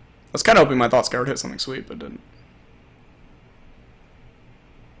 I was kind of hoping my Thought Scour would hit something sweet, but didn't.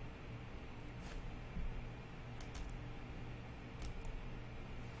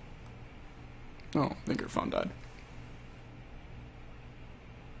 Oh, I think your phone died.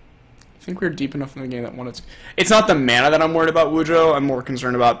 I think we're deep enough in the game that one it's not the mana that I'm worried about, Wujo. I'm more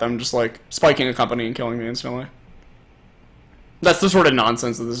concerned about them just like spiking a company and killing me instantly. That's the sort of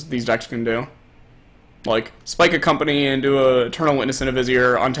nonsense that these decks can do. Like, spike a company and do a Eternal Witness and a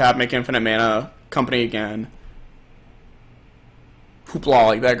Vizier, untap, make infinite mana, company again. Hoopla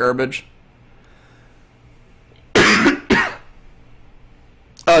like that garbage.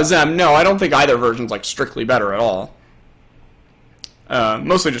 Zem, no, I don't think either version's like strictly better at all.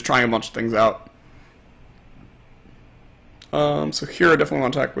 Mostly just trying a bunch of things out. So here I definitely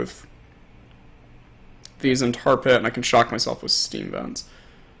want to attack with these in Tar Pit, and I can shock myself with Steam Vents.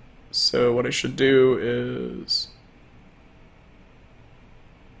 So what I should do is...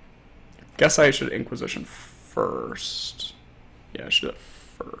 I guess I should Inquisition first. Yeah, I should do it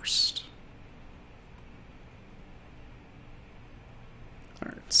first.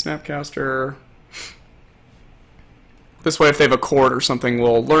 Alright, Snapcaster. This way, if they have a court or something,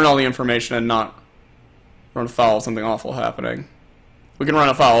 we'll learn all the information and not run afoul of something awful happening. We can run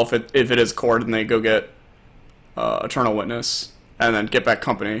afoul if it is court and they go get Eternal Witness and then get back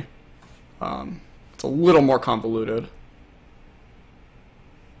company. It's a little more convoluted.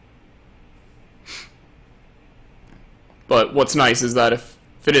 But what's nice is that if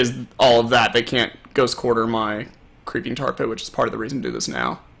it is all of that, they can't Ghost Quarter my Creeping Tar Pit, which is part of the reason to do this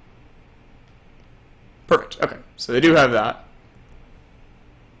now. Perfect. Okay, so they do have that.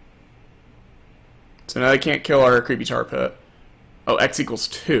 So now they can't kill our creepy tar pit. Oh, X equals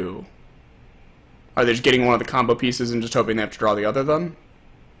 2. Are they just getting one of the combo pieces and just hoping they have to draw the other then?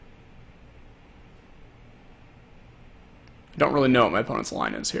 I don't really know what my opponent's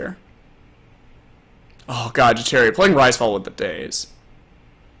line is here. Oh god, Jateri, playing Risefall with the days.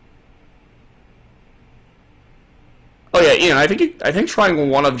 Oh yeah, Ian, I think trying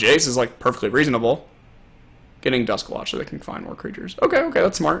one of Jace is like perfectly reasonable. Getting Duskwatch so they can find more creatures. Okay,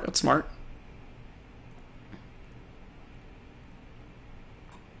 that's smart. That's smart.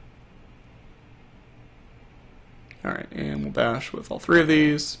 Alright, and we'll bash with all 3 of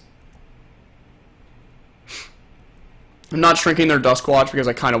these. I'm not shrinking their Duskwatch because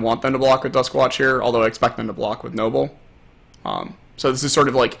I kind of want them to block with Duskwatch here, although I expect them to block with Noble. So this is sort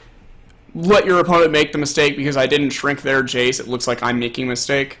of like, let your opponent make the mistake because I didn't shrink their Jace, it looks like I'm making a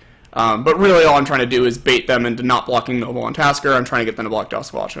mistake. But really all I'm trying to do is bait them into not blocking Noble on Tasker. I'm trying to get them to block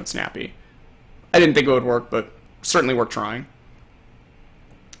Duskwatch and Snappy. I didn't think it would work, but certainly worth trying.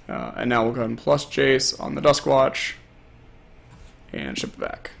 And now we'll go ahead and plus Jace on the Duskwatch and ship it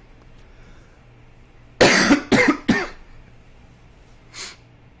back.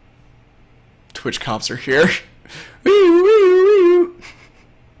 Twitch cops are here.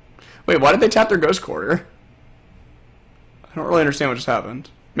 Wait, why did they tap their Ghost Quarter? I don't really understand what just happened.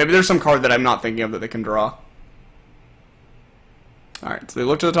 Maybe there's some card that I'm not thinking of that they can draw. Alright, so they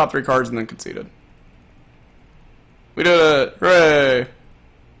looked at the top 3 cards and then conceded. We did it! Hooray!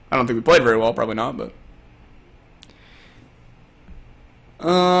 I don't think we played very well, probably not, but...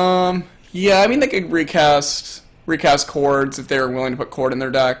 yeah, I mean they could recast chords if they were willing to put chord in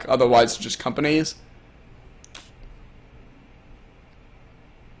their deck, otherwise just companies.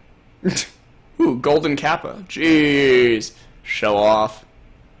 Ooh, Golden Kappa. Jeez. Show off.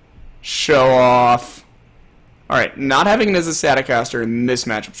 Show off. Alright, not having it as a Staticaster in this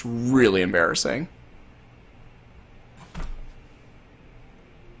matchup's really embarrassing.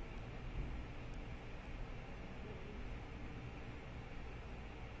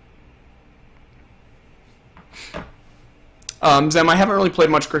 Zem, I haven't really played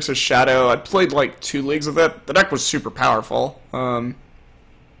much Grixis Shadow. I played like 2 leagues of it. The deck was super powerful. Not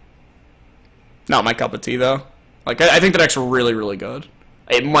my cup of tea, though. Like, I think the deck's really, really good.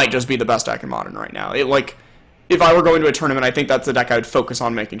 It might just be the best deck in Modern right now. It, like, if I were going to a tournament, I think that's the deck I would focus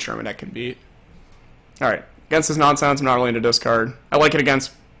on making sure my deck can beat. Alright, against this nonsense, I'm not really into discard. I like it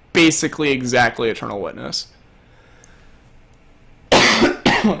against basically exactly Eternal Witness.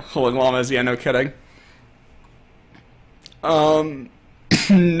 Holy Llamas, yeah, no kidding.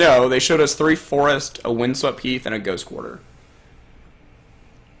 No, they showed us 3 Forest, a Windswept Heath, and a Ghost Quarter.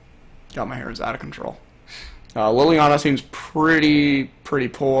 God, my hair is out of control. Liliana seems pretty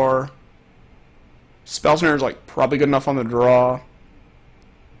poor. Spellsnare is like probably good enough on the draw.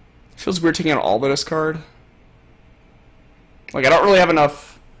 Feels weird taking out all the discard. Like I don't really have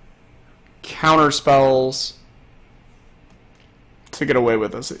enough counter spells to get away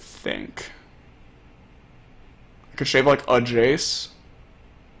with this, I think. I could shave like a Jace.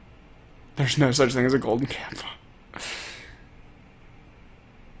 There's no such thing as a Golden Kappa.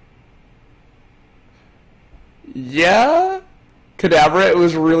 Yeah, Cadaverate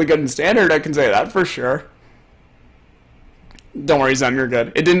was really good in Standard, I can say that for sure. Don't worry, Zem, you're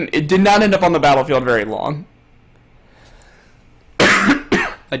good. It did not end up on the battlefield very long.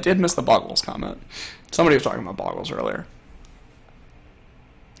 I did miss the Boggles comment. Somebody was talking about Boggles earlier.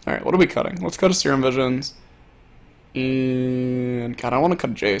 Alright, what are we cutting? Let's cut a Serum Visions. And God, I want to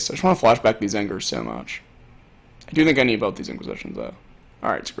cut Jace. I just want to flashback these Angers so much. I do think I need both these Inquisitions though.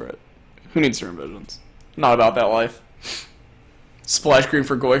 Alright, screw it. Who needs Serum Visions? Not about that life. Splash Screen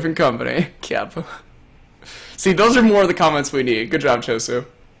for Goyf and Company. Kappa. See, those are more of the comments we need. Good job, Chosu.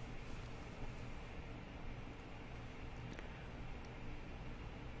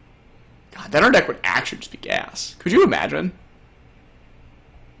 God, then our deck would actually just be gas. Could you imagine?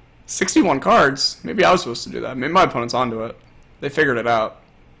 61 cards. Maybe I was supposed to do that. Maybe my opponent's onto it. They figured it out.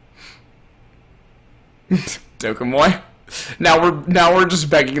 Dokumoy. Now we're just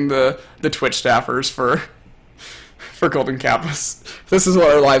begging the Twitch staffers for Golden Kappas. This is what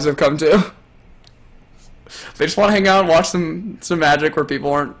our lives have come to. They just want to hang out and watch some Magic where people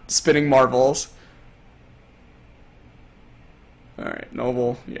aren't spinning marbles. Alright,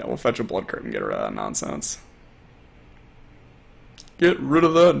 Noble. Yeah, we'll fetch a Blood Curtain and get rid of that nonsense. Get rid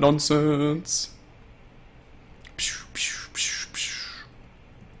of that nonsense.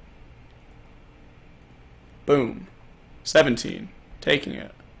 Boom. 17. Taking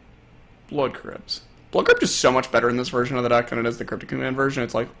it. Blood Crypts. Blood Crypt is so much better in this version of the deck than it is the Cryptic Command version.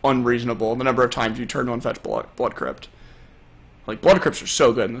 It's like unreasonable the number of times you turn 1 fetch Blood Crypt. Like, Blood Crypts are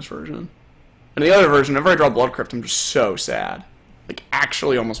so good in this version. In the other version, whenever I draw Blood Crypt, I'm just so sad. Like,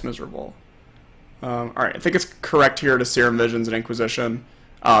 actually almost miserable. Alright, I think it's correct here to Serum Visions and Inquisition.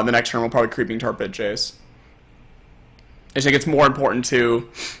 The next turn we'll probably Creeping Torpid Jace. I think it's more important to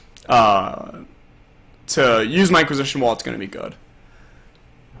use my Inquisition while it's going to be good.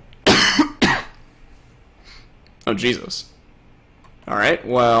 Oh, Jesus. Alright,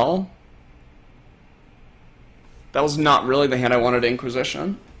 well... that was not really the hand I wanted,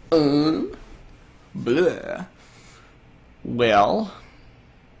 Inquisition. Bleh. Well...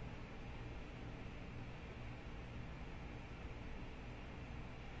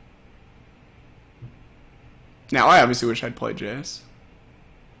 now, I obviously wish I'd played Jace.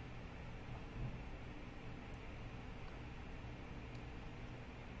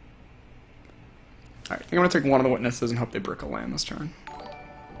 Alright, I think I'm going to take one of the witnesses and hope they brick a land this turn.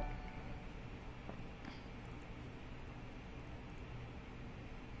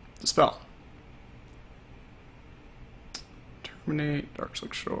 Dispel. Terminate,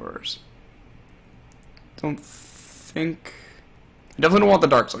 Darkslick Shores. Don't think... I definitely don't want the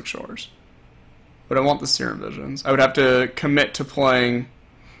Darkslick Shores. But I want the Serum Visions. I would have to commit to playing...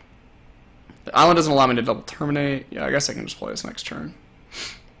 the island doesn't allow me to double terminate. Yeah, I guess I can just play this next turn.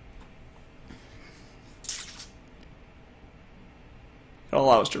 It'll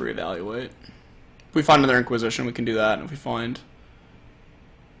allow us to reevaluate. If we find another Inquisition, we can do that. And if we find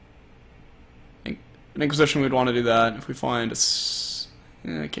an Inquisition, we'd want to do that. If we find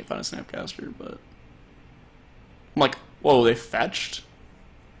a... I can't find a Snapcaster, but... I'm like, whoa, they fetched?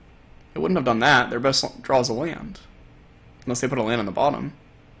 They wouldn't have done that. Their best draw is a land. Unless they put a land on the bottom.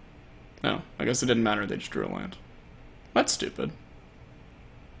 No, I guess it didn't matter. They just drew a land. That's stupid.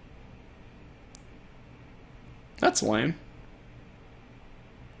 That's lame.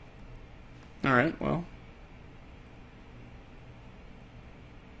 Alright, well.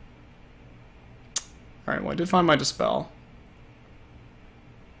 Alright, well I did find my Dispel.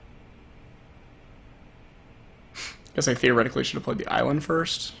 Guess I theoretically should have played the island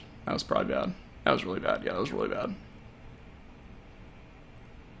first. That was probably bad. That was really bad. Yeah, that was really bad.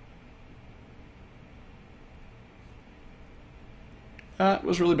 That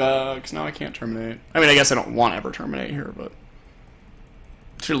was really bad, because now I can't terminate. I mean, I guess I don't want to ever terminate here, but...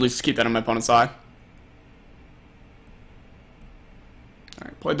 I should at least keep that on my opponent's side.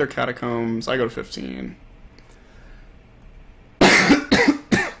 Alright, played their Catacombs. I go to 15.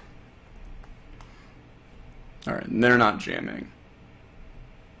 Alright, and they're not jamming.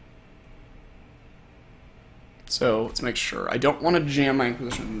 So, let's make sure. I don't want to jam my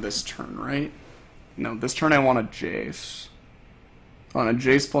Inquisition this turn, right? No, this turn I want a Jace. I want a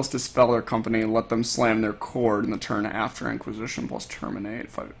Jace plus Dispel their company and let them slam their cord in the turn after Inquisition plus Terminate.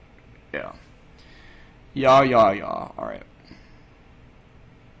 If I, yeah. Yeah. Alright.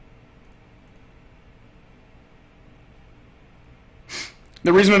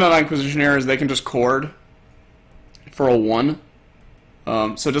 The reason I'm not Inquisition here is they can just cord for a 1.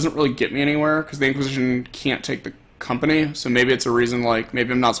 So it doesn't really get me anywhere, because the Inquisition can't take the company, so maybe it's a reason, like,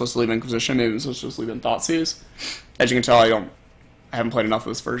 maybe I'm not supposed to leave Inquisition, maybe I'm supposed to just leave in Thoughtseize. As you can tell, I haven't played enough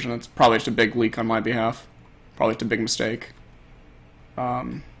of this version. It's probably just a big leak on my behalf. Probably just a big mistake.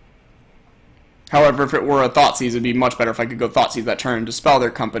 However, if it were a Thoughtseize, it'd be much better if I could go Thoughtseize that turn, Dispel their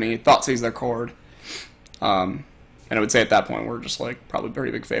company, Thoughtseize their cord. And I would say at that point, we're just, like, probably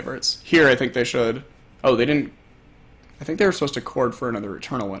pretty big favorites. Here, I think they should... oh, they didn't... I think they were supposed to cord for another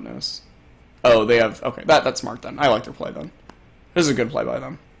Eternal Witness. Oh, they have... okay, that's smart then. I like their play then. This is a good play by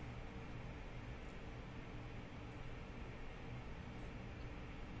them.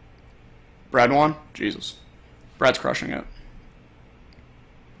 Brad won? Jesus. Brad's crushing it.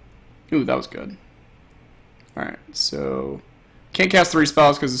 Ooh, that was good. Alright, so... can't cast 3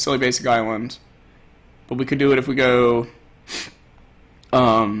 spells because it's a silly basic island. But we could do it if we go...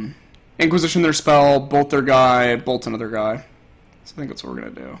 Inquisition their spell, bolt their guy, bolt another guy. So I think that's what we're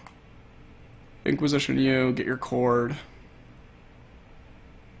going to do. Inquisition you, get your cord.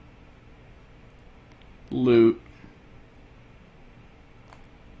 Loot.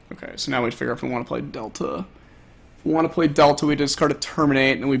 Okay, so now we figure out if we want to play Delta. If we want to play Delta, we discard a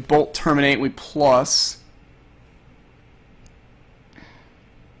Terminate, and then we bolt Terminate, we plus.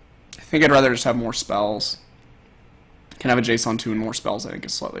 I think I'd rather just have more spells. Can have a Jace on 2 and more spells, I think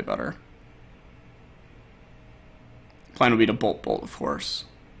is slightly better. Plan would be to bolt, of course.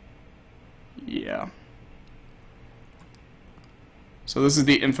 Yeah. So this is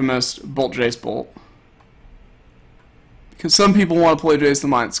the infamous Bolt Jace Bolt. Because some people want to play Jace the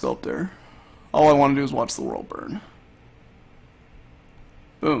Mind Sculptor. All I want to do is watch the world burn.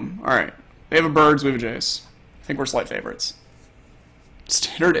 Boom. Alright. They have a birds, we have a Jace. I think we're slight favorites.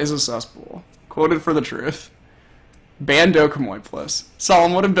 Standard is a cesspool. Quoted for the truth. Ban Dokamoy, plus.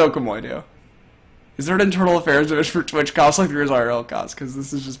 Solemn, what did Dokamoy do? Is there an internal affairs division for Twitch costs like there is IRL costs? Because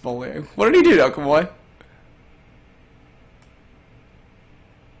this is just bullying. What did he do, Dokamoy?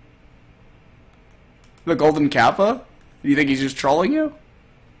 The Golden Kappa? Do you think he's just trolling you?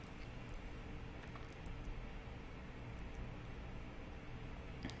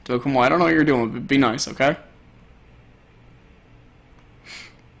 Dokamoy, I don't know what you're doing, but be nice, okay?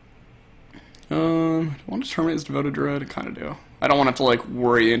 Do I want to terminate this devoted druid? I kind of do. I don't want to have to, like,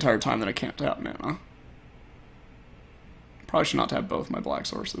 worry the entire time that I can't tap mana. Probably should not tap both my black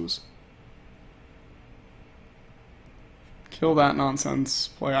sources. Kill that nonsense.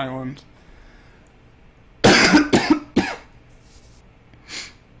 Play island.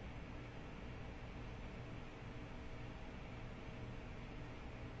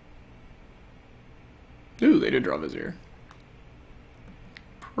 Ooh, they did draw Vizier.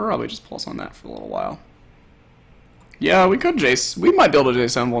 Probably just pulse on that for a little while. Yeah, we could Jace. We might be able to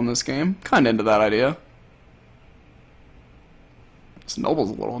Jace Envoy in this game. Kinda into that idea. This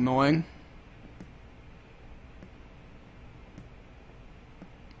Noble's a little annoying.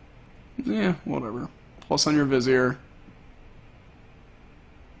 Yeah, whatever. Plus on your Vizier.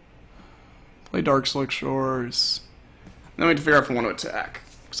 Play Dark Slick Shores. Then we have to figure out if we want to attack.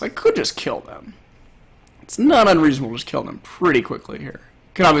 Because I could just kill them. It's not unreasonable to just kill them pretty quickly here.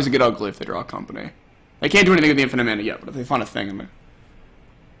 Could obviously get ugly if they draw company. They can't do anything with the infinite mana yet, but if they find a thing in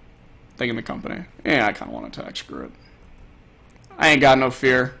the company, yeah, I kind of want to attack. Screw it. I ain't got no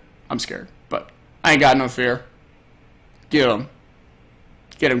fear. I'm scared, but I ain't got no fear. Get him.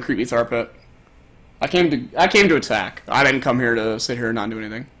 Get him, creepy Tharpit. I came to attack. I didn't come here to sit here and not do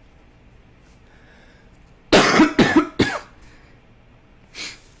anything.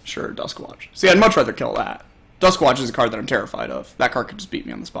 Sure, Duskwatch. See, I'd much rather kill that. Duskwatch is a card that I'm terrified of. That card could just beat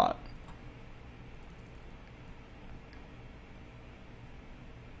me on the spot.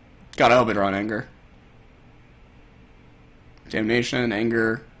 God, I hope I draw an Anger. Damnation,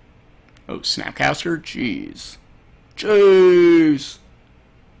 Anger. Oh, Snapcaster? Jeez. Jeez!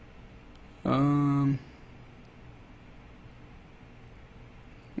 Alright,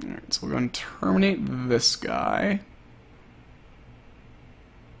 so we're going to terminate this guy.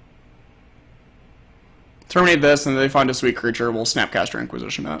 Terminate this, and if they find a sweet creature, we'll Snapcaster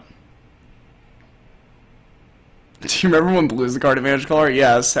Inquisition it. Do you remember when Blue's the card advantage color?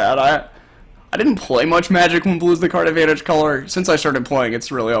 Yeah, it's sad. I didn't play much Magic when Blue's the card advantage color. Since I started playing,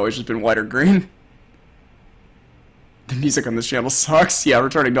 it's really always just been white or green. The music on this channel sucks. Yeah,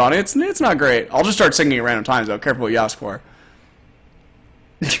 Returning Dawn, it's not great. I'll just start singing at random times, though. Careful what you ask for.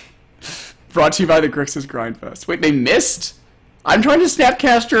 Brought to you by the Grixis Grindfest. Wait, they missed? I'm trying to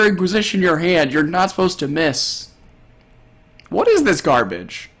Snapcaster Inquisition your hand. You're not supposed to miss. What is this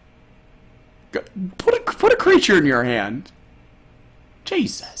garbage? Put a creature in your hand.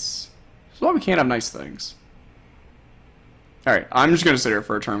 Jesus. That's why we can't have nice things. Alright, I'm just going to sit here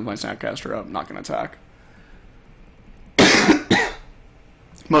for a turn with my Snapcaster up. I'm not going to attack.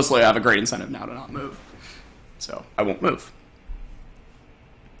 Mostly I have a great incentive now to not move. So, I won't move.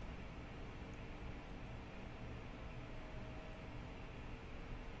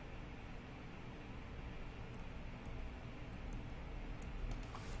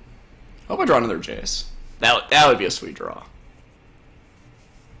 I hope I draw another Jace. That would be a sweet draw.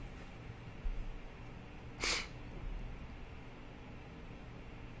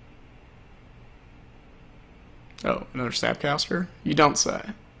 Oh, another Snapcaster? You don't say.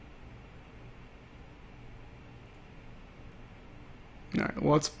 Alright,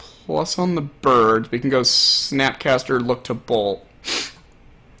 well, let's plus on the birds. We can go Snapcaster, look to bolt.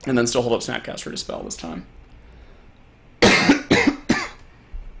 And then still hold up Snapcaster to spell this time.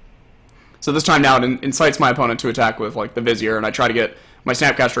 So this time now it incites my opponent to attack with like the Vizier, and I try to get my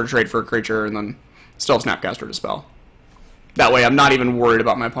Snapcaster to trade for a creature, and then still Snapcaster to spell. That way I'm not even worried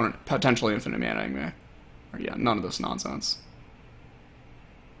about my opponent potentially infinite manaing me. Or yeah, none of this nonsense.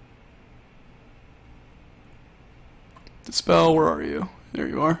 Dispel, where are you? There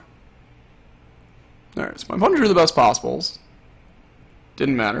you are. Alright, so my opponent drew the best possibles.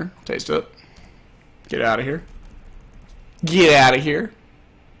 Didn't matter. Taste it. Get out of here. Get out of here.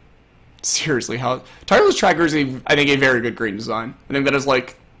 Seriously, how... Tireless Tracker is, I think, a very good green design. I think that is,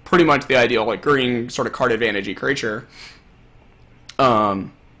 like, pretty much the ideal, like, green sort of card advantage-y creature.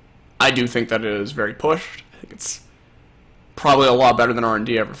 I do think that it is very pushed. I think it's probably a lot better than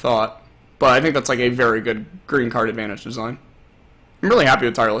R&D ever thought. But I think that's, like, a very good green card advantage design. I'm really happy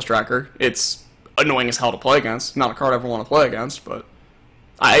with Tireless Tracker. It's annoying as hell to play against. Not a card I ever want to play against, but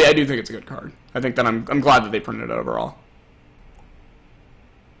I do think it's a good card. I think that I'm glad that they printed it overall.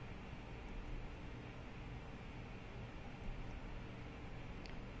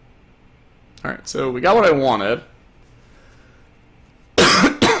 Alright, so we got what I wanted.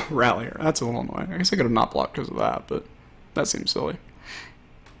 Rallier. That's a little annoying. I guess I could have not blocked because of that, but that seems silly.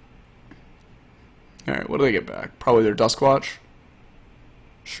 Alright, what do they get back? Probably their Duskwatch.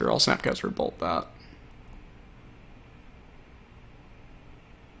 Sure, I'll Snapcaster Bolt that.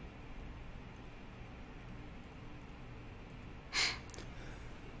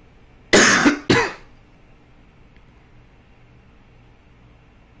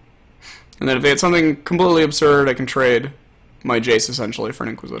 And then if they had something completely absurd, I can trade my Jace essentially for an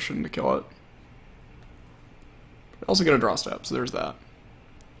Inquisition to kill it. I also get a draw step, so there's that.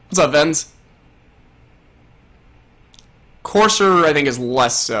 What's up, Vens? Courser, I think, is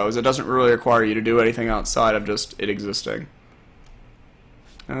less so, as it doesn't really require you to do anything outside of just it existing.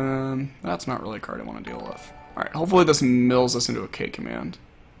 That's not really a card I want to deal with. Alright, hopefully this mills us into a K command.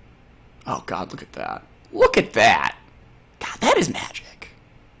 Oh god, look at that. Look at that! God, that is magic.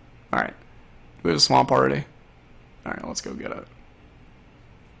 Alright. We have a swamp already. Alright, let's go get it.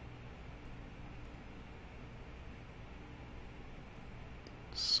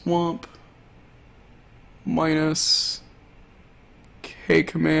 Swamp. Minus. K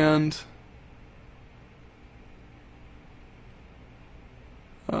command.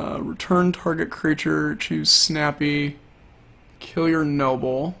 Return target creature. Choose Snappy. Kill your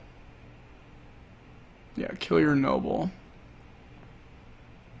noble. Yeah, kill your noble.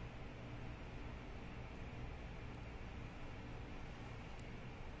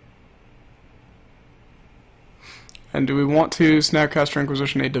 And do we want to Snapcaster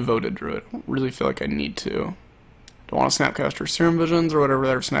Inquisition a Devoted Druid? I don't really feel like I need to. Do I want to Snapcaster Serum Visions, or would I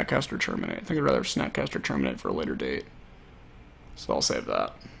rather Snapcaster Terminate? I think I'd rather Snapcaster Terminate for a later date. So I'll save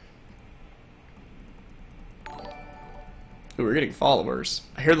that. Ooh, we're getting followers.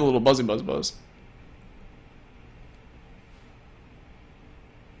 I hear the little buzzy buzz buzz.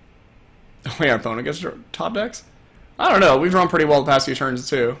 Oh yeah, opponent gets top decks? I don't know, we've drawn pretty well the past few turns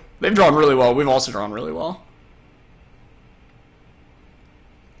too. They've drawn really well, we've also drawn really well.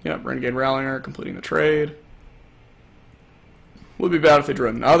 Yep, Renegade Rallier, completing the trade. Would be bad if they drew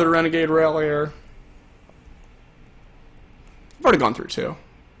another Renegade Rallier. I've already gone through two.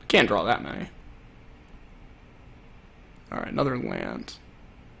 I can't draw that many. Alright, another land.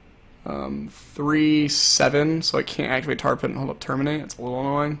 3/7, so I can't activate Tar Pit and hold up Terminate. It's a little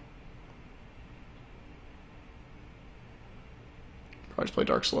annoying. Probably just play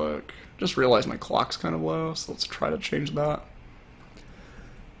Dark Slick. Just realized my clock's kind of low, so let's try to change that.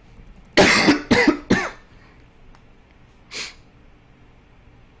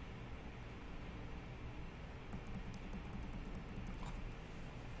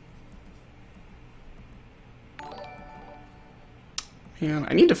 Man,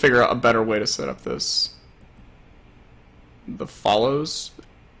 I need to figure out a better way to set up the follows,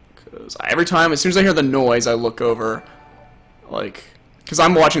 because every time, as soon as I hear the noise, I look over, like, because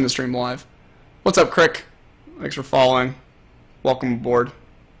I'm watching the stream live. What's up, Crick? Thanks for following. Welcome aboard.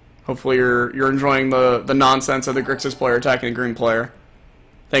 Hopefully you're enjoying the nonsense of the Grixis player attacking a green player.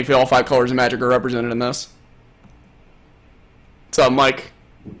 Thankfully all 5 colors of Magic are represented in this. What's up, Mike?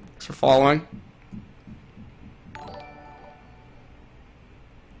 Thanks for following.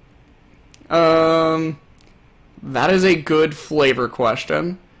 That is a good flavor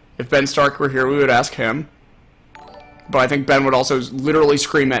question. If Ben Stark were here, we would ask him. But I think Ben would also literally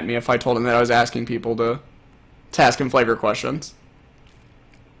scream at me if I told him that I was asking people to ask him flavor questions.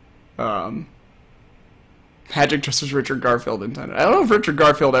 Magic just as Richard Garfield intended. I don't know if Richard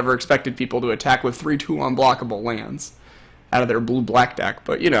Garfield ever expected people to attack with 3/2 unblockable lands out of their blue-black deck,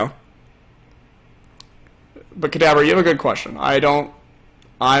 but you know. But Kadabra, you have a good question. I don't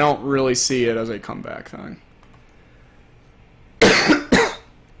really see it as a comeback thing.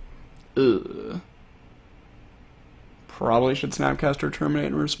 Ugh. Probably should Snapcaster Terminate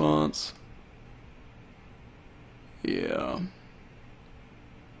in response. Yeah.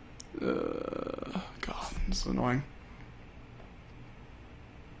 God, this is annoying.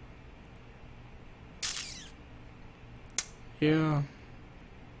 Yeah.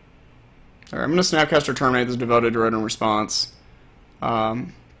 Alright, I'm gonna Snapcaster Terminate this Devoted Druid in response.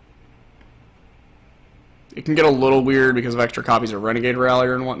 It can get a little weird because of extra copies of Renegade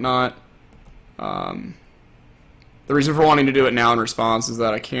Rallier and whatnot. The reason for wanting to do it now in response is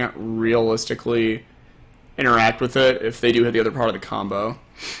that I can't realistically interact with it if they do hit the other part of the combo.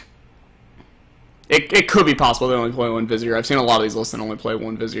 It could be possible they only play one Vizier. I've seen a lot of these lists that only play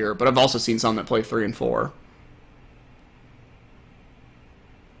one Vizier, but I've also seen some that play 3 and 4.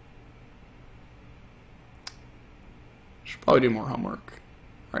 Should probably do more homework.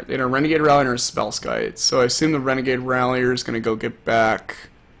 Alright, they had a Renegade Rally and a Spellskite, so I assume the Renegade Rallier is going to go get back.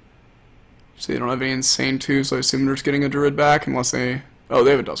 So they don't have any Insane 2, so I assume they're just getting a Druid back, unless they... Oh,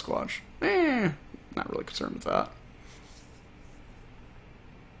 they have a Duskwatch. Not really concerned with that.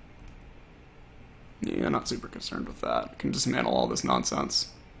 Yeah, not super concerned with that. Can dismantle all this nonsense.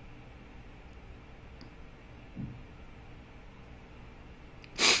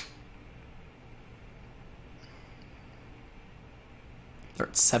 They're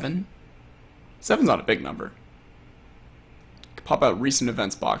at 7? 7's not a big number. Could pop out recent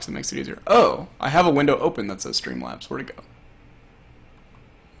events box that makes it easier. Oh, I have a window open that says Streamlabs. Where'd it go?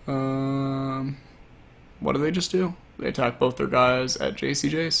 What did they just do? They attack both their guys at JC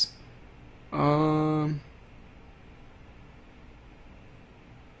Jace? I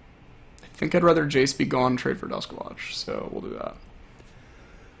think I'd rather Jace be gone and trade for Duskwatch, so we'll do that.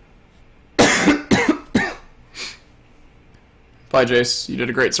 Bye, Jace. You did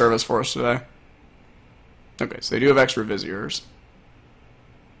a great service for us today. Okay, so they do have extra Viziers.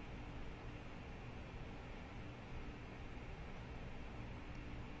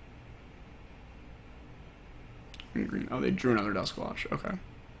 Green. Oh, they drew another Duskwatch. Okay.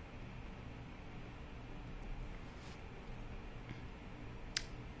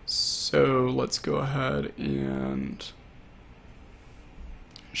 So let's go ahead and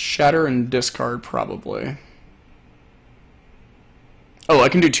shatter and discard probably. Oh, I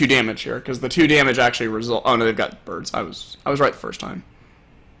can do 2 damage here because the 2 damage actually result. Oh no, they've got birds. I was right the first time.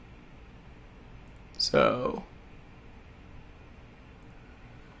 So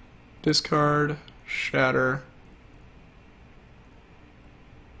discard, shatter.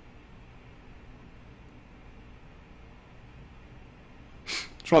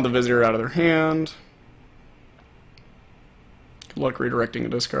 Just want the Vizier out of their hand. Good luck redirecting a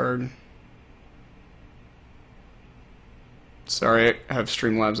discard. Sorry, I have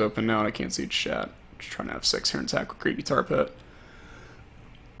Streamlabs open now and I can't see chat. Just trying to have 6 here and attack with Greedy Tar Pit.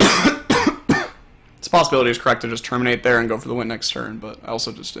 It's a possibility is correct to just terminate there and go for the win next turn, but I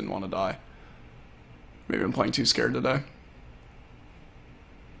also just didn't want to die. Maybe I'm playing too scared today.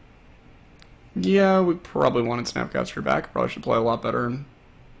 Yeah, we probably wanted Snapcaster back. Probably should play a lot better and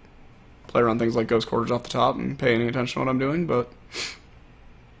play around things like Ghost Quarters off the top and pay any attention to what I'm doing, but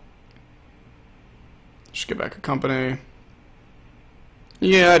just get back a company.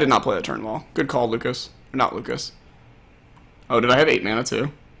 Yeah, I did not play that turn well. Good call, Lucas. Or not Lucas. Oh, did I have 8 mana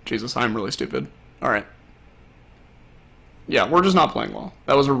too? Jesus, I'm really stupid. Alright. Yeah, we're just not playing well.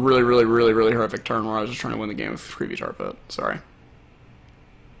 That was a really, really, really, really horrific turn where I was just trying to win the game with Creepy Tar Pit. Sorry.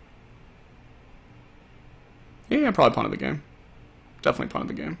 Yeah, I probably punted the game. Definitely punted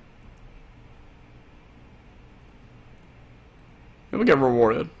the game. Maybe we'll get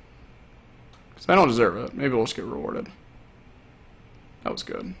rewarded. Because I don't deserve it. Maybe we'll just get rewarded. That was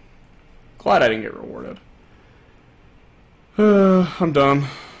good. Glad I didn't get rewarded. I'm done.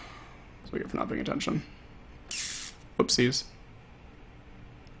 So we get for not paying attention. Whoopsies.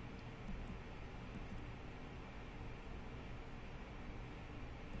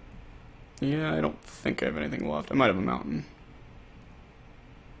 Yeah, I don't think I have anything left. I might have a mountain.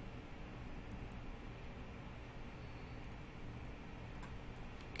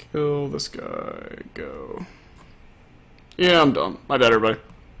 Kill this guy. Go. Yeah, I'm done. My bad, everybody.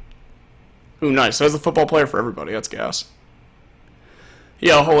 Ooh, nice. That's a football player for everybody. That's gas.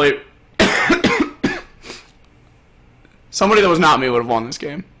 Yeah, holy. Somebody that was not me would have won this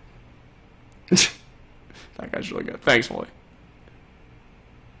game. That guy's really good. Thanks, Holy.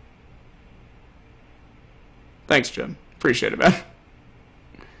 Thanks, Jim. Appreciate it, man.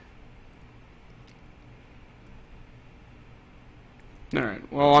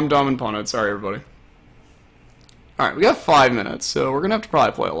 Alright, well, I'm dumb and punted. Sorry, everybody. Alright, we got 5 minutes, so we're going to have to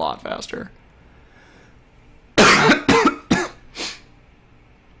probably play a lot faster.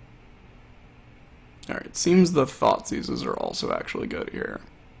 Alright, it seems the Thoughtseizes are also actually good here.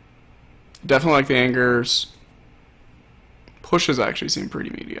 Definitely like the Angers. Pushes actually seem pretty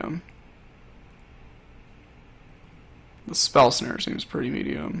medium. The Spell Snare seems pretty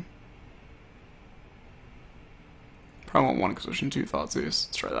medium. Probably want 1 Inquisition, 2 Thoughtseize.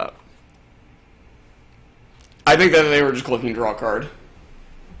 Let's try that. I think that they were just clicking draw card.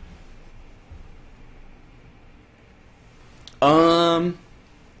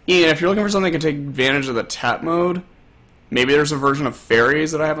 Ian, if you're looking for something that can take advantage of the tap mode, maybe there's a version of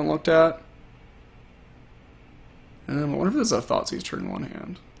Fairies that I haven't looked at. I wonder if there's a Thoughtseize turn in one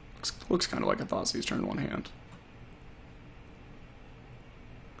hand. Looks kind of like a Thoughtseize turn in one hand.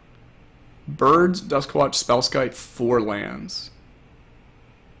 Birds, Duskwatch, Spellskite, 4 lands.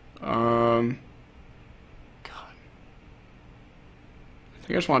 God. I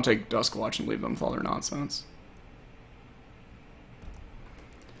think I just want to take Duskwatch and leave them with all their nonsense.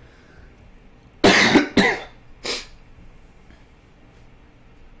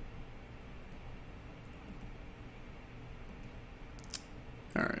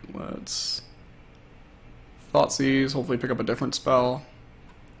 Alright, let's Thoughtseize, hopefully pick up a different spell.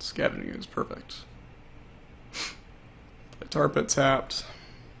 Scavenging is perfect. The Tarpit tapped.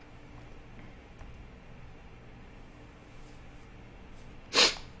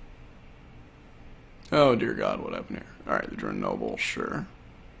 Oh dear God, what happened here? Alright, they drew a Noble, sure.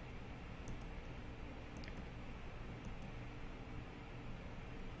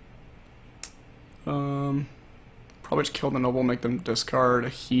 Probably just kill the Noble, make them discard a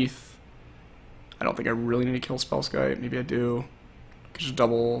Heath. I don't think I really need to kill Spellskite. Maybe I do. I could just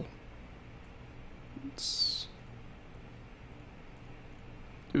double. Let's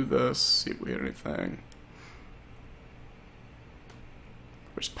do this, see if we hit anything.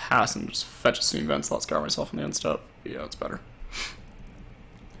 Just pass and just fetch a Steam Vents, let scar myself in the end step. Yeah, it's better.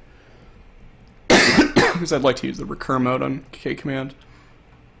 Because I'd like to use the recur mode on K command.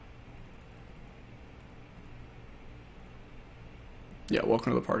 Yeah,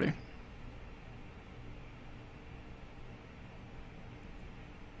 welcome to the party.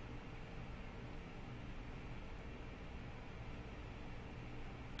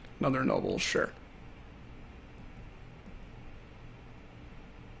 Another Noble, sure.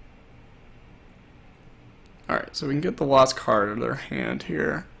 Alright, so we can get the last card out of their hand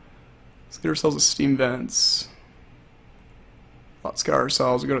here. Let's get ourselves a Steam Vents. Let's scar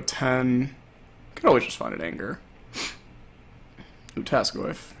ourselves, we go to 10. Could always just find an Anger. Ooh,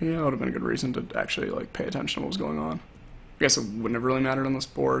 Taskgoyf. Yeah, that would have been a good reason to actually like pay attention to what was going on. I guess it wouldn't have really mattered on this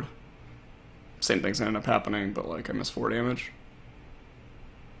board. Same thing's gonna end up happening, but like I missed 4 damage.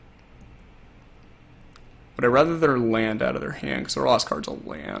 But I'd rather their land out of their hand, because their last card's a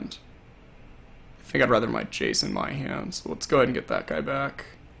land. I think I'd rather my Jace in my hand, so let's go ahead and get that guy back.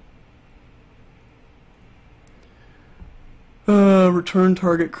 Return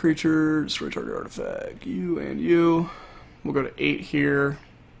target creature, destroy target artifact, you and you. We'll go to 8 here.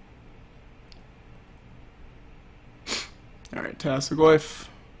 Alright, Taskgoyf.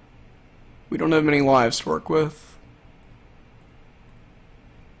 We don't have many lives to work with.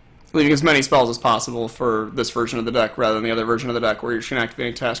 Leaving as many spells as possible for this version of the deck rather than the other version of the deck where you're just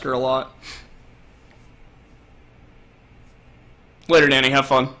activating Tasker a lot. Later, Danny. Have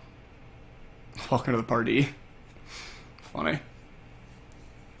fun. Welcome to the party. Funny.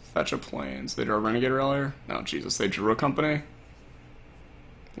 Fetch a Plains. They drew a Renegade earlier? No, Jesus. They drew a Company?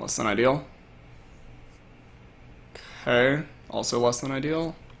 Less than ideal. Okay. Also less than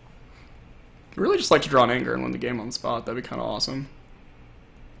ideal. I'd really just like to draw an Anger and win the game on the spot. That'd be kind of awesome.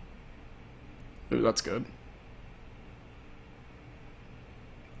 Ooh, that's good.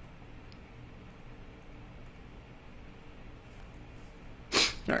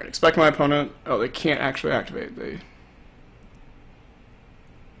 Alright, expect my opponent... Oh, they can't actually activate. They...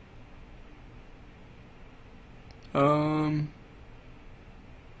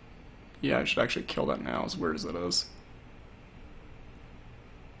 Yeah, I should actually kill that now, as weird as it is.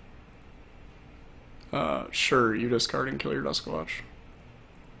 Sure, you discard and kill your Duskwatch.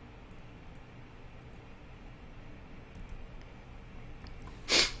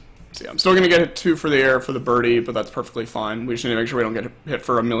 So yeah, I'm still going to get hit 2 for the air for the birdie, but that's perfectly fine. We just need to make sure we don't get hit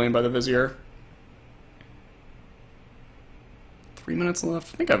for 1,000,000 by the Vizier. 3 minutes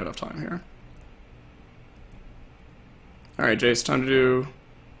left. I think I have enough time here. Alright, Jace, time to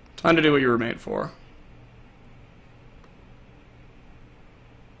do what you were made for.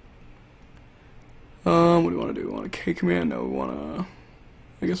 What do we want to do? We want a K command? No, we want to...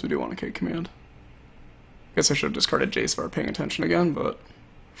 I guess we do want a K command. I guess I should have discarded Jace if I were paying attention again, but...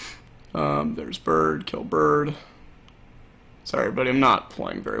 there's bird, kill bird. Sorry, buddy, I'm not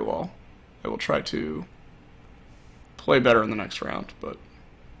playing very well. I will try to play better in the next round, but...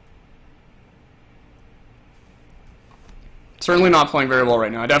 Certainly not playing very well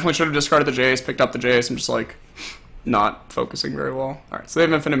right now. I definitely should have discarded the Jace, picked up the Jace. I'm just, like, not focusing very well. Alright, so they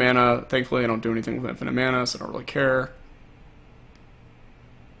have infinite mana. Thankfully, I don't do anything with infinite mana, so I don't really care.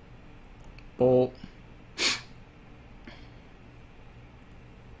 Bolt.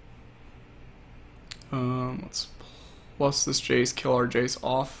 Let's plus this Jace, kill our Jace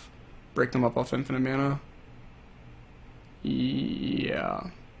off. Break them up off infinite mana. Yeah.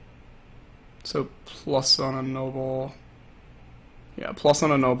 So plus on a Noble. Yeah, plus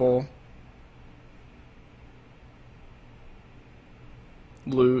on a noble.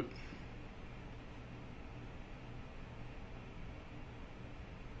 Loot.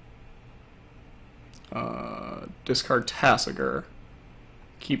 Discard Tassiger.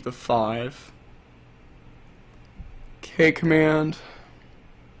 Keep the 5. K command.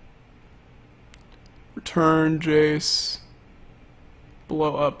 Return Jace.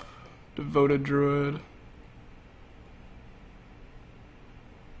 Blow up Devoted Druid.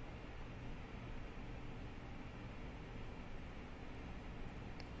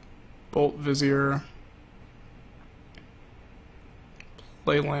 Bolt Vizier.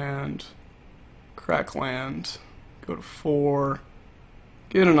 Play land. Crack land. Go to 4.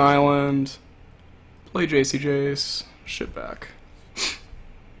 Get an island. Play JC Jace. Ship back.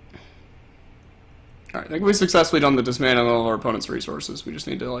 Alright, I think we've successfully done the dismantling of all our opponent's resources. We just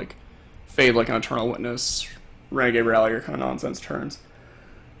need to, like, fade like an Eternal Witness, Renegade Rally, or kind of nonsense turns.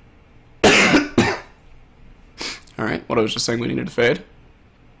 Alright, what I was just saying we needed to fade.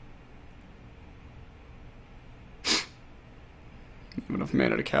 Have enough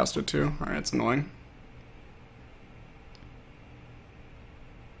mana to cast it too. Alright, it's annoying.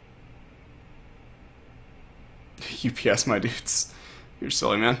 UPS, my dudes. You're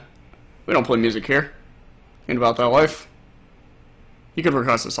silly, man. We don't play music here. Ain't about that life. You could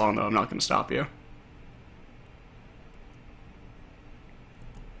request a song, though. I'm not going to stop you.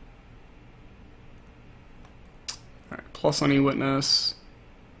 Alright, plus any witness.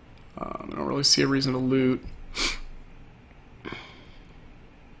 I don't really see a reason to loot.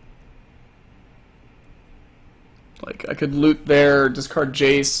 Like, I could loot there, discard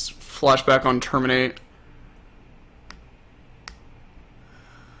Jace, flashback on Terminate.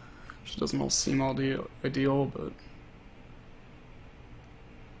 Which doesn't all seem ideal, but...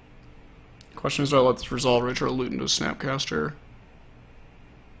 Question is, do I let this resolve Rich or loot into a Snapcaster?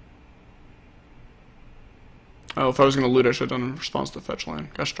 Oh, if I was going to loot, I should have done in response to fetch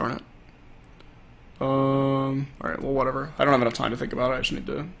land. Gosh darn it. Alright, well, whatever. I don't have enough time to think about it. I just need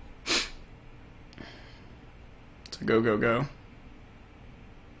to... Go, go, go.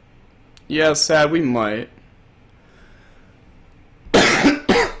 Yeah, sad, we might.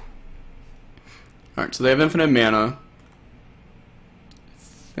 Alright, so they have infinite mana. I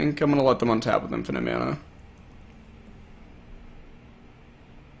think I'm gonna let them untap with infinite mana.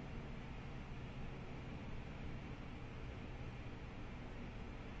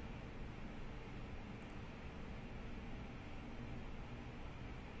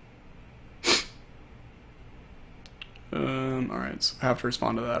 Alright, so I have to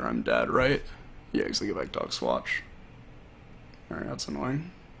respond to that or I'm dead, right? Yeah, because I get back Dog Swatch. Alright, that's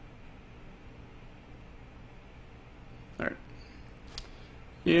annoying. Alright.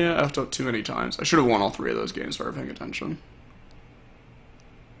 Yeah, I effed up too many times. I should have won all 3 of those games if I were paying attention.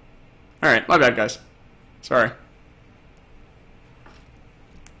 Alright, my bad, guys. Sorry.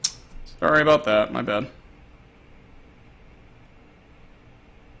 Sorry about that, my bad.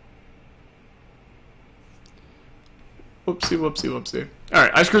 Whoopsie, whoopsie, whoopsie.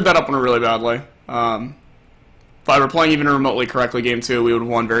 Alright, I screwed that up one really badly. If I were playing even remotely correctly game 2, we would have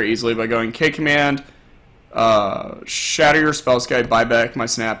won very easily by going K-Command, shatter your Spellskite, buy back my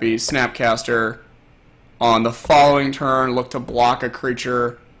Snappy, Snapcaster. On the following turn, look to block a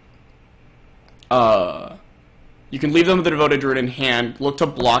creature. You can leave them with the Devoted Druid in hand, look to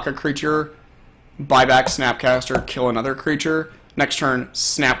block a creature, buy back Snapcaster, kill another creature. Next turn,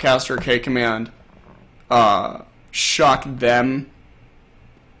 Snapcaster, K-Command, shock them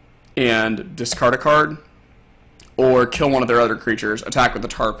and discard a card, or kill one of their other creatures, attack with the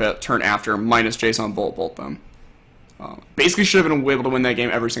Tar Pit, turn after, minus Jace on bolt them. Basically should have been able to win that game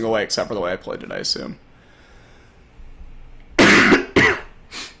every single way except for the way I played it, I assume.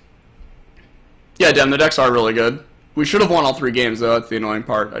 Yeah, Dem, the decks are really good. We should have won all 3 games, though. That's the annoying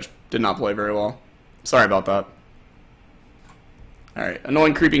part. I did not play very well. Sorry about that. Alright,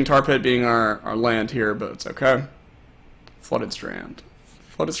 annoying creeping Tar Pit being our land here, but it's okay. Flooded Strand.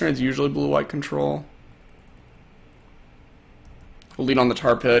 Flooded Strand's usually blue-white control. We'll lead on the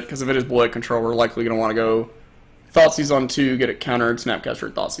Tar Pit, because if it is blue-white control, we're likely going to want to go Thoughtseize on 2, get it countered,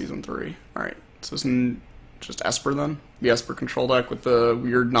 Snapcaster, Thoughtseize on 3. Alright, so it's just Esper then? The Esper control deck with the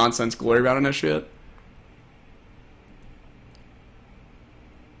weird nonsense Glory Bound initiate.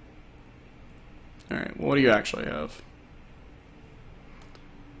 Alright, what do you actually have?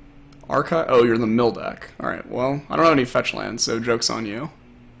 Archive? Oh, you're in the mill deck. Alright, well, I don't have any fetch lands, so joke's on you.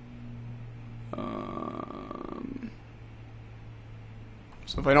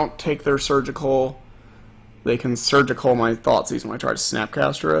 So if I don't take their Surgical, they can Surgical my Thoughtseize when I try to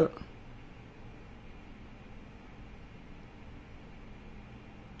Snapcaster it.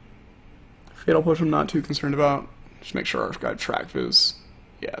 Fatal Push I'm not too concerned about. Just make sure Archive Trap is,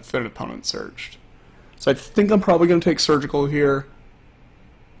 yeah, fit opponent searched. So I think I'm probably going to take Surgical here.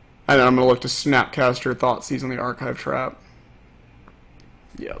 And then I'm going to look to Snapcaster, Thoughtseize on the Archive Trap.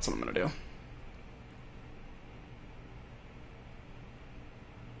 Yeah, that's what I'm going to do.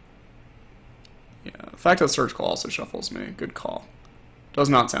 Yeah, the fact that Surgical also shuffles me, good call. Does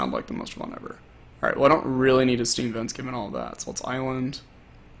not sound like the most fun ever. Alright, well I don't really need a Steam Vents given all of that, so let's Island.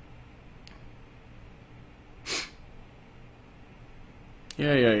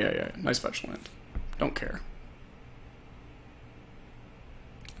 Yeah. Nice fetch land. Don't care.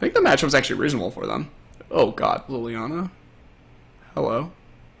 I think the matchup's actually reasonable for them. Oh god, Liliana. Hello.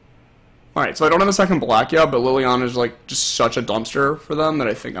 Alright, so I don't have a second black yet, but Liliana is like just such a dumpster for them that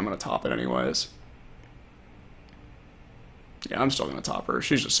I think I'm going to top it anyways. Yeah, I'm still going to top her.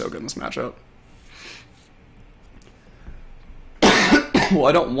 She's just so good in this matchup. Well,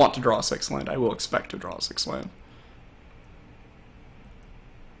 I don't want to draw a 6 land. I will expect to draw a 6 land.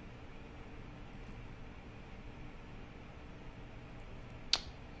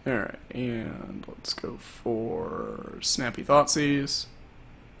 Alright, and let's go for Snappy Thoughtseize.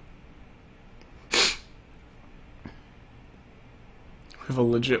 We have a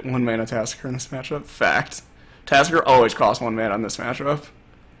legit 1-mana Tasker in this matchup. Fact. Tasker always costs 1 mana on this matchup.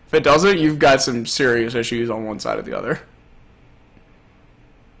 If it doesn't, you've got some serious issues on one side or the other.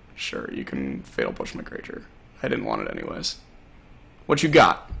 Sure, you can Fatal Push my creature. I didn't want it anyways. What you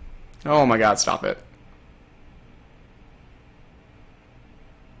got? Oh my god, stop it.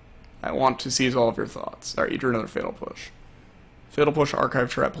 I want to seize all of your thoughts. Alright, you drew another Fatal Push. Fatal Push,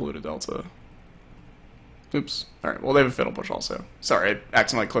 Archive Trap, Polluted Delta. Oops. Alright, well they have a Fatal Push also. Sorry, I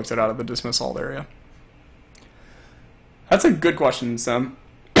accidentally clicked it out of the dismissal area. That's a good question, Sam.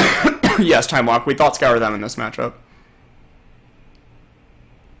 Yes, Time Walk. We thought Scour them in this matchup.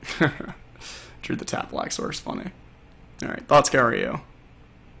 Drew the tap black source. Funny. Alright, thought Scour you.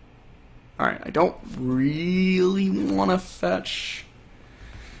 Alright, I don't really want to fetch.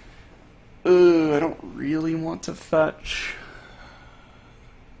 I don't really want to fetch.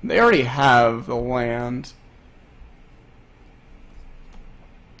 They already have the land.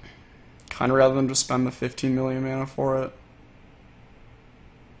 Kind of rather than just spend the 15 million mana for it.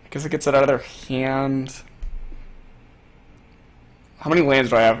 I guess it gets it out of their hand. How many lands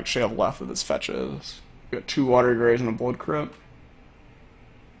do I actually have left that this fetches? We got 2 Watery Graves and a Blood Crypt.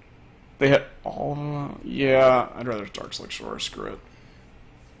 They hit all of them. Yeah, I'd rather Darkslick Shore. Screw it.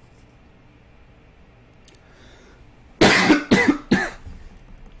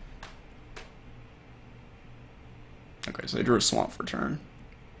 Okay, so they drew a Swamp for turn.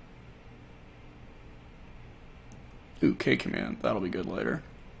 Ooh, K-Command. That'll be good later.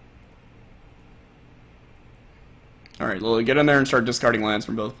 Alright, Lily, get in there and start discarding lands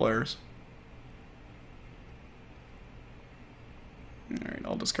from both players. Alright,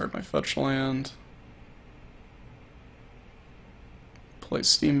 I'll discard my fetch land. Play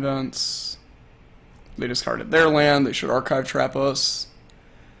Steam Vents. They discarded their land. They should Archive Trap us.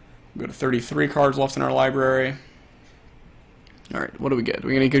 We'll go to 33 cards left in our library. Alright, what do we get? Do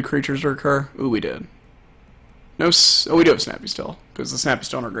we get any good creatures to recur? Ooh, we did. No, oh, we do have Snappy still, because the Snappy's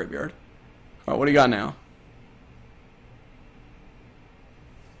still in our graveyard. Oh, what do you got now?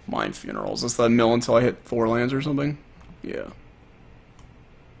 Mind Funeral. Is this the mill until I hit 4 lands or something? Yeah.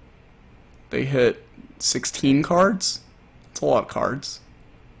 They hit 16 cards? That's a lot of cards.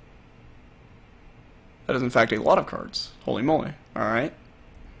 That is, in fact, a lot of cards. Holy moly. Alright.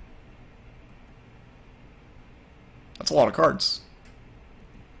 That's a lot of cards.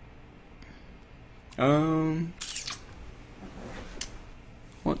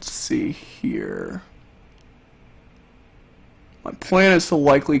 Let's see here. My plan is to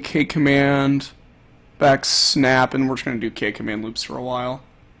likely K-Command, back Snap, and we're just going to do K-Command loops for a while.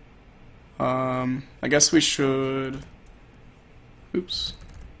 I guess we should... Oops.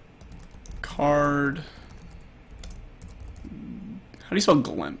 Card... How do you spell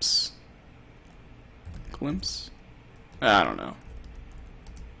glimpse? Glimpse? I don't know.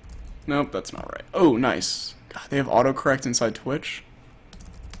 Nope, that's not right. Oh, nice. God, they have autocorrect inside Twitch?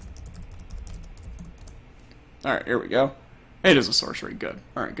 Alright, here we go. It is a sorcery. Good.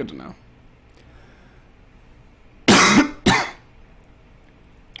 Alright, good to know. I'm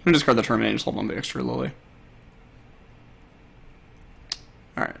gonna discard the Terminate and just hold on to the extra Lily.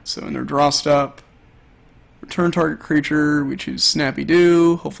 Alright, so in their draw step, return target creature, we choose Snappy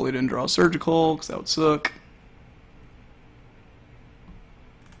Doo. Hopefully it didn't draw Surgical, because that would suck.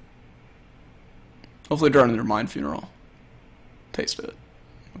 Hopefully draw another Mind Funeral. Taste it.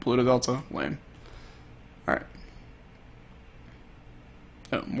 Polluted Delta, lame. Alright.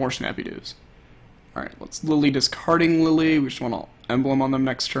 Oh, more Snappy Doos. Alright, let's Lily discarding Lily. We just want to emblem on them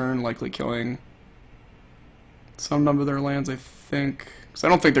next turn, likely killing some number of their lands, I think. Because I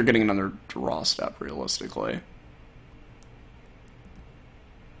don't think they're getting another draw step, realistically.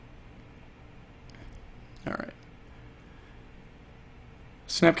 Alright.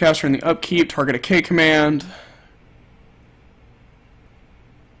 Snapcaster in the upkeep, target a K command.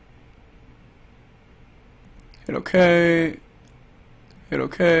 Hit OK. Hit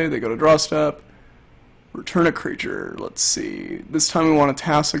OK, they go to draw step. Return a creature. Let's see. This time we want a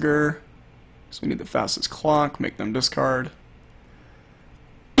Tassiger. So we need the fastest clock, make them discard.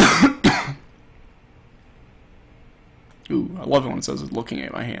 Ooh, I love it when it says it's looking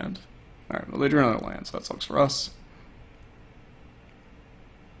at my hand. Alright, well, they drew another land, so that sucks for us.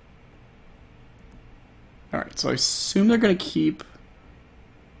 Alright, so I assume they're going to keep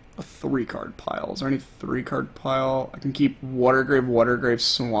a 3-card pile. Is there any 3-card pile? I can keep Watergrave,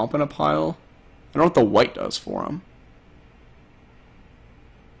 Swamp in a pile. I don't know what the white does for them.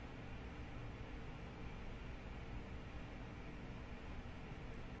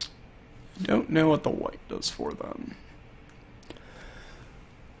 I don't know what the white does for them.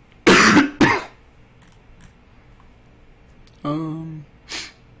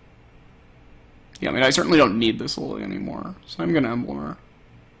 Yeah, I mean, I certainly don't need this Lily anymore, so I'm gonna emblem her.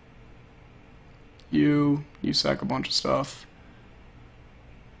 You sack a bunch of stuff.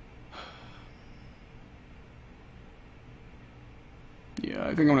 Yeah, I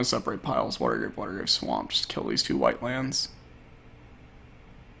think I'm gonna separate piles, Watergrave, Swamp, just kill these 2 white lands.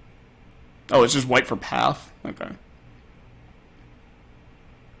 Oh, it's just white for path? Okay.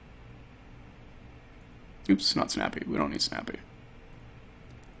 Oops, not snappy. We don't need snappy.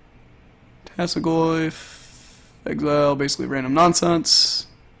 Tassigloif, exile, basically random nonsense.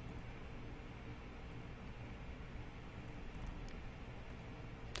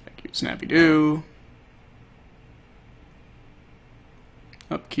 Thank you, Snappy Doo.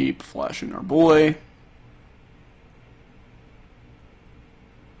 Upkeep, flashing our boy.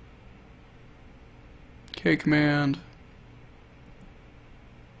 K command.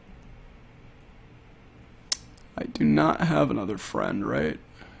 I do not have another friend, right?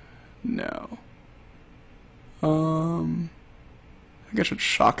 No. I think I should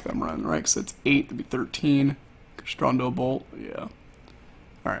shock them run, right? Because it's 8, that'd be 13. Just draw into a bolt. Yeah.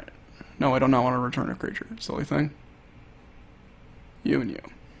 Alright. No, I do not want to return a creature. Silly thing. You and you.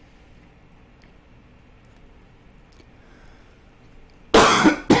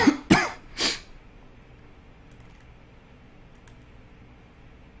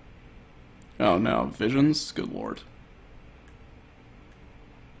 Oh no, visions? Good lord.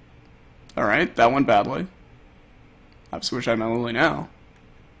 Alright, that went badly. I just wish I had my Lily now.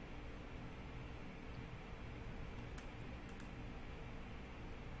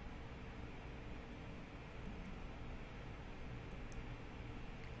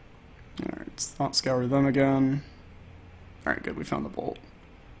 Alright, let's not scour them again. Alright, good, we found the bolt.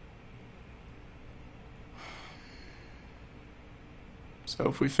 So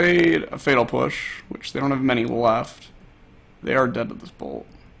if we fade a Fatal Push, which they don't have many left, they are dead to this bolt.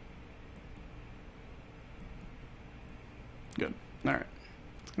 Good. Alright. I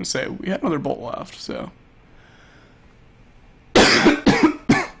was going to say, we had another bolt left, so...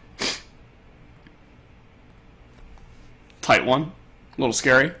 Tight one. A little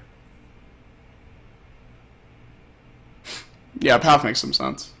scary. Yeah, path makes some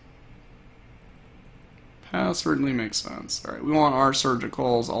sense. Path certainly makes sense. Alright, we want our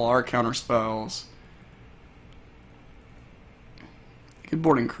surgicals, all our counter spells. Good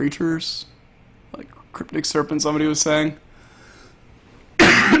boarding creatures. Like Cryptic Serpent, somebody was saying.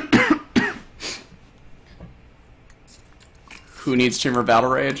 Who needs Chamber of Battle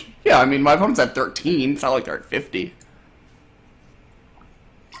Rage? Yeah, I mean, my opponent's at 13. It's not like they're at 50.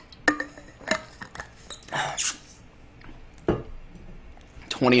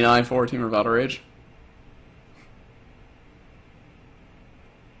 $29 for Chamber of Battle Rage.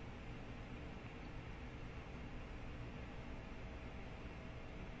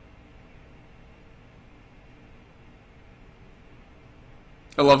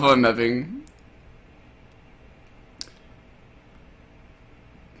 I love how I'm having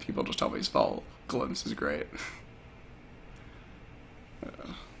people just tell me spell glimpse is great.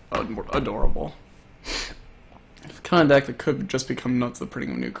 Adorable. It's kind of deck that could just become nuts the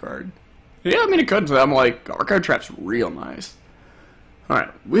printing of a new card. Yeah, I mean it could. I'm like, Archive Trap's real nice.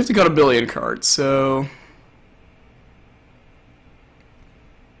 Alright, we have to go to billion cards, so...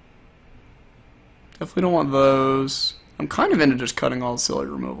 Definitely don't want those. I'm kind of into just cutting all the silly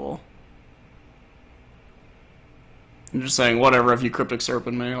removal. I'm just saying, whatever, if you Cryptic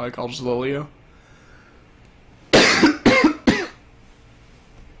Serpent me, like, I'll just Lily you.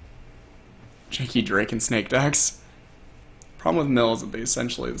 Janky Drake and Snake decks. Problem with Mill is that they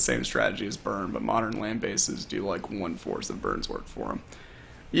essentially the same strategy as Burn, but modern land bases do like 1/4 of Burn's work for them.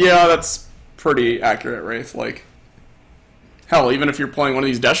 Yeah, that's pretty accurate, Wraith. Like, hell, even if you're playing one of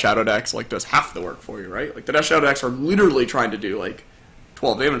these Death Shadow decks, like, does half the work for you, right? Like, the Death Shadow decks are literally trying to do, like,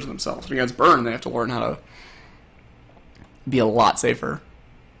 12 damage themselves. And against Burn, they have to learn how to be a lot safer.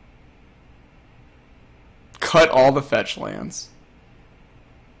 Cut all the fetch lands.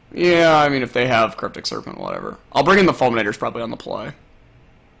 Yeah, I mean, if they have Cryptic Serpent, whatever. I'll bring in the Fulminators probably on the play.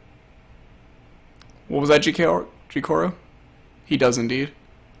 What was that, Jikoro? He does indeed.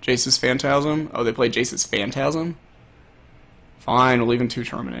 Jace's Phantasm. Oh, they play Jace's Phantasm? Fine, we'll leave in 2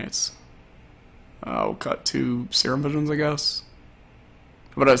 Terminates. We'll cut 2 Serum Visions, I guess.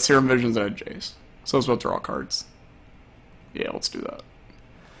 How about a Serum Visions and a Jace? So let's both draw cards. Yeah, let's do that.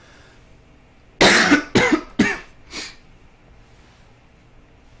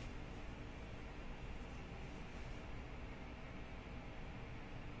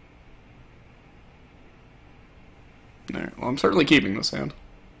 Alright, well, I'm certainly keeping this hand.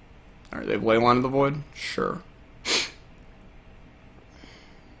 Alright, they have Leyline of the Void? Sure.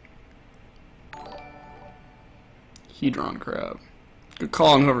 Hedron Crab. Good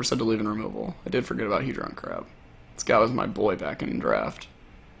call on whoever said to leave in removal. I did forget about Hedron Crab. This guy was my boy back in draft.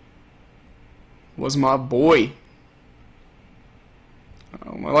 Was my boy.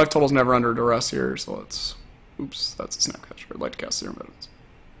 My life total's never under duress here, so let's... Oops, that's a Snapcaster. I'd like to cast Serum Visions.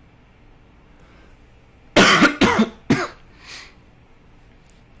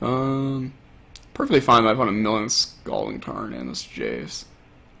 Perfectly fine my opponent milling Scalding Tarn and this Jace.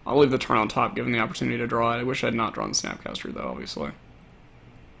 I'll leave the turn on top given the opportunity to draw it. I wish I had not drawn the Snapcaster though, obviously.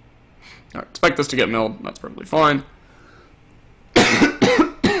 Alright, expect this to get milled. That's perfectly fine.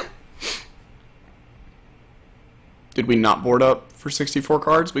 Did we not board up for 64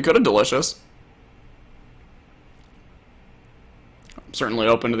 cards? We could have Delicious. I'm certainly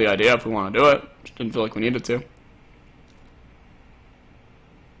open to the idea if we want to do it. Just didn't feel like we needed to.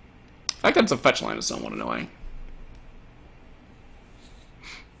 The fact that it's a fetch line is somewhat annoying.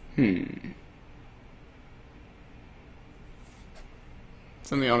 Send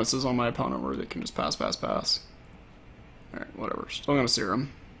the onuses on my opponent where they can just pass. Alright, whatever. Still gonna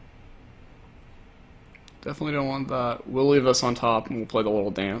Serum. Definitely don't want that. We'll leave this on top and we'll play the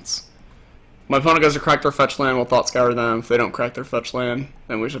little dance. My opponent goes to crack their fetch land, we'll Thought Scour them. If they don't crack their fetch land,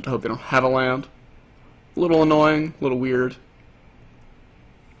 then we just have to hope they don't have a land. A little annoying, a little weird.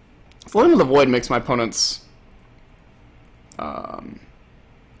 Flame of the Void makes my opponent's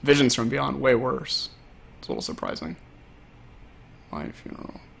Visions from Beyond way worse. It's a little surprising. My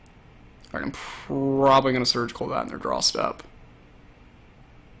Funeral. Alright, I'm probably going to Surgical that in their draw step.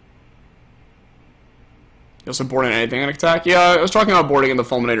 You also board in anything in attack? Yeah, I was talking about boarding in the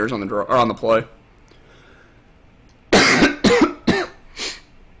Fulminators on the draw or on the play.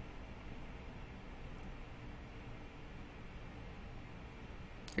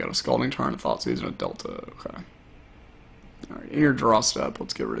 You got a Scalding Tarn, a Thought Season, a Delta. Okay. Alright, in your draw step,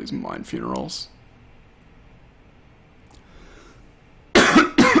 let's get rid of these Mind Funerals.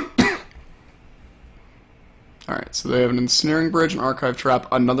 Alright, so they have an Ensnaring Bridge, an Archive Trap,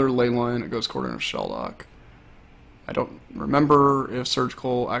 another Leyline, a Ghost Quarter, and a Shelldock. I don't remember if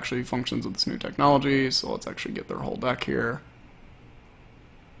Surgical actually functions with this new technology, so let's actually get their whole deck here.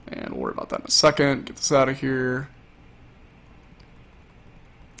 And we'll worry about that in a second. Get this out of here.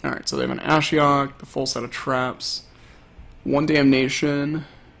 Alright, so they have an Ashiok, the full set of traps, 1 Damnation,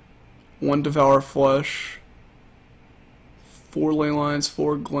 1 Devour Flesh, 4 Leylines,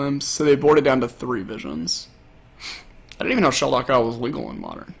 4 Glimpse, so they boarded down to 3 Visions. I didn't even know Shelldock Isle was legal in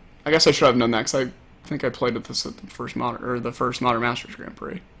Modern. I guess I should have known that, because I think I played with this at the first Modern Masters Grand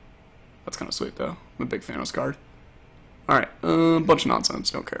Prix. That's kind of sweet, though. I'm a big fan of this card. Alright, bunch of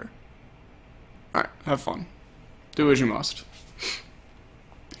nonsense, don't care. Alright, have fun. Do as you must.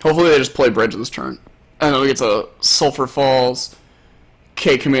 Hopefully they just play Bridge this turn. And then we get to Sulphur Falls,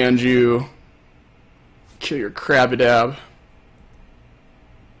 K-Command you, kill your Krabby-Dab.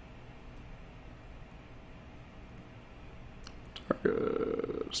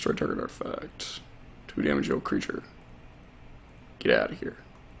 Destroy target artifact. 2 damage your creature. Get out of here.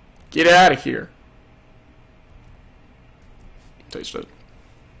 Get out of here. Taste it.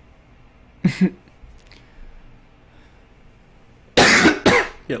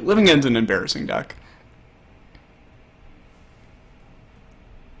 Yeah, Living End's an embarrassing deck.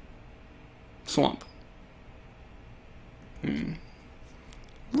 Swamp. A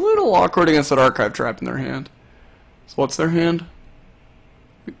little awkward against that Archive Trap in their hand. So what's their hand?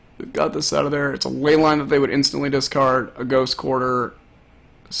 We got this out of there. It's a Leyline that they would instantly discard, a Ghost Quarter,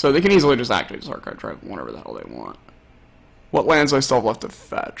 So they can easily just activate this archive drive whenever the hell they want. What lands do I still have left to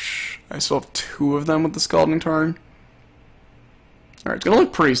fetch? I still have 2 of them with the Scalding Tarn. Alright, it's gonna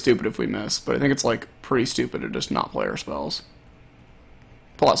look pretty stupid if we miss, but I think it's like pretty stupid to just not play our spells.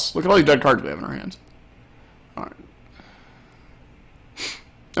 Plus, look at all these dead cards we have in our hands. Alright.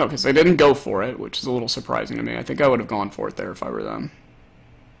 Okay, so they didn't go for it, which is a little surprising to me. I think I would have gone for it there if I were them.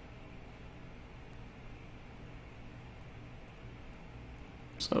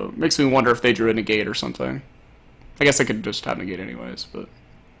 So it makes me wonder if they drew a negate or something. I guess I could just have negate anyways, but...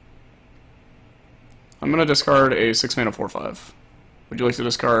 I'm going to discard a 6-mana 4/5. Would you like to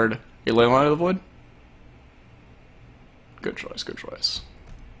discard a Leyline of the Void? Good choice, good choice.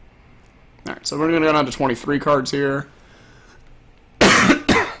 Alright, so we're going to go down to 23 cards here.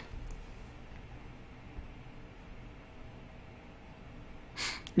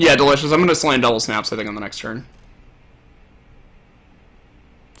 Yeah, delicious. I'm going to slam double snaps, I think, on the next turn.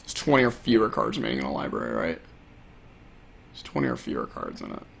 There's 20 or fewer cards remaining in the library, right? There's 20 or fewer cards in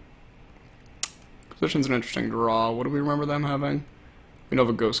it. Position's an interesting draw. What do we remember them having? We know of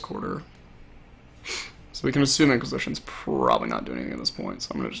a Ghost Quarter. So we can assume Inquisition's probably not doing anything at this point,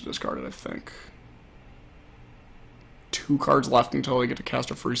 so I'm going to just discard it, I think. 2 cards left until they get to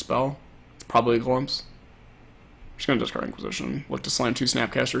cast a free spell. It's probably a Glimpse. I'm just going to discard Inquisition. Look to slam 2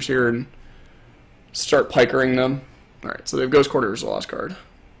 Snapcasters here and start pikering them. Alright, so they have Ghost Quarter as the last card.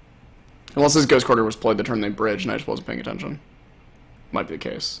 Unless this Ghost Quarter was played the turn they bridged and I just wasn't paying attention. Might be the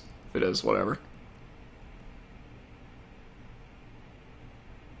case. If it is, whatever.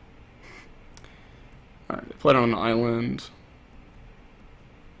 Alright, they played on an island.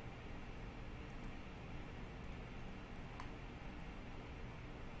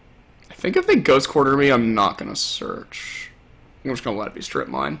 I think if they Ghost Quarter me, I'm not going to search. I think I'm just going to let it be strip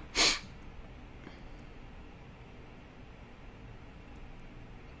mine.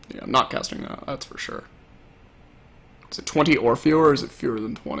 Yeah, I'm not casting that, that's for sure. Is it 20 or fewer, or is it fewer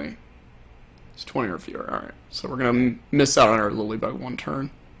than 20? It's 20 or fewer, alright. So we're going to miss out on our Lily by 1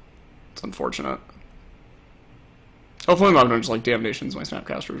 turn. It's unfortunate. Hopefully I'm not going to just like Damnations my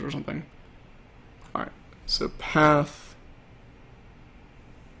Snapcasters or something. Alright, so path.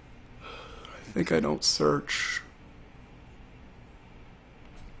 I think I don't search.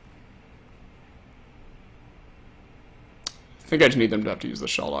 I think I just need them to have to use the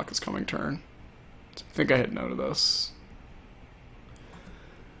Shelldock this coming turn. So I think I hit no to this.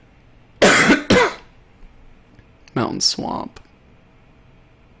 Mountain Swamp.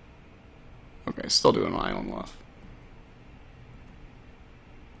 Okay, still doing my island left.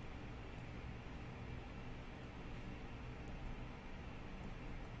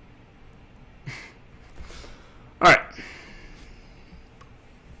 Alright.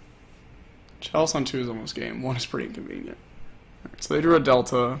 Chalice on 2 is almost game. 1 is pretty inconvenient. Alright, so they drew a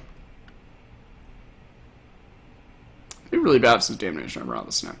Delta. It'd be really bad if this Damnation ever out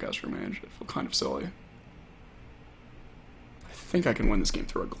the Snapcaster Mage. It'd feel kind of silly. I think I can win this game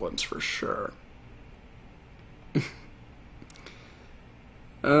through a Glimpse for sure.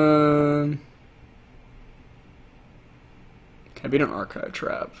 Can I beat an Archive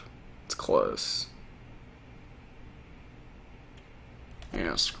Trap? It's close.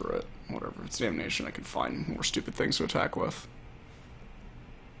 Yeah, screw it. Whatever. It's Damnation. I can find more stupid things to attack with.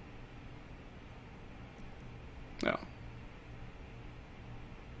 No.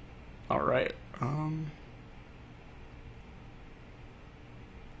 Alright.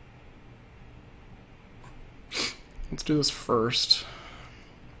 Let's do this first.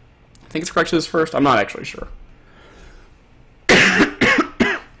 I think it's correct to do this first. I'm not actually sure.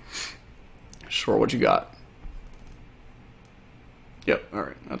 Sure, what you got? Yep,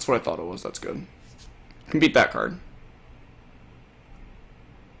 alright. That's what I thought it was. That's good. Can beat that card.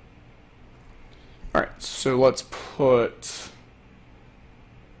 Alright, so let's put...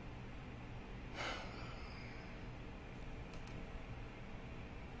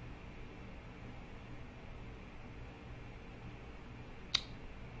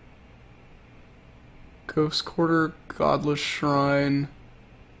 Ghost Quarter, Godless Shrine...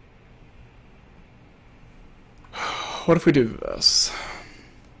 What if we do this?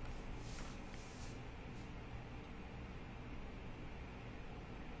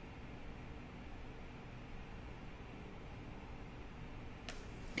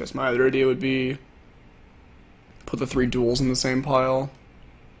 Guess my other idea would be put the 3 duels in the same pile.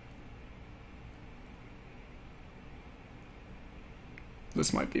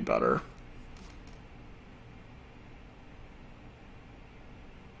 This might be better.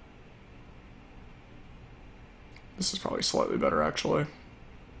 This is probably slightly better, actually.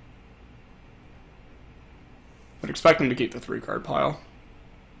 I'd expect them to keep the 3-card pile.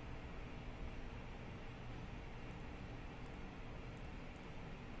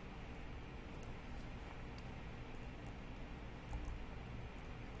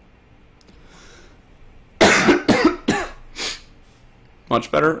 Much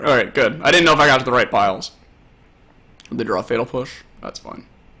better? Alright, good. I didn't know if I got to the right piles. They draw a fatal push. That's fine.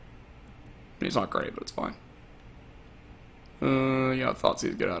 He's not great, but it's fine. Yeah,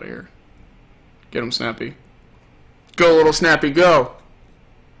 Thoughtseize, get out of here. Get him, Snappy. Go, little Snappy, go!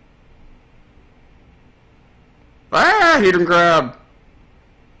 Ah, hit and grab!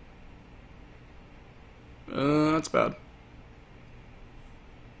 That's bad.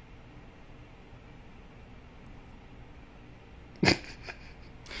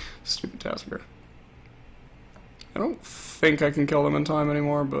 Stupid Tasker. I don't think I can kill them in time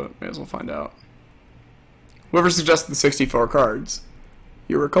anymore, but may as well find out. Whoever suggested the 64 cards,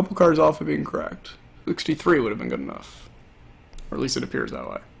 you were a couple cards off of being correct. 63 would have been good enough. Or at least it appears that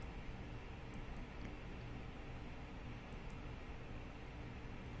way.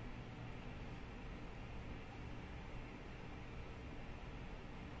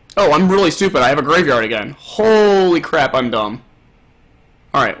 Oh, I'm really stupid. I have a graveyard again. Holy crap, I'm dumb.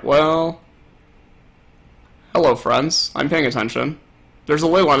 Alright, well... Hello, friends. I'm paying attention. There's a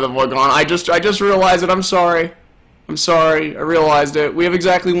Leyline of the Void gone. I just realized it. I'm sorry. I'm sorry. I realized it. We have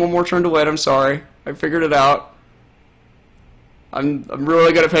exactly one more turn to wait. I'm sorry. I figured it out. I'm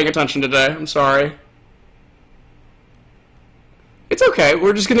really good at paying attention today. I'm sorry. It's okay.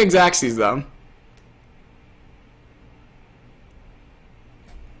 We're just gonna Xaxes them.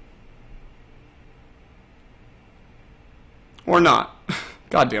 Or not.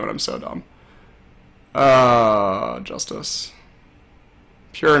 God damn it, I'm so dumb. Justice.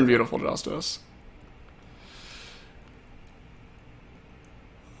 Pure and beautiful justice.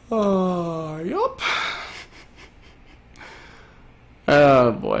 Yup.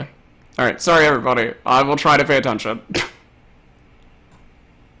 Oh, boy. Alright, sorry everybody. I will try to pay attention.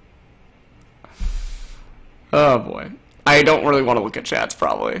 Oh, boy. I don't really want to look at chats,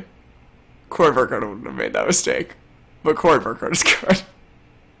 probably. Corey Burkhardt wouldn't have made that mistake. But Corey Burkhardt is good.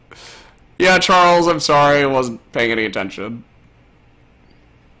 Yeah, Charles, I'm sorry. I wasn't paying any attention.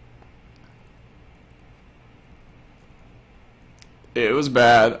 It was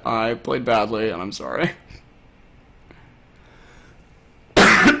bad. I played badly, and I'm sorry.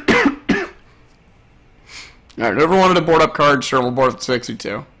 Alright, whoever wanted to board up cards, sure, we'll board up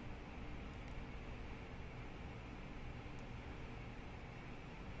 62.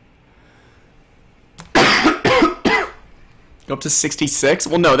 Go up to 66?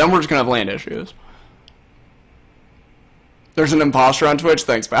 Well, no, then we're just gonna have land issues. There's an imposter on Twitch?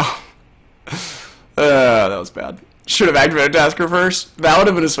 Thanks, pal. That was bad. Should have activated Tasker first. That would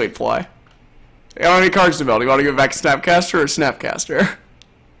have been a sweet play. How many cards to build? You want to give back Snapcaster or Snapcaster?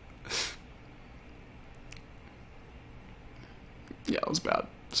 Yeah, that was bad.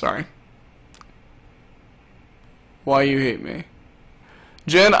 Sorry. Why you hate me?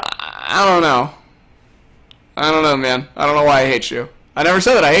 Jen, I don't know. I don't know, man. I don't know why I hate you. I never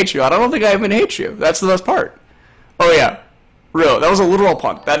said that I hate you. I don't think I even hate you. That's the best part. Oh, yeah. Real. That was a literal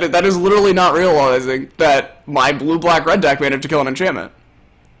punt. That is literally not realizing that my blue-black-red deck managed to kill an enchantment.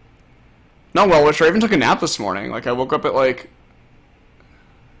 Not well wished. I even took a nap this morning. Like, I woke up at, like,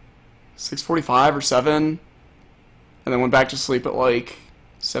 6:45 or 7, and then went back to sleep at, like,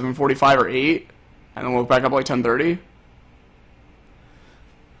 7:45 or 8, and then woke back up at, like, 10:30.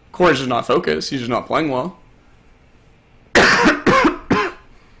 Corey's just not focused. He's just not playing well.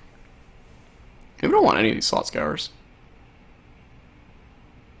 Maybe I don't want any of these slot scours.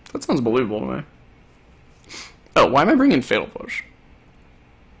 That sounds believable to me. Oh, why am I bringing Fatal Push?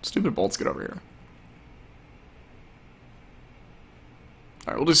 Stupid bolts, get over here.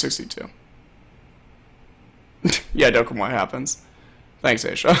 Alright, we'll do 62. Yeah, Dokkan, what happens? Thanks,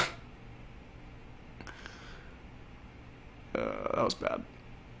 Aisha. That was bad.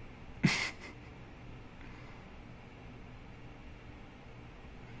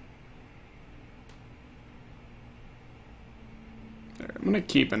 I'm gonna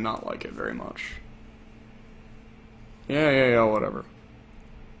keep and not like it very much. Yeah, whatever.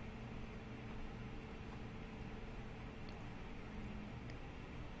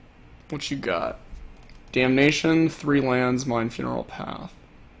 What you got? Damnation, 3 lands, Mind Funeral, Path.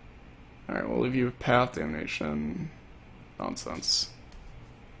 Alright, we'll leave you with Path, Damnation. Nonsense.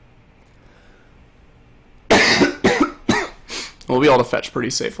 We'll be able to fetch pretty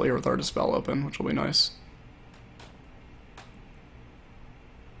safely here with our Dispel open, which will be nice.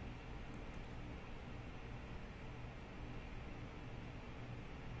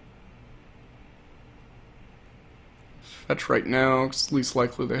 Fetch right now, because it's least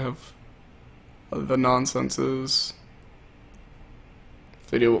likely they have the nonsenses.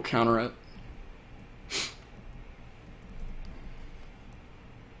 If they do, we'll counter it.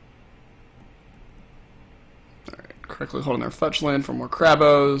 correctly holding their fetch land for more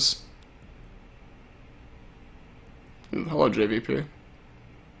Crabos. Ooh, hello, JVP.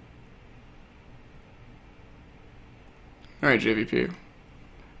 Alright, JVP.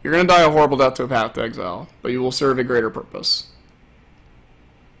 You're gonna die a horrible death to a path to exile, but you will serve a greater purpose.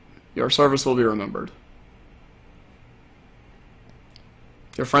 Your service will be remembered.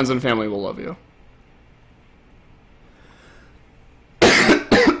 Your friends and family will love you.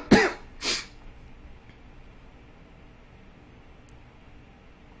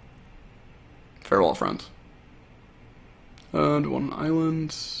 Farewell, friend. Do I want an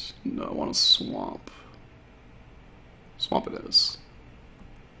island? No, I want a swamp. Swamp it is.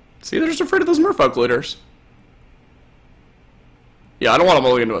 See, they're just afraid of those merfolk looters. Yeah, I don't want to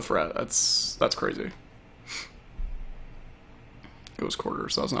mulligan into a threat. That's crazy. Ghost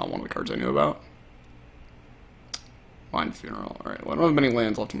Quarters. That was not one of the cards I knew about. Line Funeral. Alright, well, I don't have many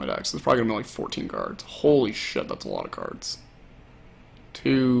lands left in my deck, so there's probably going to be like 14 cards. Holy shit, that's a lot of cards.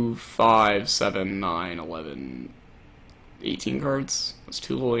 2, 5, 7, 9, 11, 18 cards. That's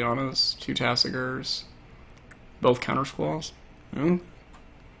 2 Lilianas, 2 Tassigurs, both Counter Squalls. Hmm?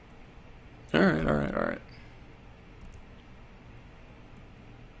 Alright, alright, alright.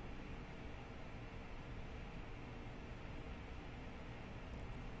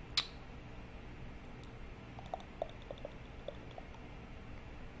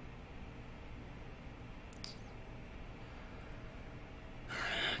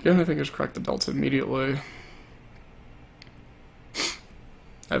 Again, I think I just cracked the Delta immediately.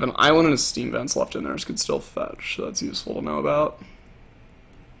 I have an island and a steam vents left in there, so could still fetch, so that's useful to know about.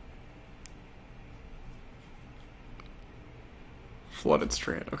 Flooded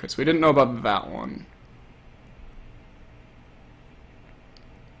Strand. Okay, so we didn't know about that one.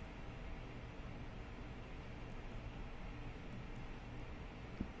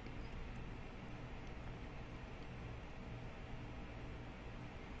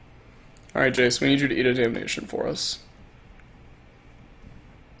 Alright, Jace, we need you to eat a damnation for us.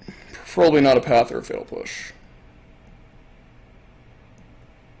 Preferably not a path or a fail push.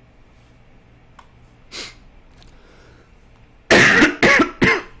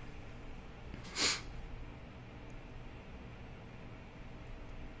 I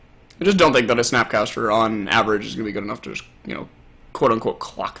just don't think that a Snapcaster on average is going to be good enough to just, you know, quote-unquote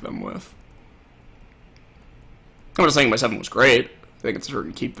clock them with. I'm not saying my 7 was great. I think it's a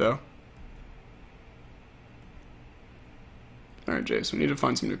certain keep, though. Alright, Jace, we need to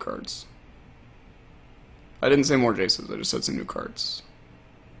find some new cards. I didn't say more Jaces, I just said some new cards.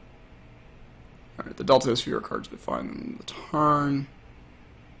 Alright, the Delta has fewer cards to find in the turn.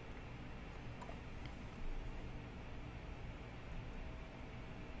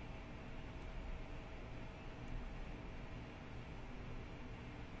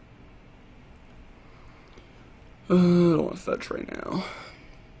 I don't want to fetch right now.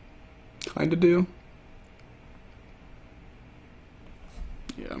 Kinda do.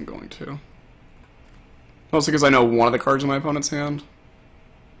 Yeah, I'm going to. Mostly because I know one of the cards in my opponent's hand.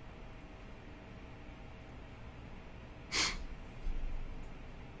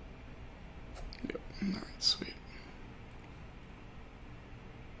 Yep, alright, sweet.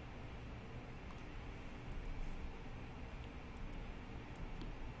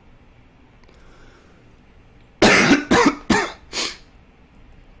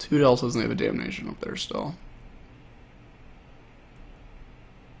 Two Deltas and they have a damnation up there still.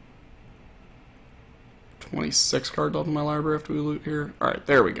 $26 cards left in my library after we loot here. Alright,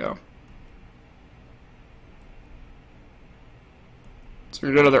 there we go. So we're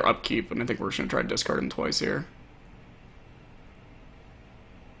gonna do another upkeep, and I think we're just gonna try to discard him twice here.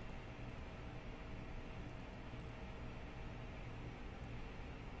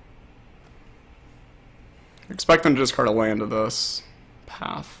 Expect them to discard a land to this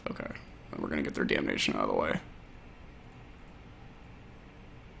path. Okay. And we're gonna get their damnation out of the way.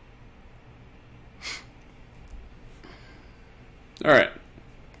 Alright.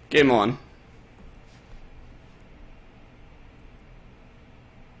 Game on.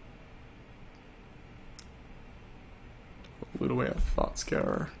 Loot away a Thought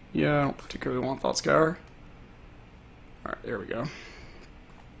Scour. Yeah, I don't particularly want Thought Scour. Alright, there we go.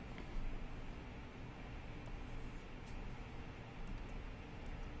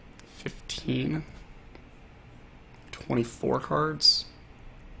 $15. 24 cards.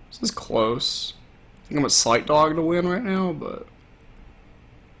 This is close. I think I'm a slight dog to win right now, but...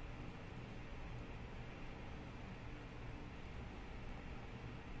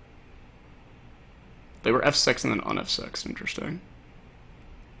 They were F6 and then on F6. Interesting.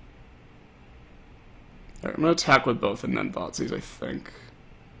 Alright, I'm going to attack with both and then Thoughtseize, I think.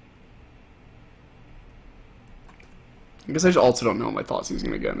 I guess I also don't know what my thoughts he's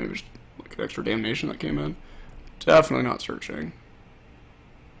gonna get. Maybe just like an extra damnation that came in. Definitely not searching.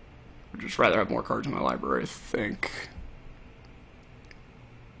 I'd just rather have more cards in my library, I think.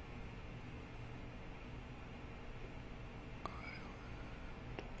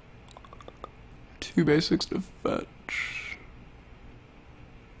 Two basics to fetch.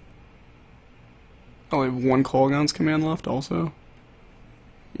 I only have one Colgan's command left also.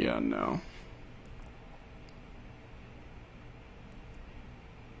 Yeah, no.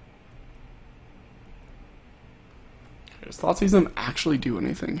 His thoughts sees them actually do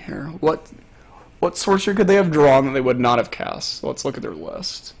anything here. What sorcerer could they have drawn that they would not have cast? So let's look at their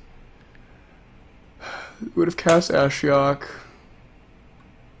list. They would have cast Ashiok.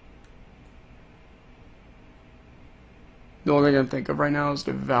 The only thing I can think of right now is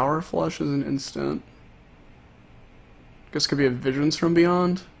Devour Flesh as an instant. Guess it could be a Visions from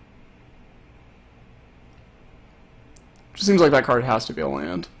Beyond. Just seems like that card has to be a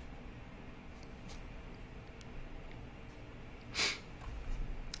land.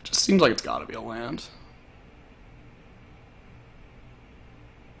 Just seems like it's gotta be a land.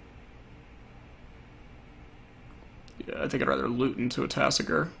 Yeah, I think I'd rather loot into a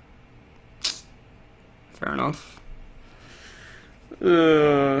Tassiger. Fair enough.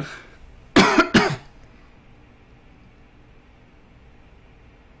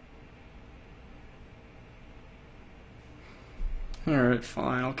 Alright,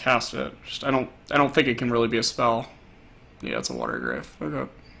 fine, I'll cast it. Just I don't think it can really be a spell. Yeah, it's a Water Grave.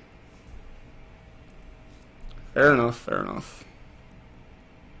 Okay. Fair enough, fair enough.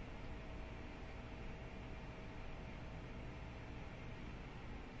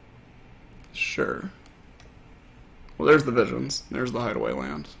 Sure. Well, there's the Visions. There's the Hideaway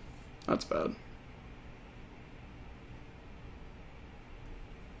Land. That's bad.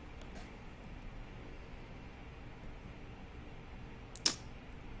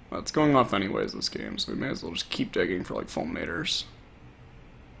 Well, it's going off anyways this game, so we may as well just keep digging for like Fulminators.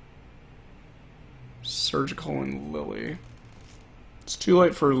 Surgical and Lily. It's too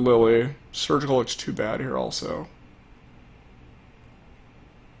late for Lily. Surgical looks too bad here also.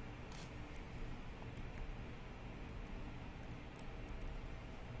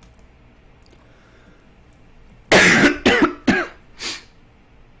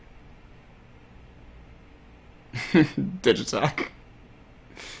 Digitac.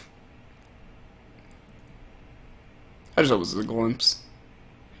 I just hope this is a glimpse.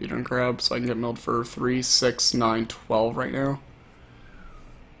 Hedron Crab, so I can get milled for 3, 6, 9, 12 right now.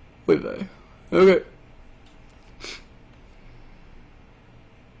 Wait a minute. Okay.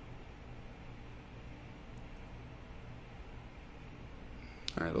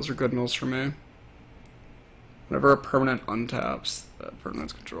 Alright, those are good mills for me. Whenever a permanent untaps, that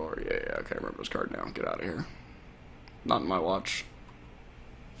permanent's controller. Yeah, okay, I remember this card now. Get out of here. Not in my watch.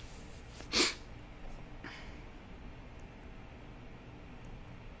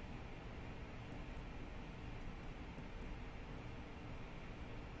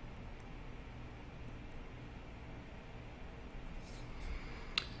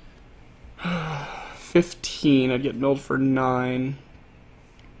 $15, I'd get milled for 9.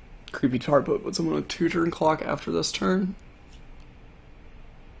 Creepy Tarput puts someone on a 2-turn clock after this turn.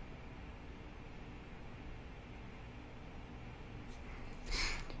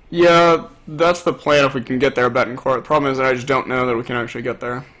 Yeah, that's the plan if we can get there at Betancourt. The problem is that I just don't know that we can actually get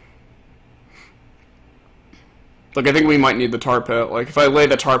there. Like, I think we might need the Tar Pit. Like, if I lay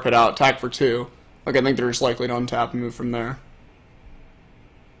the Tar Pit out, attack for 2, like, I think they're just likely to untap and move from there.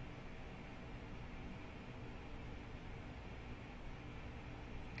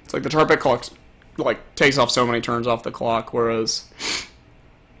 It's like the Tar Pit clock, like, takes off so many turns off the clock, whereas...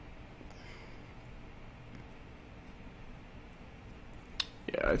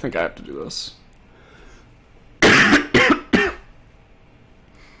 Yeah, I think I have to do this.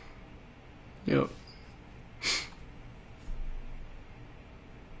 Yep.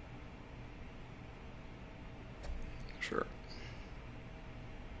 Sure.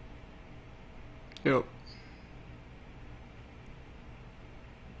 Yep.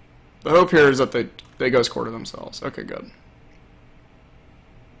 The hope here is that they ghost quarter themselves. Okay, good.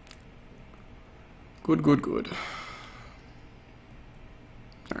 Good.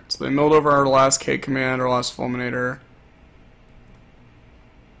 Alright, so they milled over our last K command, our last Fulminator.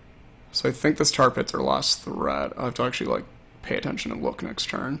 So I think this Tar Pit's our last threat. I'll have to actually, like, pay attention and look next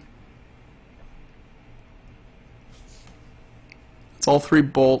turn. It's all 3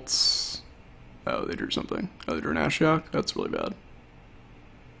 bolts. Oh, they drew something. Oh, they drew an Ashiok? That's really bad.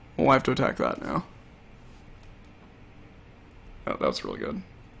 We'll have to attack that now. Oh, that's really good.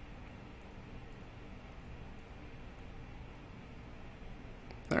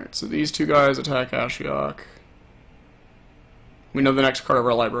 Alright, so these two guys attack Ashiok. We know the next card of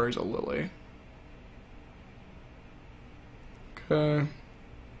our library is a Lily. Okay.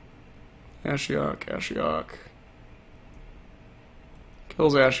 Ashiok, Ashiok.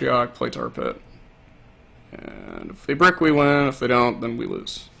 Kills Ashiok, play Tar Pit. And if they brick, we win. If they don't, then we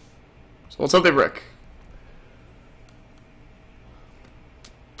lose. So let's hope they brick.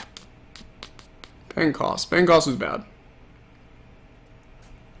 Bang cost. Bang cost is bad.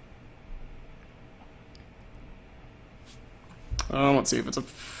 Let's see if it's a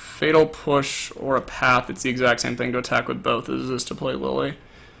fatal push or a path. It's the exact same thing to attack with both as it is to play Lily.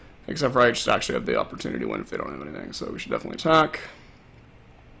 Except for I just actually have the opportunity to win if they don't have anything, so we should definitely attack.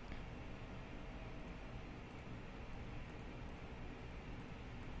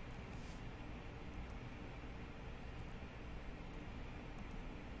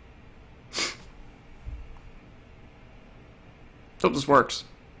 Hope this works.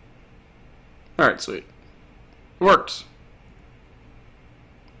 Alright, sweet. It worked.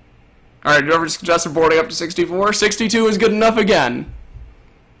 Alright, did you ever suggest boarding up to 64? 62 is good enough again.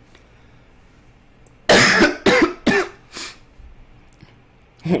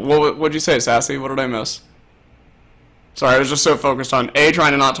 What'd you say, Sassy? What did I miss? Sorry, I was just so focused on A,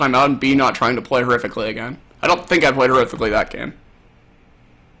 trying to not time out, and B, not trying to play horrifically again. I don't think I played horrifically that game.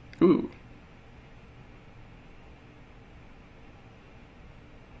 Ooh.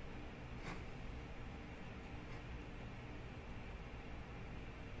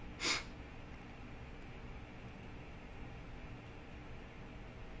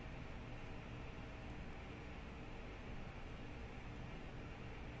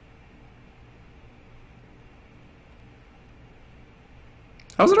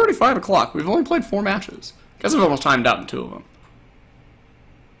 How is it already 5 o'clock? We've only played 4 matches. Guess I've almost timed out in 2 of them.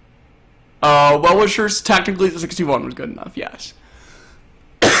 Well, was sure technically the 61 was good enough, yes.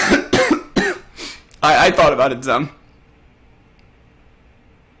 I thought about it, Zem.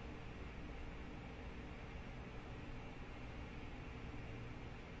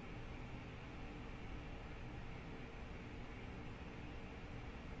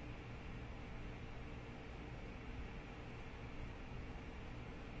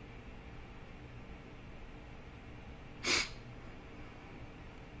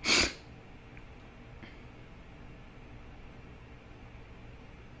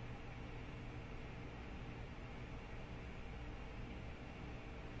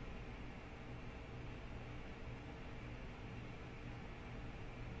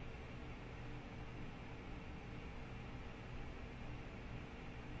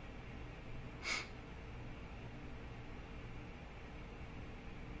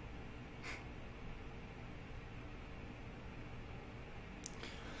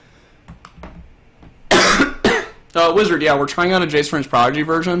 Wizard, yeah, we're trying out a Jace Fringe Prodigy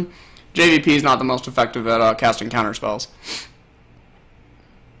version. JVP is not the most effective at casting counter spells.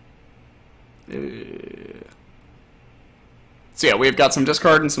 So yeah, we've got some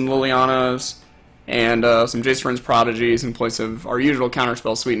discard and some Lilianas, and some Jace Fringe Prodigies in place of our usual counter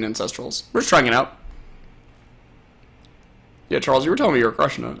spell Sweet and Ancestrals. We're just trying it out. Yeah, Charles, you were telling me you were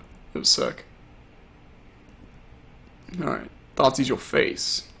crushing it. It was sick. Alright, Thoughtseize your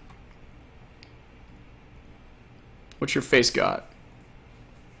face. What's your face got?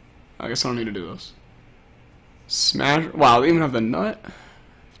 I guess I don't need to do this. Smash. Wow, they even have the nut?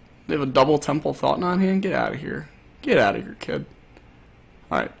 They have a double Temple Thought Knot hand? Get out of here. Get out of here, kid.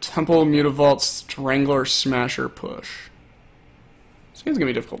 Alright, Temple, Mutavault, Strangler, Smasher, Push. This game's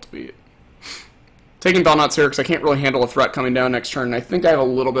gonna be difficult to beat. Taking Valknots here because I can't really handle a threat coming down next turn. I think I have a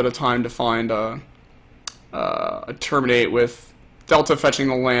little bit of time to find a Terminate with Delta fetching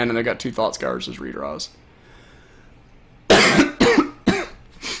the land, and they got 2 Thought Scours as redraws.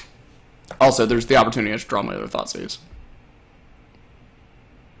 Also, there's the opportunity to draw my other Thoughtseize.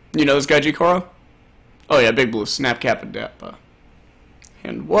 You know this guy, G-Koro? Oh yeah, Big Blue, Snapcap and Dappa.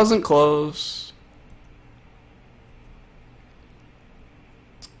 And wasn't close.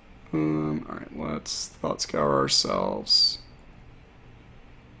 Alright, let's Thought Scour ourselves.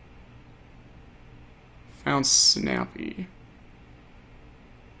 Found Snappy.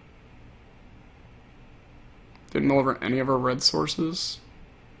 Didn't mill over any of our red sources.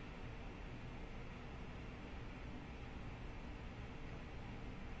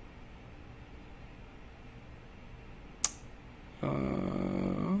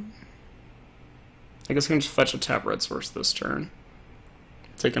 I guess I'm going to just fetch a tap red source this turn.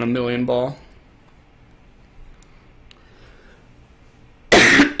 Taking a million ball.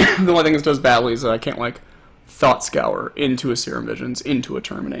 The only thing this does badly is that I can't, like, Thought Scour into a Serum Visions, into a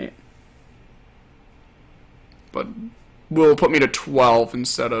Terminate. But will put me to 12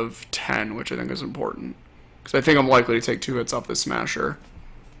 instead of 10, which I think is important. Because I think I'm likely to take 2 hits off this Smasher.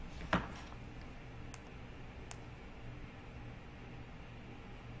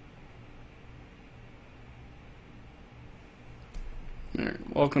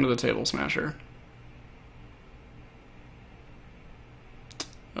 Alright, welcome to the table, Smasher.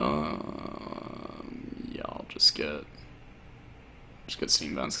 Yeah, I'll just get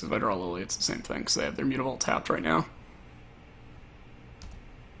Steam Vents, because if I draw Lily, it's the same thing, because they have their Mutavault tapped right now.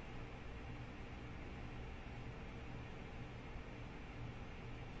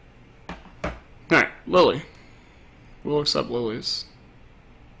 Alright, Lily. We'll accept Lilies.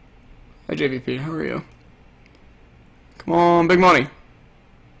 Hi, JVP, how are you? Come on, big money.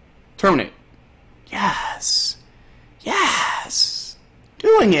 Terminate. Yes! Yes!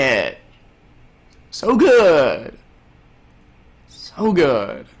 Doing it! So good! So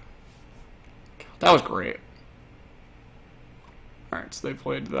good. That was great. Alright, so they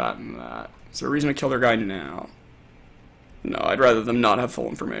played that and that. Is there a reason to kill their guy now? No, I'd rather them not have full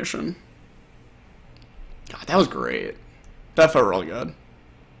information. God, that was great. That felt really good.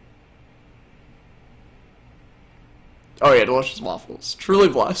 Oh yeah, delicious waffles. Truly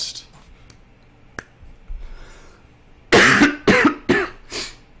blessed.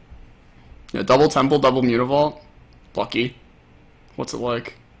 Yeah, double temple, double Mutavault. Lucky. What's it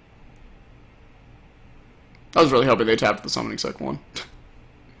like? I was really hoping they tapped the summoning sick one.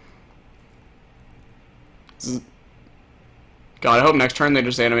 God, I hope next turn they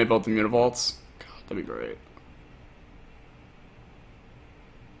just animate both the Mutavaults. God, that'd be great.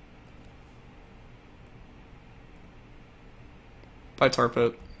 Bye,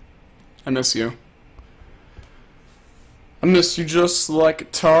 Tarpit. I miss you. I miss you just like a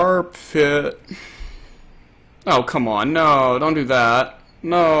tar pit. Oh, come on. No, don't do that.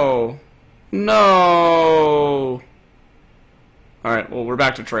 No. No. Alright, well, we're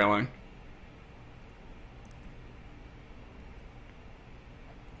back to trailing.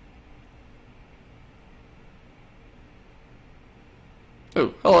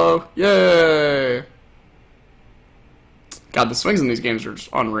 Oh, hello. Yay. God, the swings in these games are just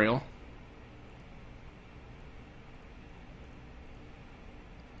unreal.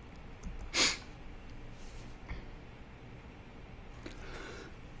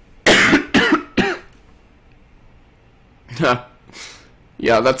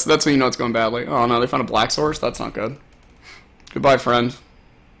 Yeah, that's when you know it's going badly. Oh no, they found a black source? That's not good. Goodbye, friend.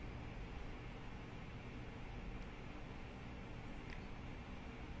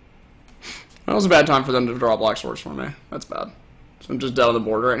 That was a bad time for them to draw a black source for me. That's bad. So I'm just dead on the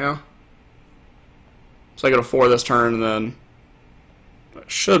board right now. So I go to 4 this turn, and then I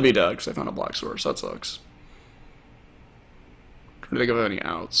should be dead because I found a black source. That sucks. Trying to think of any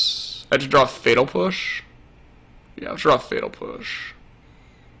outs. I had to draw Fatal Push. Yeah, I'll draw Fatal Push.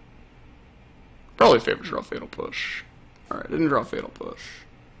 Probably favorite draw Fatal Push. Alright, didn't draw Fatal Push.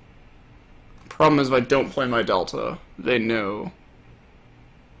 Problem is if I don't play my Delta, they know.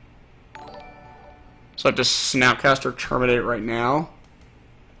 So I have to Snapcaster Terminate right now.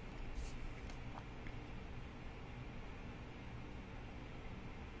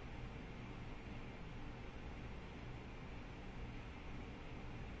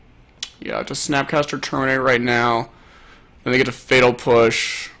 Yeah, just Snapcaster Terminate right now. Then they get a Fatal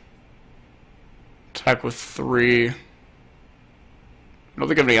Push. Attack with 3. I don't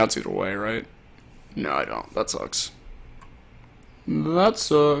think I have any outs either way, right? No, I don't. That sucks. That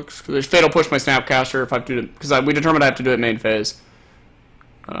sucks. Because they Fatal Push my Snapcaster if I have to, because we determined I have to do it main phase.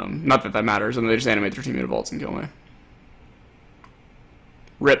 Not that that matters, and they just animate their 2 Mutavaults and kill me.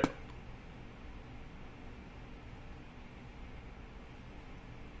 RIP.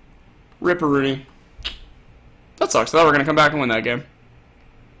 Ripperoonie. That sucks. I thought we were going to come back and win that game.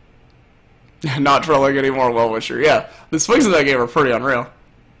 Not trolling anymore, Well-Wisher. Yeah, the swings of that game are pretty unreal.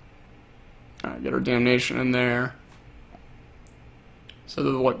 Alright, get our Damnation in there. So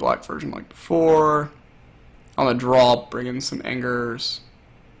the white-black version like before. On the draw, bring in some Angers.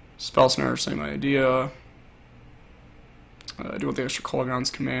 Spell Snare, same idea. I do want the extra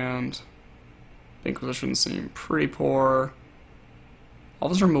Colgan's command. The Inquisition seem pretty poor.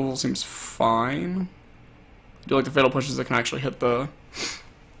 Officer removal seems fine. I do like the Fatal Pushes that can actually hit the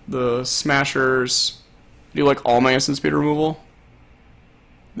Smashers. I do like all my instant speed removal.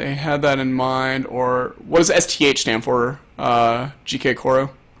 They had that in mind, or what does STH stand for? GK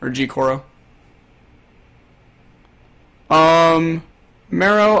Koro or G Koro.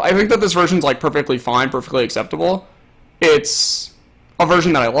 Marrow, I think that this version's like perfectly fine, perfectly acceptable. It's a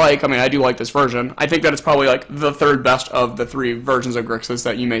version that I like. I mean, I do like this version. I think that it's probably like the 3rd best of the 3 versions of Grixis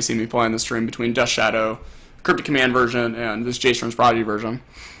that you may see me play on the stream between Death Shadow, Cryptic Command version and this J-Strings Prodigy version.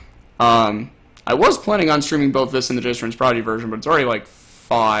 I was planning on streaming both this and the J-Strings Prodigy version, but it's already like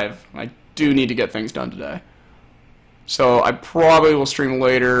 5. I do need to get things done today. So I probably will stream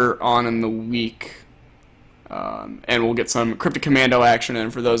later on in the week, and we'll get some Cryptic Commando action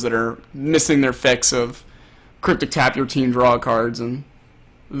in for those that are missing their fix of Cryptic Tap Your Team Draw cards and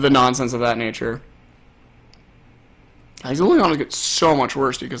the nonsense of that nature. He's only going to get so much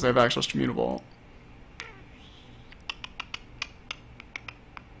worse because they have access to Mutavault.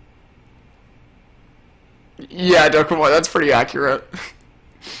 Yeah, Dokkan, that's pretty accurate.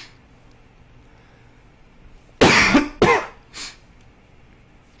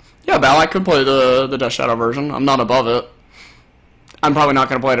 Yeah, Val, I could play the Death Shadow version. I'm not above it. I'm probably not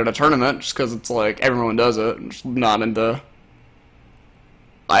going to play it at a tournament, just because it's like, everyone does it. I'm just not into...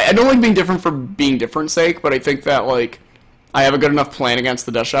 I don't like being different for being different's sake, but I think that, like, I have a good enough plan against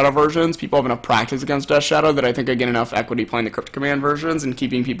the Death Shadow versions. People have enough practice against Death Shadow that I think I get enough equity playing the Cryptic Command versions and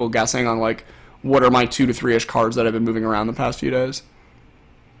keeping people guessing on, like, what are my 2 to 3-ish cards that I've been moving around the past few days.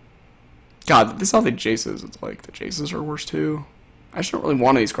 God, this is how the Jaces. It's like, the Jaces are worse, too. I just don't really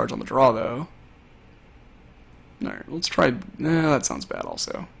want any of these cards on the draw, though. Alright, let's try... Nah, that sounds bad,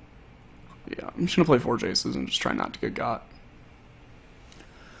 also. Yeah, I'm just gonna play 4 Jaces and just try not to get got.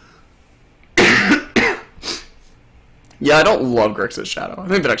 Yeah, I don't love Grixis Shadow. I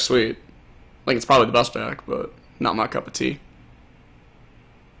think the deck's sweet. Like, it's probably the best deck, but not my cup of tea.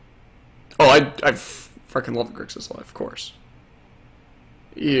 Oh, I freaking love the Grixis Life, of course.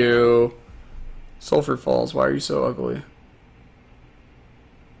 Ew. Sulfur Falls, why are you so ugly? I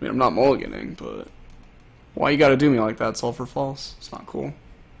mean, I'm not mulliganing, but... Why you gotta do me like that, Sulfur Falls? It's not cool.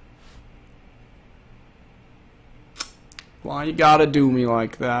 Why you gotta do me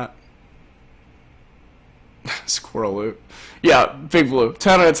like that? Squirrel Loot. Yeah, Big Blue.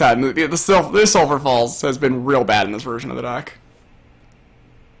 10 out of 10. This Sulfur Falls has been real bad in this version of the deck.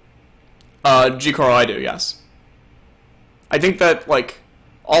 G-Coral, I do, yes. I think that, like,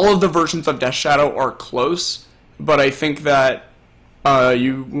 all of the versions of Death Shadow are close, but I think that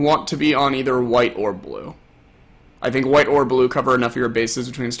you want to be on either white or blue. I think white or blue cover enough of your bases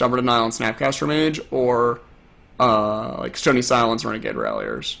between Stubborn Denial and Snapcaster Mage, or, like, Stony Silence and Renegade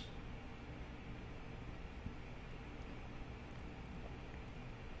Ralliers.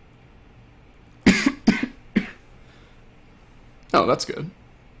 Oh, that's good.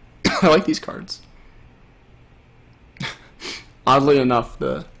 I like these cards. Oddly enough,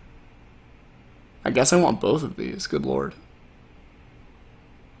 I guess I want both of these, good lord.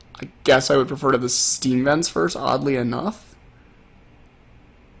 I guess I would prefer to the Steam Vents first, oddly enough.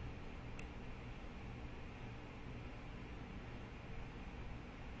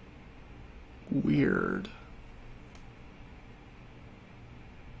 Weird.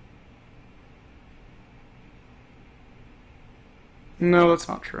 No, that's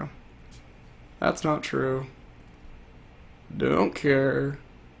not true. That's not true. Don't care.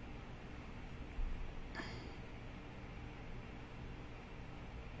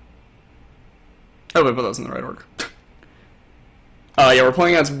 Oh, we put those in the right order. Yeah, we're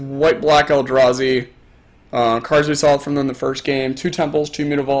playing against White-Black Eldrazi. Cards we saw from them in the first game. 2 Temples, 2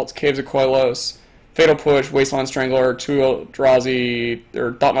 Mutavaults, Caves of Koilos, Fatal Push, Wasteland Strangler, 2 Eldrazi,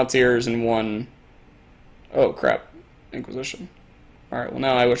 or Thought-Knot's Ears, and 1... Oh, crap. Inquisition. Alright, well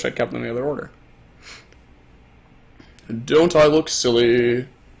now I wish I'd kept them in the other order. Don't I look silly?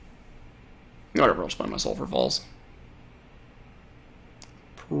 Whatever, I'll just play my Sulfur Falls.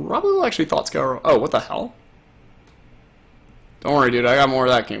 Probably will actually Thought Scour. Oh, what the hell? Don't worry, dude, I got more where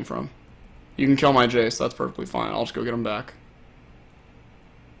that came from. You can kill my Jace, that's perfectly fine. I'll just go get him back.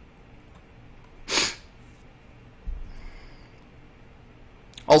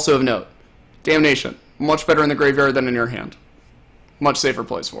 Also of note, Damnation. Much better in the graveyard than in your hand. Much safer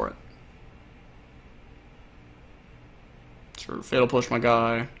place for it. Sure, Fatal Push my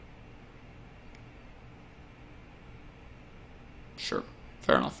guy. Sure.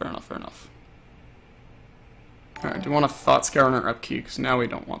 Fair enough, fair enough, fair enough. Alright, do you want a Thought Scour in our upkeep? Because now we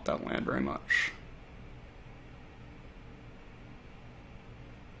don't want that land very much.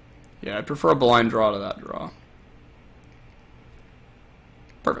 Yeah, I prefer a blind draw to that draw.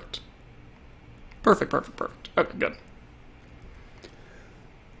 Perfect. Perfect, perfect, perfect. Okay, good.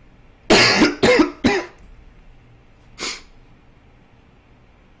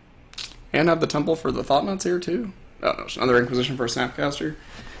 And have the temple for the Thought-Knots here too. Oh, there's another Inquisition for a Snapcaster.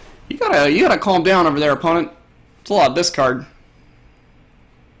 You gotta calm down over there, opponent. It's a lot of discard.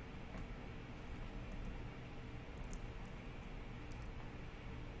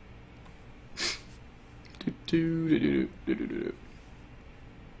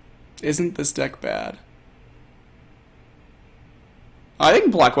 Isn't this deck bad? I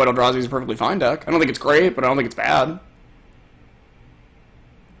think Black-White Eldrazi is a perfectly fine deck. I don't think it's great, but I don't think it's bad.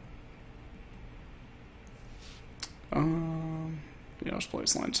 Yeah, let's play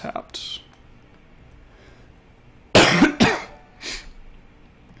this line tapped. I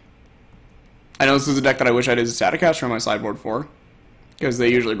know this is a deck that I wish I did Staticaster on my sideboard for, because they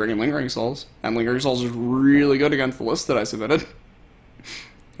usually bring in Lingering Souls, and Lingering Souls is really good against the list that I submitted.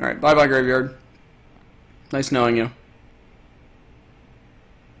 Alright, bye-bye, Graveyard. Nice knowing you.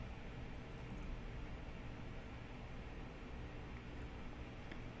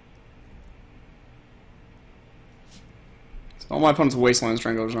 All my opponent's Wasteland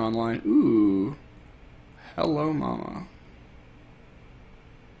Stranglers are online. Ooh. Hello, mama.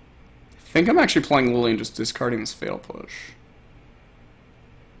 I think I'm actually playing Lily and just discarding this Fatal Push.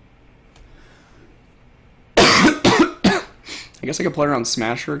 I guess I could play around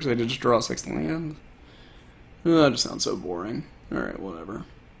Smasher because I did just draw a 6th land. That just sounds so boring. Alright, whatever.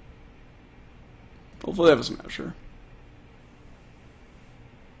 Hopefully I have a Smasher.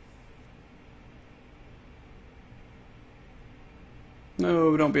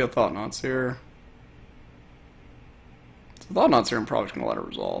 No, don't be a Thought-Knots here. So Thought-Knots here, I'm probably just going to let it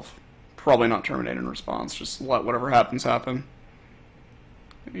resolve. Probably not terminate in response, just let whatever happens happen.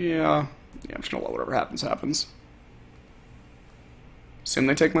 Yeah, I'm just going to let whatever happens happens. Assume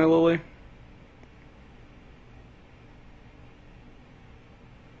they take my Lily.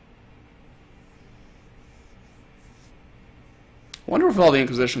 I wonder if all the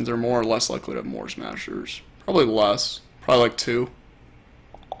Inquisitions are more or less likely to have more Smashers. Probably less. Probably like 2.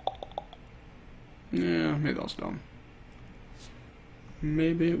 Yeah, maybe that was dumb.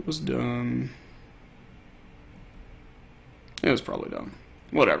 Maybe it was dumb. It was probably dumb.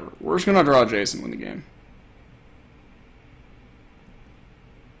 Whatever. We're just gonna draw Jace and win the game.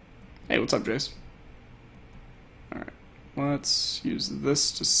 Hey, what's up, Jace? Alright. Let's use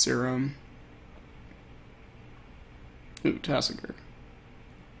this to Serum. Ooh, Tassiger.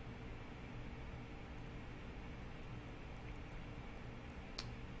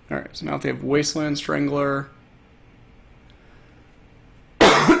 Alright, so now if they have Wasteland Strangler. They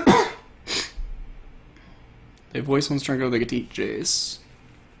have Wasteland Strangler, they get to eat Jace.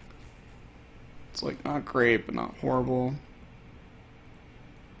 It's like not great, but not horrible.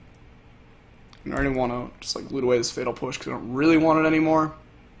 I already want to just like loot away this Fatal Push because I don't really want it anymore.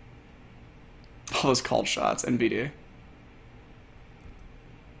 All those called shots, NBD.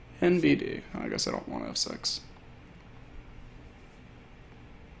 NBD. I guess I don't want F6.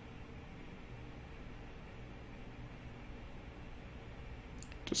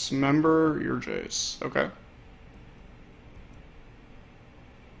 Dismember your Jace. Okay.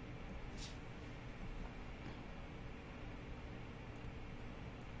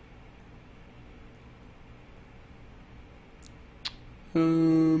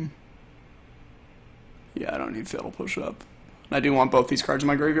 Yeah, I don't need Fatal Push up. I do want both these cards in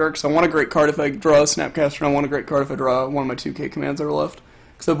my graveyard, because I want a great card if I draw a Snapcaster, and I want a great card if I draw one of my 2K commands that are left.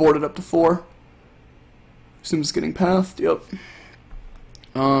 Because I boarded up to 4. Assume it's getting pathed, yep.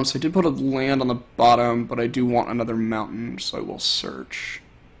 So I did put a land on the bottom, but I do want another mountain, so I will search.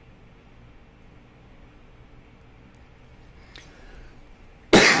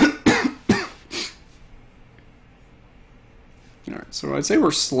 Alright, so I'd say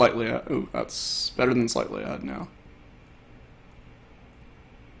we're slightly ahead. Ooh, that's better than slightly ahead now.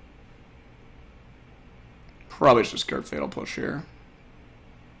 Probably just discard Fatal Push here.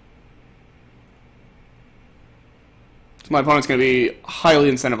 So my opponent's going to be highly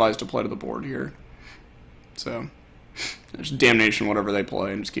incentivized to play to the board here. So, there's Damnation, whatever they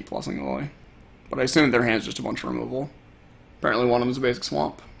play, and just keep plussing Lily. But I assume their hand's just a bunch of removal. Apparently one of them is a basic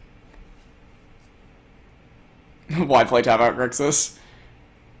swamp. Why play tap out Grixis?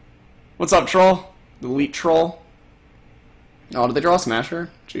 What's up, troll? The elite troll? Oh, did they draw a Smasher?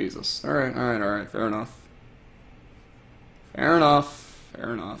 Jesus. Alright, alright, alright. Fair enough. Fair enough.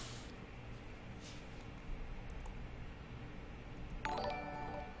 Fair enough.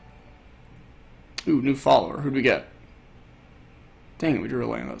 Ooh, new follower. Who'd we get? Dang it, we drew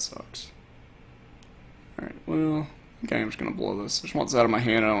a land. That sucks. Alright, well, okay, I'm just gonna blow this. I just want this out of my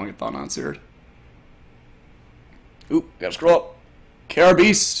hand. I don't want to get Thought-Knots here. Oop, gotta scroll up. KR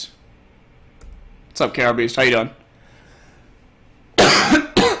Beast. What's up, KR Beast? How you doing?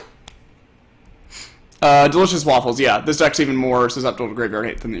 Delicious Waffles, yeah. This deck's even more susceptible to graveyard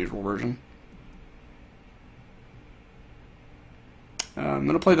hate than the usual version. I'm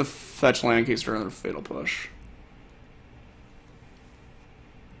gonna play the fetch land in case there's another Fatal Push.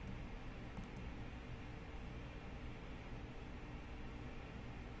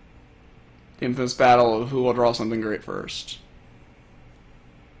 The infamous battle of who will draw something great first.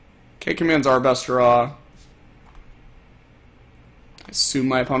 K command's our best draw. I assume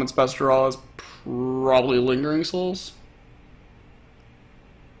my opponent's best draw is probably Lingering Souls.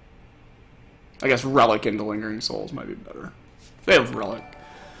 I guess Relic into Lingering Souls might be better. If they have Relic.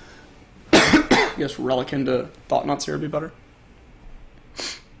 I guess Relic into Thought Knots here would be better.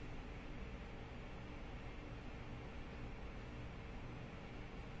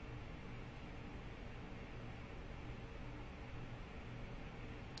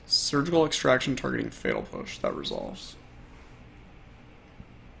 Surgical Extraction targeting Fatal Push. That resolves.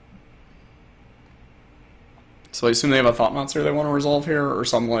 So I assume they have a Thought Monster they want to resolve here, or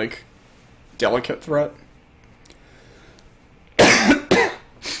some, like, delicate threat.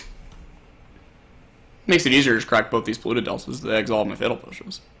 Makes it easier to just crack both these polluted deltas to exile my Fatal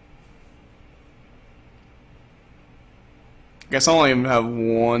Pushes. I guess I only even have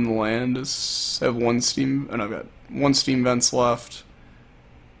one land. I have one steam, and I've got one steam vents left,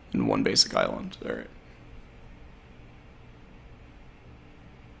 and one basic island. Alright.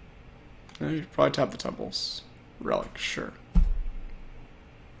 You should probably tap the temples. Relic, sure.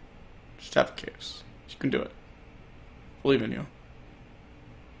 Just tap the caves. You can do it. Believe in you.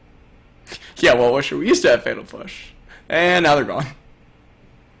 Yeah, well, we used to have Fatal Push. And now they're gone.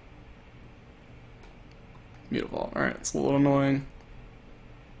 Beautiful. Alright, it's a little annoying.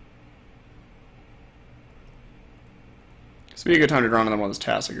 This would be a good time to draw another one of those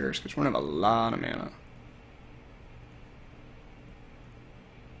Tassigers, because we're going to have a lot of mana.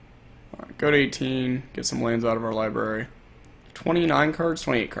 Alright, go to 18, get some lands out of our library. 29 cards,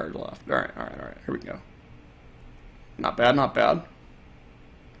 28 cards left. Alright, here we go. Not bad, not bad.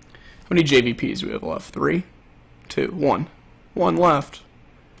 How many JVPs do we have left? 3? 2? 1. 1 left.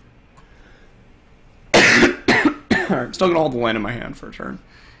 Alright, I'm still going to hold the land in my hand for a turn.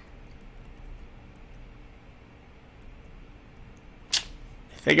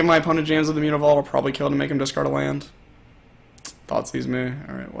 Thinking my opponent jams with the Mutavault, I'll probably kill to make him discard a land. Thoughts sees me.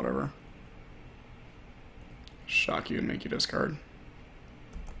 Alright, whatever. Shock you and make you discard.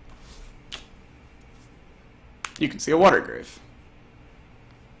 You can see a Watergrave.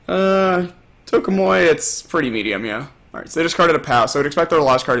 Tokamoy, it's pretty medium, yeah. Alright, so they discarded a pass, so I would expect their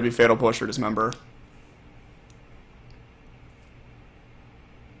last card to be Fatal Push or Dismember.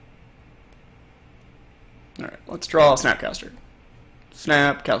 Alright, let's draw Snapcaster.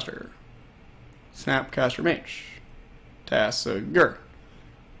 Snapcaster. Snapcaster Mage. Tasker.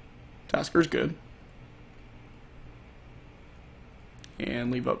 Tasker's good.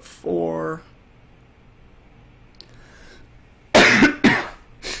 And leave up 4.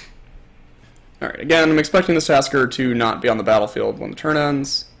 Alright, again, I'm expecting this Tasker to not be on the battlefield when the turn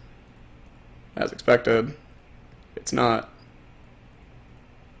ends. As expected. It's not.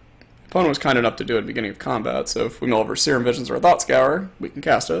 The opponent was kind enough to do it at the beginning of combat, so if we mill over Serum Visions or a Thought Scour, we can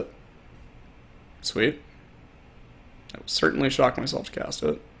cast it. Sweet. I will certainly shock myself to cast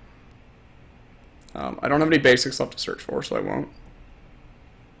it. I don't have any basics left to search for, so I won't.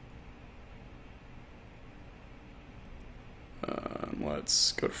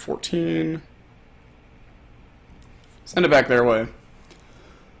 Let's go to 14. Send it back their way.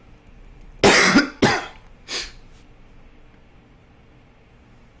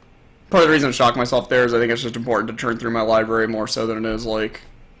 Part of the reason I shock myself there is I think it's just important to turn through my library more so than it is, like...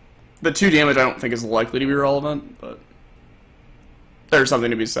 The 2 damage I don't think is likely to be relevant, but... There's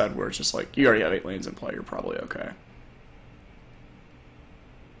something to be said where it's just like, you already have 8 lanes in play, you're probably okay.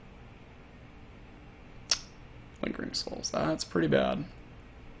 Lingering Souls, that's pretty bad.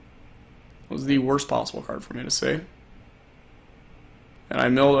 It was the worst possible card for me to see. And I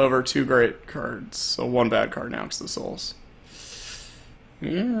milled over 2 great cards, so 1 bad card now because of the Souls.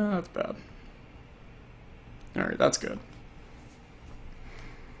 Yeah, that's bad. Alright, that's good.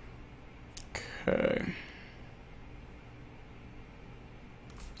 Okay.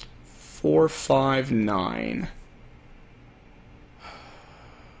 4, 5, 9.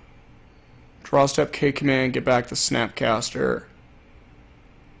 Draw step K command, get back the Snapcaster.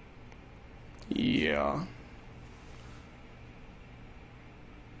 Yeah.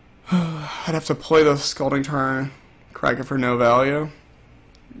 I'd have to play the Scalding Tarn, crack it for no value.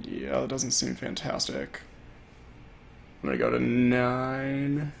 Yeah, that doesn't seem fantastic. I'm gonna go to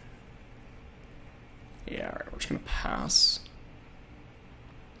 9. Yeah, alright, we're just gonna pass.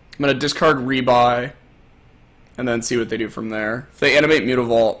 I'm gonna discard Rebuy, and then see what they do from there. If they animate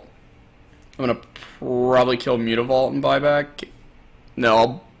Mutavault, I'm gonna probably kill Mutavault and buy back. No,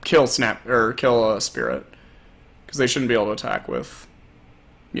 I'll kill Spirit, because they shouldn't be able to attack with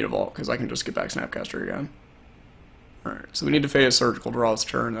Mutavault, because I can just get back Snapcaster again. Alright, so we need to fade a Surgical draw this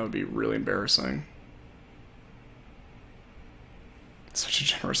turn. That would be really embarrassing. Such a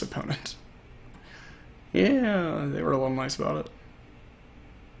generous opponent. Yeah, they were a little nice about it.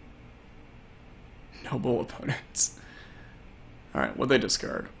 Noble opponents. Alright, what'd they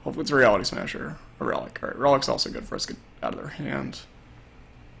discard? Hopefully it's a Reality Smasher. A Relic. Alright, Relic's also good for us to get out of their hand.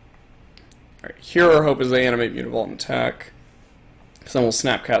 Alright, here our hope is they animate Mutavault and attack. So then we'll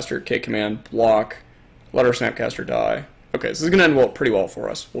Snapcaster, K command, block, let our Snapcaster die. Okay, so this is going to end well, pretty well for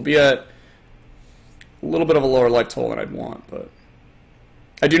us. We'll be at a little bit of a lower life total than I'd want, but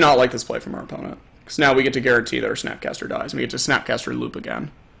I do not like this play from our opponent. Because now we get to guarantee that our Snapcaster dies, and we get to Snapcaster loop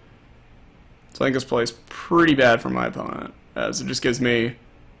again. So I think this play is pretty bad for my opponent, as it just gives me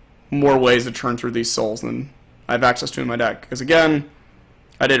more ways to churn through these souls than I have access to in my deck. Because again,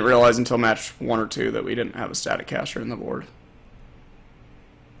 I didn't realize until match 1 or 2 that we didn't have a static caster in the board.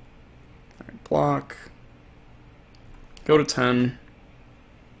 Alright, block. Go to 10.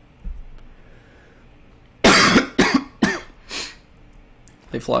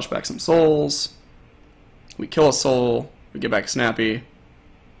 They flash back some souls. We kill a soul. We get back Snappy.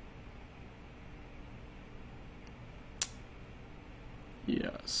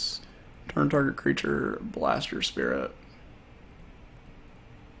 Yes. Turn target creature, blast your spirit.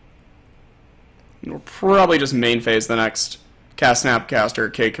 And we'll probably just main phase the next cast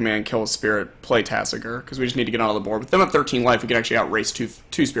Snapcaster, K command, kill a spirit, play Tassiger, because we just need to get onto the board. With them at 13 life, we can actually outrace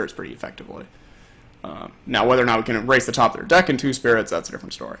two spirits pretty effectively. Now, whether or not we can race the top of their deck in 2 spirits, that's a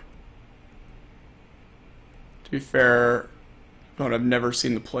different story. To be fair, I've never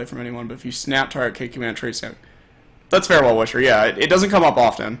seen the play from anyone, but if you snap target, K command, trade snap. That's fair, Well Wisher. Yeah, it doesn't come up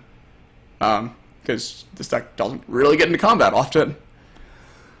often, because this deck doesn't really get into combat often.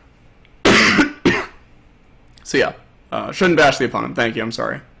 So yeah, shouldn't bash the opponent. Thank you, I'm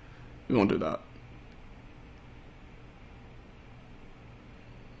sorry. We won't do that.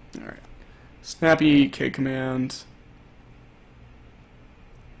 Alright. Snappy, K command.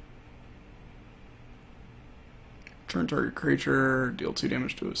 Turn target creature, deal 2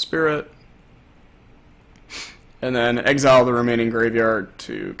 damage to a spirit. And then exile the remaining graveyard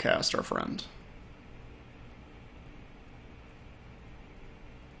to cast our friend.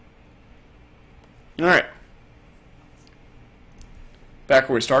 Alright. Back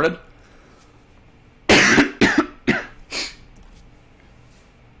where we started.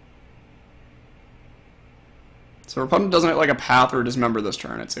 So our opponent doesn't have like a path or dismember this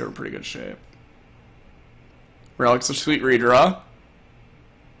turn. I'd say we're in pretty good shape. Relic's a sweet redraw.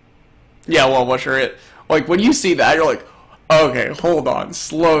 Yeah, well, what's your... Like, when you see that, you're like, okay, hold on,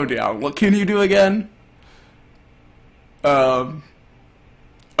 slow down. What can you do again? Oh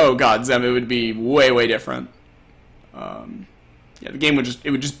god, Zem, it would be way, way different. Yeah, the game would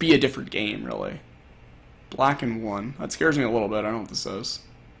just be a different game, really. Black and 1. That scares me a little bit. I don't know what this is.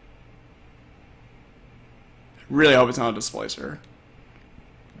 I really hope it's not a Displacer.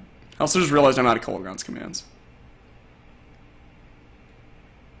 I also just realized I'm out of Colorground's commands.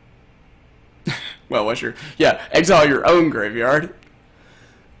 Well, what's your... Yeah, exile your own graveyard.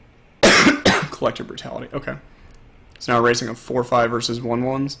 Collective Brutality. Okay. So now we're racing a 4-5 versus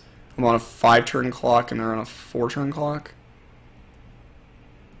 1-1s. I'm on a 5-turn clock, and they're on a 4-turn clock.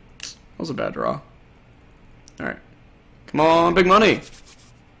 That was a bad draw. Alright. Come on, big money!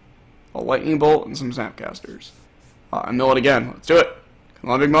 A Lightning Bolt and some Snapcasters. I mill it again. Let's do it! Come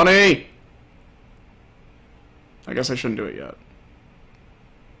on, big money! I guess I shouldn't do it yet.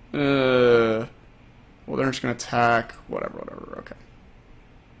 Well, they're just going to attack. Whatever. Okay.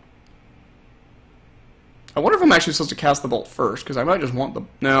 I wonder if I'm actually supposed to cast the bolt first, because I might just want the...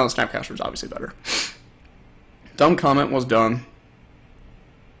 No, the Snapcaster is obviously better. Dumb comment was done.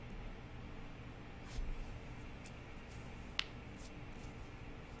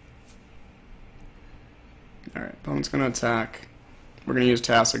 Alright, opponent's going to attack. We're going to use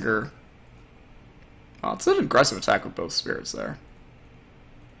Tassiger. Oh, it's an aggressive attack with both spirits there.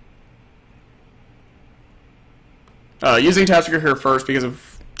 Using Tassiger here first because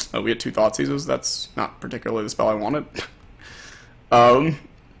of... we had 2 Thoughtseizes. That's not particularly the spell I wanted.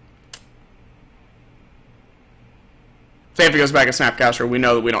 Say if it goes back a Snapcaster, we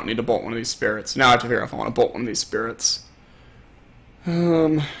know that we don't need to bolt one of these spirits. Now I have to figure out if I want to bolt one of these spirits.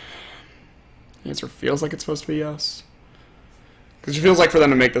 The answer feels like it's supposed to be yes. Because it feels like for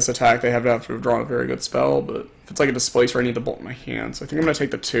them to make this attack, they have to have drawn a very good spell, but if it's like a Displacer, I need to bolt in my hand. So I think I'm going to take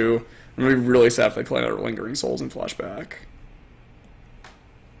the 2. I'm going to be really sad if they play another Lingering Souls and flashback.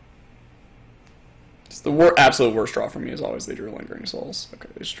 It's the absolute worst draw for me, as always, they drew Lingering Souls. Okay,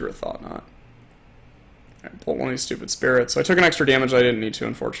 they just drew a Thought Knot. Alright, bolt one of these stupid spirits. So I took an extra damage I didn't need to,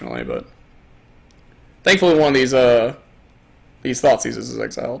 unfortunately, but... Thankfully one of these Thoughtseizes is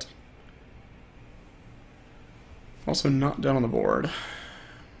exiled. Also not done on the board.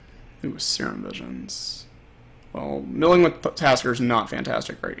 Ooh, Serum Visions. Well, milling with Tasker is not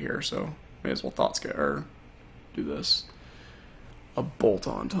fantastic right here, so may as well Thought Scout or do this. A Bolt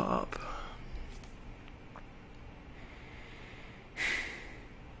on top.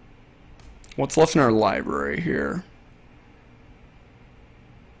 What's left in our library here?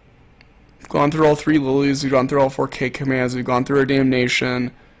 We've gone through all 3 Lilies, we've gone through all 4 K commands, we've gone through our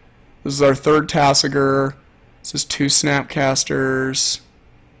Damnation. This is our 3rd Tassiger. This is 2 Snapcasters.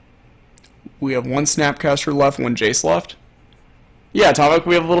 We have 1 Snapcaster left, 1 Jace left. Yeah, Topic,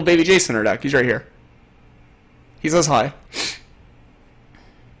 we have a little baby Jace in our deck. He's right here. He says hi.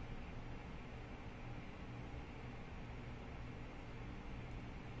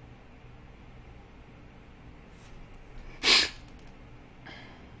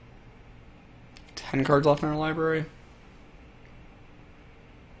 Ten cards left in our library.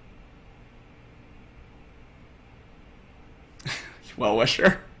 Well, wisher.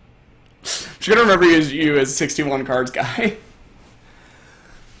 I'm just gonna remember you as 61 cards guy.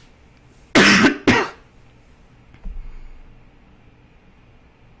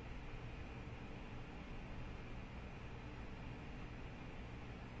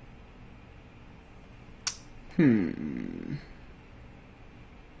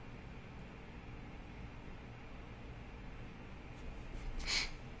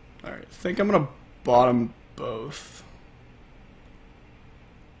 Alright, I think I'm gonna bottom both.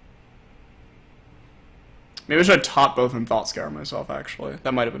 Maybe I should top both and Thought Scour myself, actually.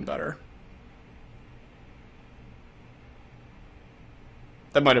 That might have been better.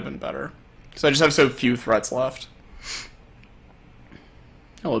 That might have been better. Because I just have so few threats left.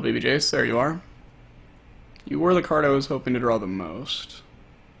 Hello, baby Jace. There you are. You were the card I was hoping to draw the most.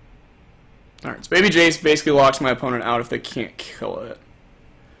 Alright, so baby Jace basically locks my opponent out if they can't kill it.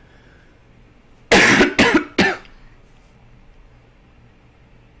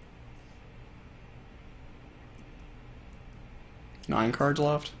 9 cards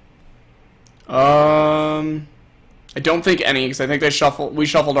left. I don't think any, because I think we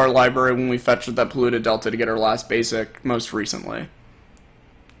shuffled our library when we fetched that Polluted Delta to get our last basic most recently.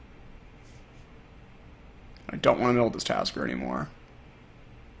 I don't want to mill this Tasker anymore.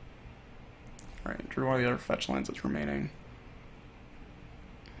 Alright, drew one of the other fetch lands that's remaining.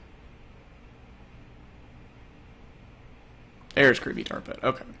 There's Creepy Tar Pit.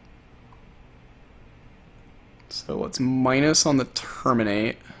 Okay. So let's minus on the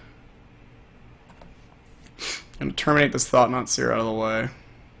Terminate. I'm going to terminate this Thought-Knot Seer out of the way.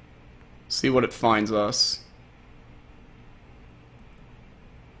 See what it finds us.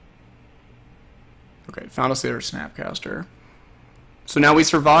 Okay, found us the other Snapcaster. So now we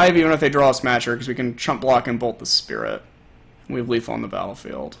survive even if they draw a Smasher, because we can chump block and bolt the Spirit. And we have Lethal on the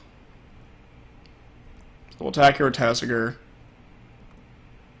battlefield. So we'll attack your Tassiger.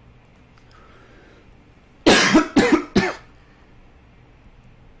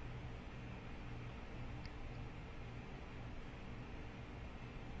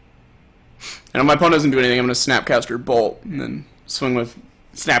 And if my opponent doesn't do anything, I'm going to Snapcaster Bolt, and then swing with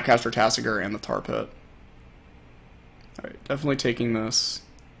Snapcaster Tassiger and the Tar Pit. Alright, definitely taking this.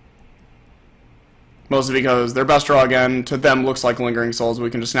 Mostly because their best draw, again, to them looks like Lingering Souls. We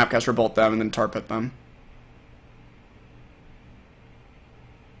can just Snapcaster Bolt them and then Tar Pit them.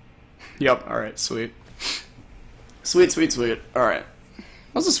 Yep, alright, sweet. Sweet, sweet, sweet. Alright.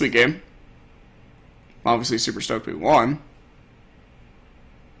 That was a sweet game. Obviously super stoked we won.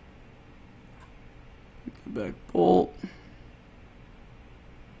 Back bolt.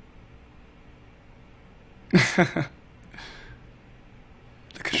 The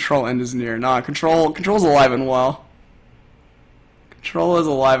control end is near. Nah, control's alive and well. Control is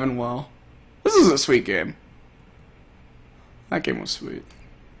alive and well. This is a sweet game. That game was sweet.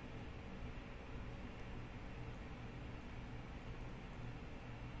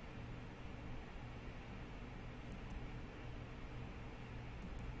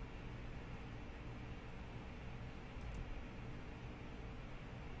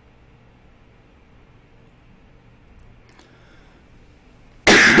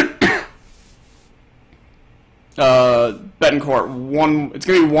 Betancourt, it's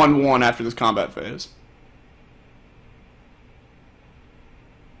going to be 1-1 after this combat phase.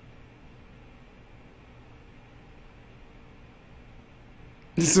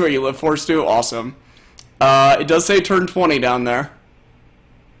 This is what you live for, Stu? Awesome. It does say turn 20 down there.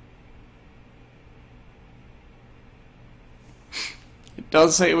 It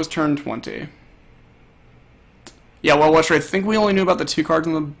does say it was turn 20. Yeah, well, Wesher, I think we only knew about the 2 cards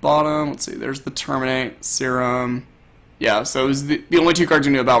on the bottom. Let's see, there's the Terminate, Serum. Yeah, so it was the only 2 cards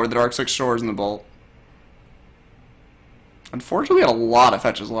we knew about were the Dark Six Shores and the Bolt. Unfortunately, we had a lot of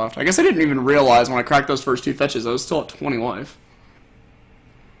fetches left. I guess I didn't even realize when I cracked those first 2 fetches, I was still at 20 life.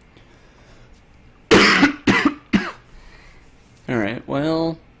 Alright,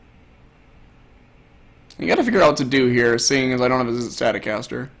 well... I gotta figure out what to do here, seeing as I don't have a static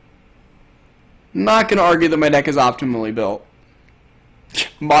caster. Not gonna argue that my deck is optimally built.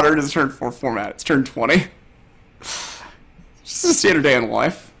 Modern is turn 4 format. It's turn 20. Just a standard day in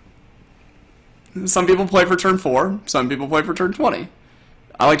life. Some people play for turn 4. Some people play for turn 20.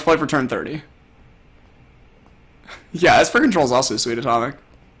 I like to play for turn 30. Yeah, Esper Control is also sweet, Atomic.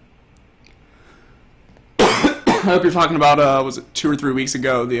 I hope you're talking about, was it 2 or 3 weeks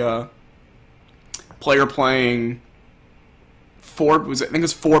ago, the, player playing 4, I think it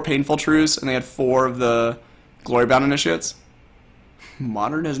was 4 Painful Truths, and they had 4 of the Glory Bound Initiates.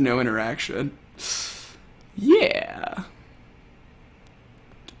 Modern has no interaction. Yeah.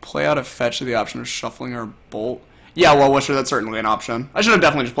 To play out a fetch with the option of shuffling our bolt. Yeah, well, Wisher, that's certainly an option. I should have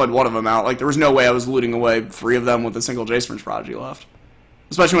definitely just played one of them out. Like, there was no way I was looting away 3 of them with a single Jace Prodigy left.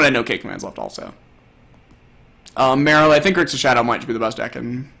 Especially when I had no K commands left also. Meryl, I think Grixis Shadow might be the best deck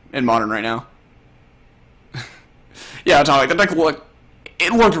in Modern right now. Yeah, Atomic, that deck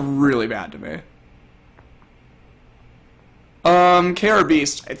looked really bad to me. KR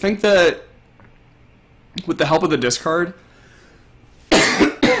Beast, I think that with the help of the discard,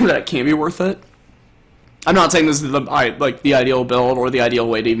 that can be worth it. I'm not saying this is the ideal build or the ideal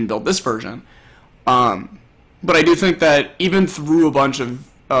way to even build this version. But I do think that even through a bunch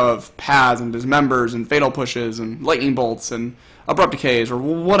of paths and dismembers and fatal pushes and lightning bolts and abrupt decays or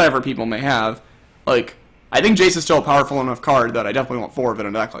whatever people may have, like, I think Jace is still a powerful enough card that I definitely want 4 of it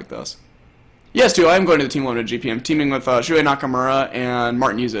in a deck like this. Yes, too, I am going to the Team Limited GP. I'm teaming with Shuhei Nakamura and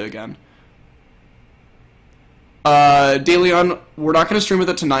Martin Yuza again. DeLeon, we're not going to stream with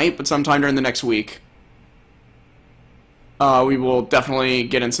it tonight, but sometime during the next week. We will definitely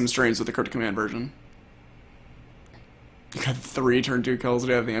get in some streams with the Cryptic Command version. You got 3 turn 2 kills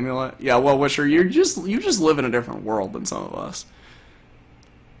today of the Amulet. Yeah, well, Wisher, you just live in a different world than some of us.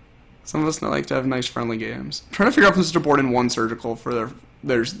 Some of us like to have nice, friendly games. I'm trying to figure out if this is a board in 1 surgical for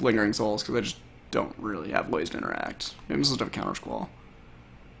their Lingering Souls, because I just don't really have ways to interact. Maybe this is just have a Counter Squall.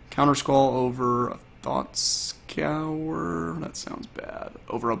 Counter Squall over a Thought Scour. That sounds bad.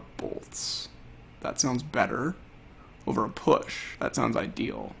 Over a Bolt. That sounds better. Over a Push. That sounds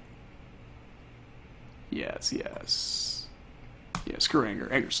ideal. Yes, yes. Yeah, screw Anger.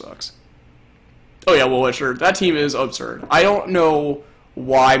 Anger sucks. Oh yeah, well, Wisher, that team is absurd. I don't know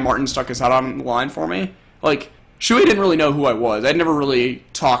why Martin stuck his head on the line for me. Like, Shuhei didn't really know who I was. I'd never really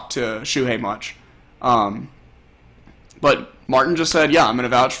talked to Shuhei much. But Martin just said, yeah, I'm going to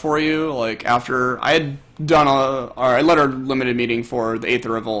vouch for you. Like, after I had done I led our limited meeting for the 8th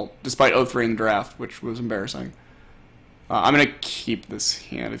Revolt, despite 0-3 in the draft, which was embarrassing. I'm going to keep this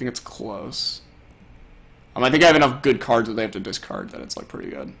hand. I think it's close. I think I have enough good cards that they have to discard that it's, like, pretty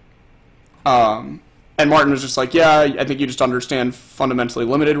good. And Martin was just like, yeah, I think you just understand fundamentally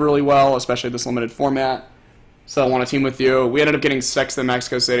limited really well, especially this limited format. So I want to team with you. We ended up getting 6th in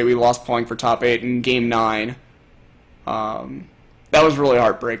Mexico City. We lost playing for top 8 in Game 9. That was really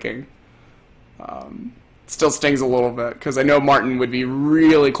heartbreaking. Still stings a little bit, because I know Martin would be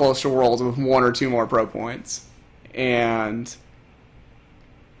really close to Worlds with 1 or 2 more pro points. And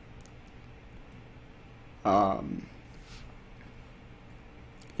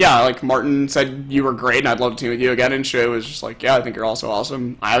yeah, like, Martin said you were great and I'd love to team with you again, and Shuhei was just like, yeah, I think you're also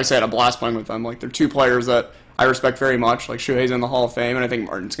awesome. I obviously had a blast playing with them. Like, they're 2 players that I respect very much. Like, Shuhei's in the Hall of Fame, and I think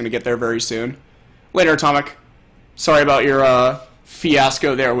Martin's going to get there very soon. Later, Atomic. Sorry about your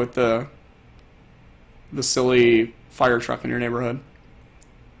fiasco there with the silly fire truck in your neighborhood.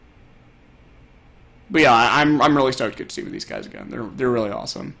 But yeah, I'm really stoked to get to team with these guys again. They're really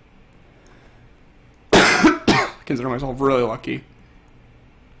awesome. I consider myself really lucky.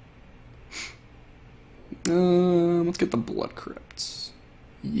 Let's get the Blood Crypts.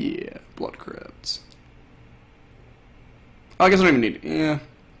 Yeah, Blood Crypts. Oh, I guess I don't even need... Yeah.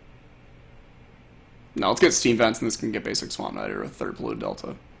 No, let's get Steam Vents, and this can get basic Swamp Knight or a 3rd Polluted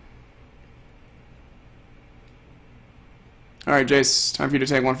Delta. Alright, Jace, time for you to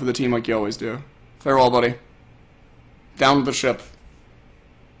take one for the team like you always do. Farewell, buddy. Down with the ship.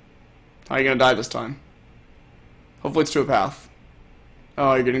 How are you gonna die this time? Hopefully it's to a path.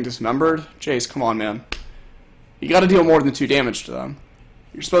 Oh, you're getting dismembered? Jace, come on, man. You gotta deal more than 2 damage to them.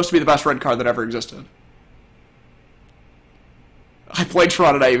 You're supposed to be the best red card that ever existed. I played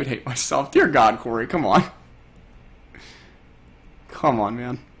Tron and I even hate myself. Dear God, Corey, come on. Come on,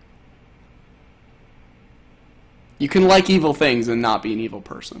 man. You can like evil things and not be an evil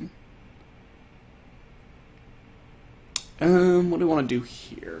person. What do I want to do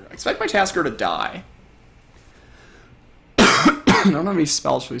here? I expect my Tasker to die. I don't have any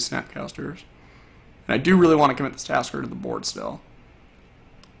spells for these Snapcasters. And I do really want to commit this Tasker to the board still.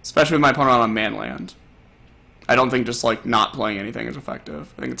 Especially with my opponent on Manland. I don't think just, like, not playing anything is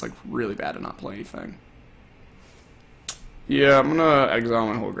effective. I think it's, like, really bad to not play anything. Yeah, I'm gonna exile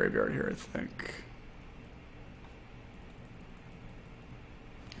my whole graveyard here, I think.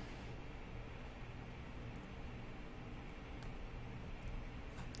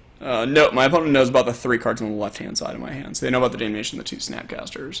 No, my opponent knows about the 3 cards on the left-hand side of my hand, so they know about the Damnation and the 2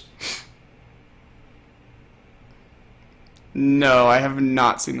 Snapcasters. No, I have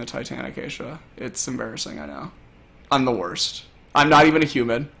not seen the Titanic Asia. It's embarrassing, I know. I'm the worst. I'm not even a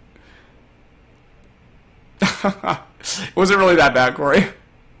human. It wasn't really that bad, Corey.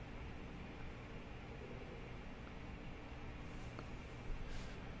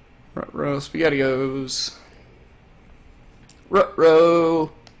 Ruh-roh, SpaghettiOs.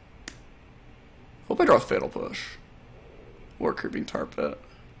 Ruh-roh. Hope I draw a Fatal Push. Or Creeping Tar Pit.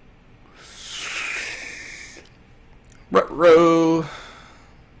 Ruh-roh.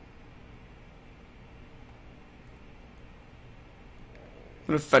 I'm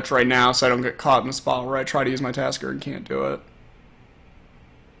gonna fetch right now so I don't get caught in a spot where I try to use my Tasker and can't do it.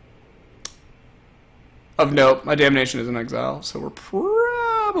 Of note, my Damnation is in exile, so we're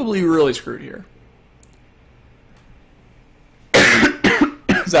probably really screwed here.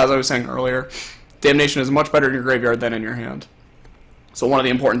 So as I was saying earlier, Damnation is much better in your graveyard than in your hand. So one of the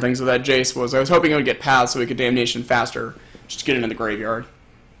important things with that Jace was I was hoping it would get paths so we could Damnation faster, just to get it in the graveyard.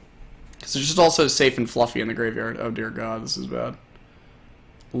 Because it's just also safe and fluffy in the graveyard. Oh dear god, this is bad.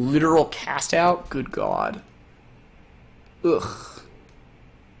 Literal cast out? Good god. Ugh.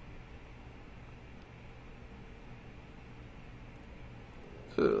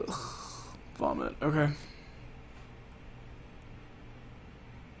 Ugh. Vomit. Okay.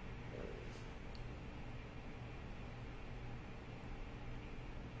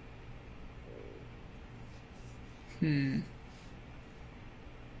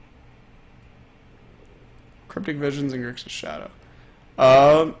 Cryptic Visions and Grixis Shadow.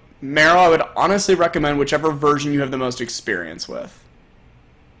 Meryl, I would honestly recommend whichever version you have the most experience with.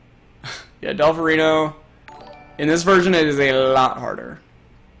 Yeah, Delverino. In this version, it is a lot harder.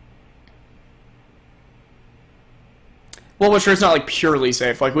 Well, sure, it's not like purely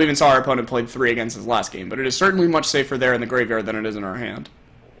safe. Like, we even saw our opponent played 3 against his last game, but it is certainly much safer there in the graveyard than it is in our hand.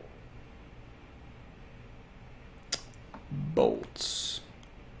 Bolts.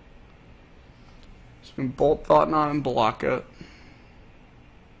 So we can bolt Thought-Knot and block it.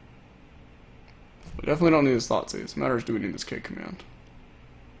 We definitely don't need this Thoughtseize. Matters, do we need this K command?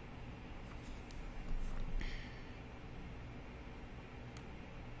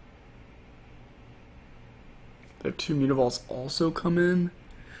 They have 2 Mutavaults also come in.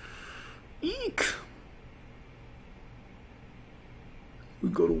 Eek! We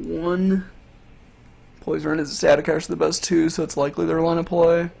go to 1. Poison is a static cash the best 2, so it's likely their line of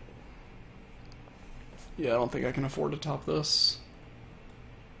play. Yeah, I don't think I can afford to top this.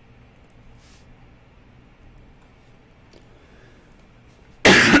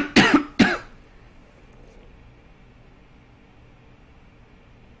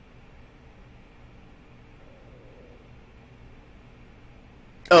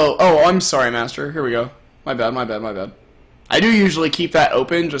 Oh, I'm sorry, Master. Here we go. My bad. I do usually keep that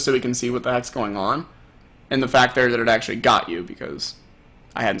open just so we can see what the heck's going on. And the fact there that it actually got you because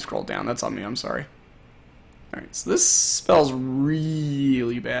I hadn't scrolled down. That's on me, I'm sorry. Alright, so this spells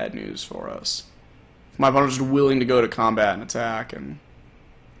really bad news for us. If my opponent's just willing to go to combat and attack and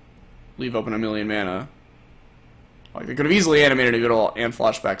leave open a million mana. Like, they could have easily animated a Mutavault and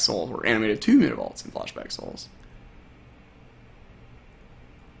Flashback Souls, or animated 2 Mutavaults and Flashback Souls.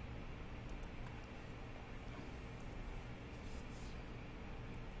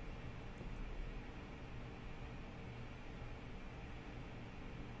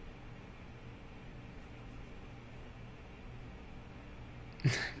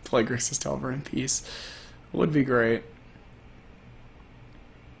 Play Grixis Delver in peace. Would be great.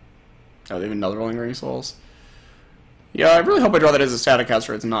 Oh, they have another Lingering Souls. Yeah, I really hope I draw that as a static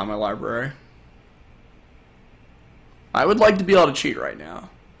caster. It's not in my library. I would like to be able to cheat right now.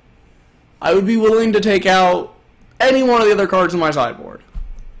 I would be willing to take out any one of the other cards in my sideboard.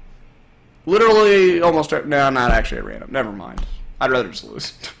 Literally, almost. No, not actually at random. Never mind. I'd rather just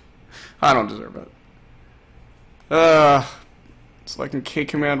lose. I don't deserve it. So I can K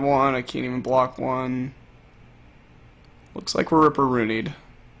command 1, I can't even block 1. Looks like we're Ripper-Roonied.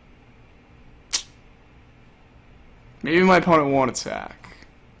 Maybe my opponent won't attack.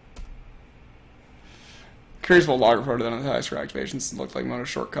 Curious what logger photo then has for activations looked like. I'm gonna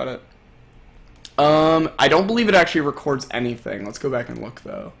shortcut it. I don't believe it actually records anything. Let's go back and look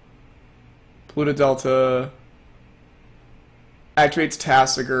though. Pluto Delta activates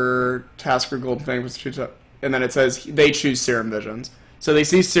Tasker Golden Fang, and then it says they choose Serum Visions. So they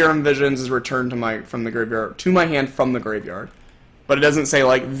see Serum Visions is returned to from the graveyard to my hand from the graveyard, but it doesn't say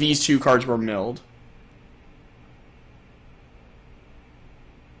like these two cards were milled.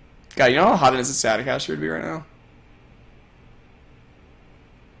 God, you know how hot it is a Staticaster would be right now?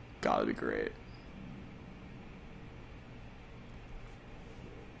 God, that'd be great.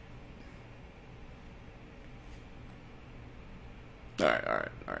 Alright,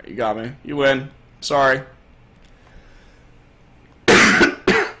 you got me. You win. Sorry.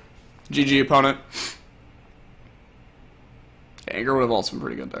 GG, opponent. Anger would have also been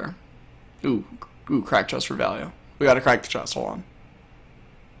pretty good there. Ooh, crack chest for value. We gotta crack the chest, hold on.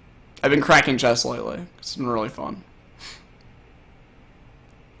 I've been cracking chests lately. It's been really fun.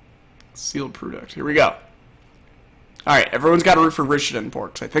 Sealed product. Here we go. Alright, everyone's got to root for Rishidan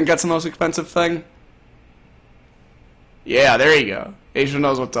Porks. I think that's the most expensive thing. Yeah, there you go. Asia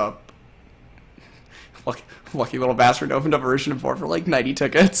knows what's up. Lucky little bastard opened up a Rishidan Pork for like 90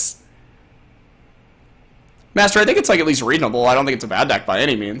 tickets. Master, I think it's like at least reasonable. I don't think it's a bad deck by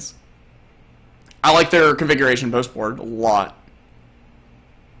any means. I like their configuration post board a lot.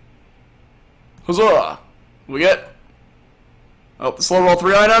 Huzzah! We get... Oh, the slow roll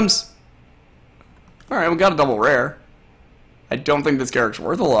 3 items? Alright, we got a double rare. I don't think this character's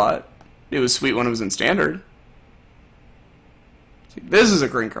worth a lot. It was sweet when it was in standard. See, this is a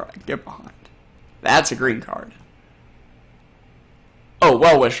green card. Get behind. That's a green card. Oh,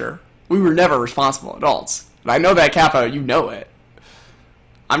 Well-Wisher. We were never responsible adults. And I know that, Kappa, you know it.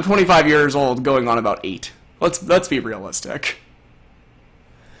 I'm 25 years old, going on about 8. Let's be realistic.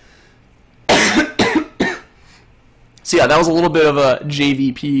 So yeah, that was a little bit of a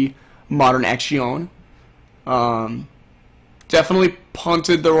JVP Modern Action. Definitely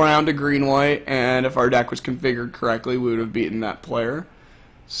punted the round to green-white, and if our deck was configured correctly, we would have beaten that player.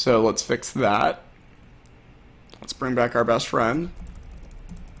 So let's fix that. Let's bring back our best friend.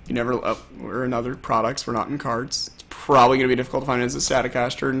 You never... Oh, we're in other products. We're not in cards. It's probably going to be difficult to find as a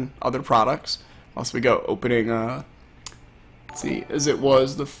Staticaster and other products. Also, we go opening... let's see, as it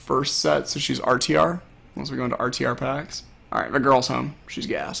was the first set, so she's RTR. Once we go into RTR packs. Alright, my girl's home. She's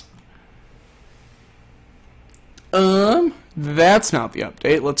gas. That's not the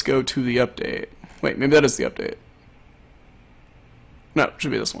update. Let's go to the update. Wait, maybe that is the update. No, it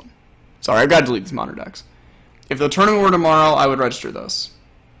should be this one. Sorry, I've got to delete these modern decks. If the tournament were tomorrow, I would register this.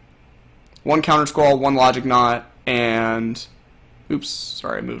 1 Counter Squall, 1 Logic Knot, and... Oops,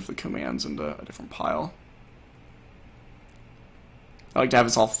 sorry, I moved the commands into a different pile. I like to have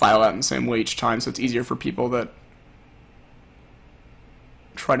this all filed out in the same way each time, so it's easier for people that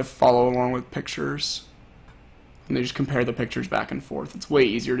try to follow along with pictures. And they just compare the pictures back and forth. It's way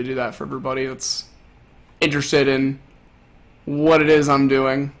easier to do that for everybody that's interested in what it is I'm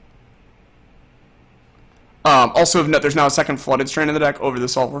doing. Also of note, there's now a second Flooded Strand in the deck over the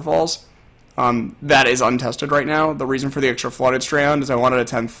Sulphur Falls. That is untested right now. The reason for the extra Flooded Strand is I wanted a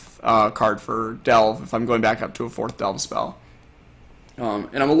 10th card for Delve if I'm going back up to a 4th Delve spell. And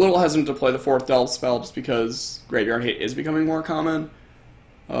I'm a little hesitant to play the 4th Delve spell just because Graveyard Hate is becoming more common.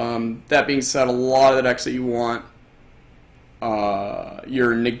 That being said, a lot of the decks that you want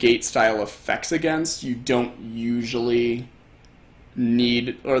your negate style effects against, you don't usually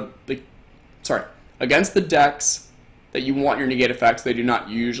need, sorry, against the decks that you want your negate effects, they do not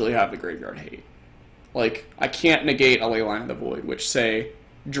usually have the Graveyard Hate. Like, I can't negate a Leyline of the Void, which, say,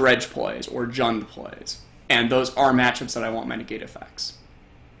 Dredge plays or Jund plays. And those are matchups that I want my negate effects.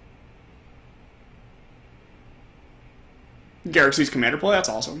 Galaxy's Commander play, that's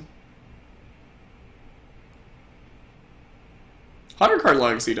awesome. 100-card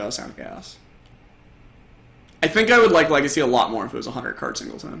Legacy does sound gas. I think I would like Legacy a lot more if it was a 100-card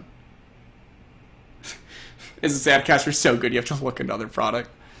singleton. Is the Staticaster so good you have to look into other product?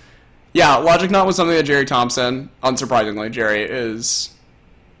 Yeah, Logic Knot was something that Jerry Thompson, unsurprisingly, Jerry is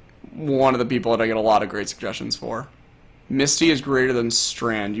one of the people that I get a lot of great suggestions for. Misty is greater than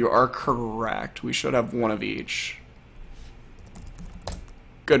Strand. You are correct. We should have one of each.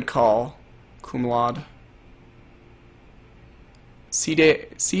 Good call. Cum laude.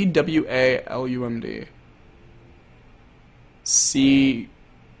 C-W-A-L-U-M-D. C...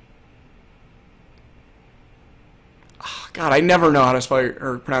 Oh, God, I never know how to spell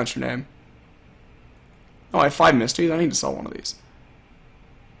or pronounce your name. Oh, I have 5 Misties. I need to sell one of these.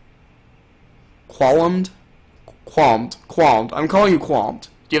 Qualmed? Qualmed. I'm calling you Qualmed.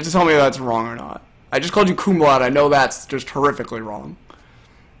 You have to tell me if that's wrong or not. I just called you cum laude. I know that's just horrifically wrong.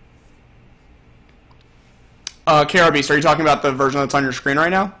 KRB, so are you talking about the version that's on your screen right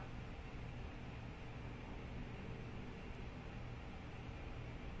now?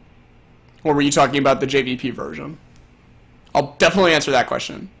 Or were you talking about the JVP version? I'll definitely answer that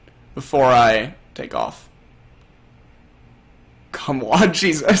question before I take off. Cum laude,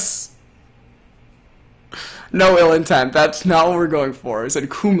 Jesus. No ill intent. That's not what we're going for. I said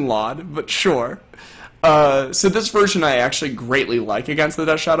cum laude, but sure. So this version I actually greatly like against the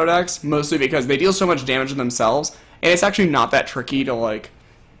Death Shadow decks, mostly because they deal so much damage to themselves, and it's actually not that tricky to, like...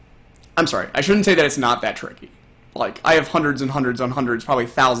 I'm sorry, I shouldn't say that it's not that tricky. Like, I have hundreds and hundreds on hundreds, probably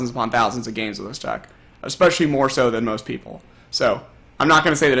thousands upon thousands of games with this deck, especially more so than most people. So, I'm not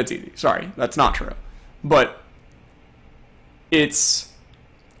going to say that it's easy. Sorry, that's not true. But it's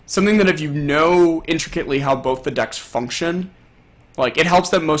something that if you know intricately how both the decks function, like, it helps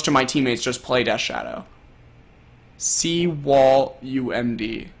that most of my teammates just play Death Shadow.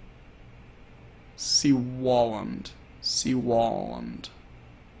 C-Wall-U-M-D. C-Walland. C-Walland.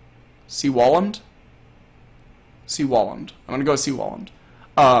 C-Walland? C-Walland. I'm going to go C-Walland.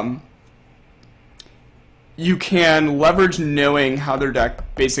 You can leverage knowing how their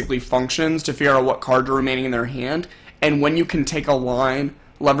deck basically functions to figure out what cards are remaining in their hand, and when you can take a line,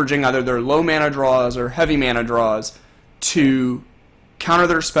 leveraging either their low mana draws or heavy mana draws to counter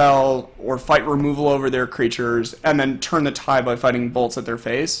their spell or fight removal over their creatures, and then turn the tide by fighting bolts at their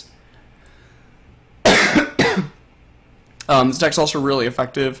face. This deck's also really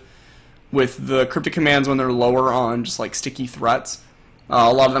effective with the cryptic commands when they're lower on just like sticky threats.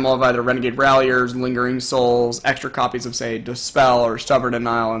 A lot of them will have either Renegade Ralliers, Lingering Souls, extra copies of, say, Dispel or Stubborn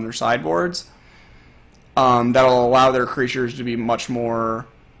Denial on their sideboards. That'll allow their creatures to be much more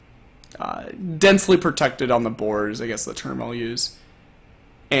densely protected on the board, is I guess the term I'll use.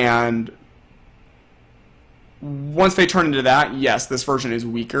 And once they turn into that, yes, this version is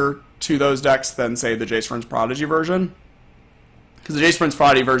weaker to those decks than, say, the Jace Vryn's Prodigy version. Because the Jace Vryn's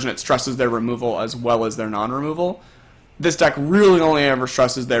Prodigy version, it stresses their removal as well as their non-removal. This deck really only ever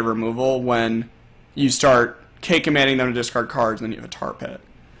stresses their removal when you start K-commanding them to discard cards and then you have a tar pit.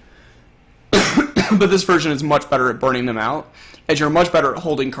 But this version is much better at burning them out, as you're much better at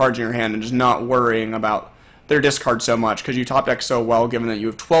holding cards in your hand and just not worrying about their discard so much, because you top deck so well given that you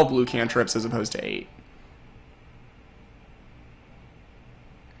have 12 blue cantrips as opposed to 8.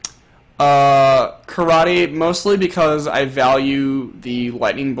 Karate, mostly because I value the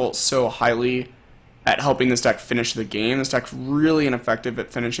Lightning Bolt so highly at helping this deck finish the game. This deck's really ineffective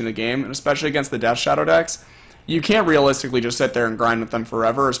at finishing the game, and especially against the Death Shadow decks. You can't realistically just sit there and grind with them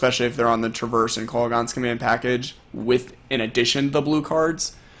forever, especially if they're on the Traverse and Kolaghan's command package with, in addition to the blue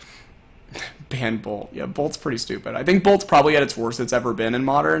cards. Ban Bolt. Yeah, Bolt's pretty stupid. I think Bolt's probably at its worst it's ever been in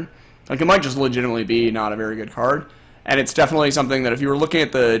Modern. Like, it might just legitimately be not a very good card. And it's definitely something that if you were looking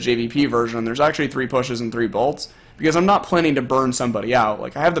at the JVP version, there's actually 3 pushes and 3 bolts, because I'm not planning to burn somebody out.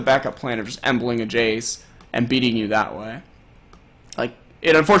 Like, I have the backup plan of just embling a Jace and beating you that way. Like,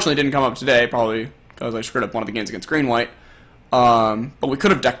 it unfortunately didn't come up today, probably because I screwed up one of the games against Green-White. But we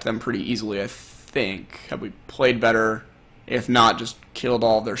could have decked them pretty easily, I think, had we played better. If not, just killed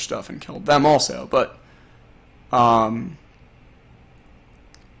all of their stuff and killed them also. But,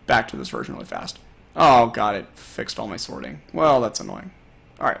 back to this version really fast. Oh, god, it fixed all my sorting. Well, that's annoying.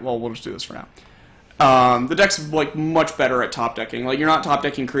 Alright, well, we'll just do this for now. The deck's, like, much better at top decking. Like, you're not top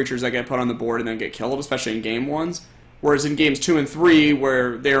decking creatures that get put on the board and then get killed, especially in game 1s. Whereas in games 2 and 3,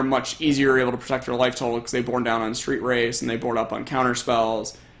 where they're much easier able to protect their life total because they born down on Street Race and they board up on counter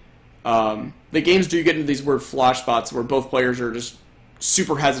spells. The games do get into these weird flash spots where both players are just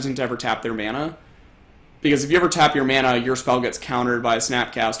super hesitant to ever tap their mana. Because if you ever tap your mana, your spell gets countered by a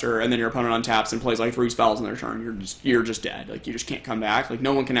Snapcaster, and then your opponent untaps and plays like 3 spells in their turn. You're just dead. Like, you just can't come back. Like,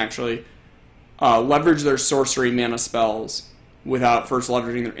 no one can actually leverage their sorcery mana spells without first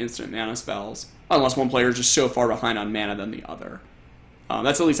leveraging their instant mana spells, unless one player is just so far behind on mana than the other.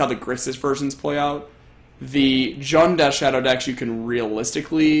 That's at least how the Grixis versions play out. The Jund Death Shadow decks, you can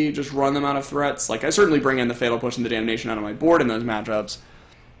realistically just run them out of threats. Like, I certainly bring in the Fatal Push and the Damnation out of my board in those matchups.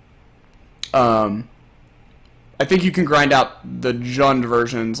 I think you can grind out the Jund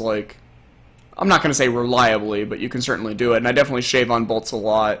versions, like, I'm not going to say reliably, but you can certainly do it, and I definitely shave on bolts a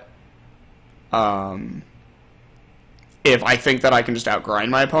lot. If I think that I can just outgrind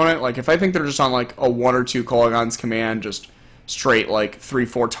my opponent, like, if I think they're just on, like, a 1 or 2 Kolaghan's command, just straight, like,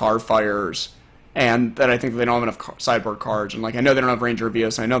 3-4 Tar Fires, and that I think that they don't have enough sideboard cards, and, like, I know they don't have Ranger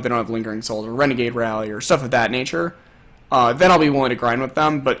Vios, and I know they don't have Lingering Souls or Renegade Rally or stuff of that nature, then I'll be willing to grind with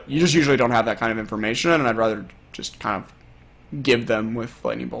them, but you just usually don't have that kind of information, and I'd rather just kind of give them with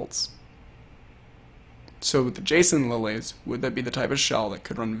Lightning Bolts. So with the Jason Lilies, would that be the type of shell that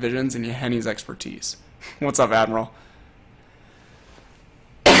could run Visions and Yahenni's expertise? What's up, Admiral?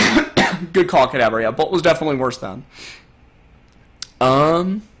 Good call, Cadabra. Yeah, Bolt was definitely worse then.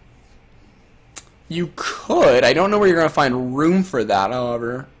 You could. I don't know where you're going to find room for that,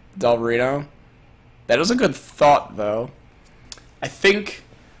 however, Del Rito. That is a good thought, though. I think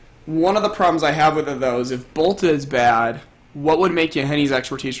one of the problems I have with it, though, is if Bolt is bad, what would make Yahenni's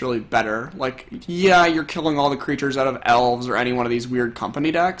expertise really better? Like, yeah, you're killing all the creatures out of elves or any one of these weird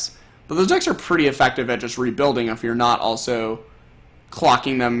company decks, but those decks are pretty effective at just rebuilding if you're not also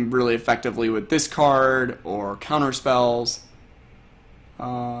clocking them really effectively with this card or counter spells.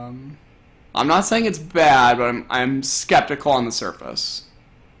 I'm not saying it's bad, but I'm skeptical on the surface.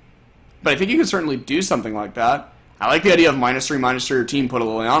 But I think you could certainly do something like that. I like the idea of -3/-3 your team, put a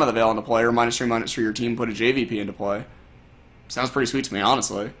Liliana the Veil into play, or -3/-3 your team, put a JVP into play. Sounds pretty sweet to me,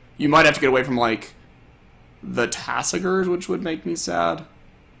 honestly. You might have to get away from, like, the Tassigers, which would make me sad.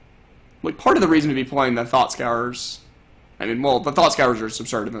 Like, part of the reason to be playing the Thought Scours... I mean, well, the Thought Scours are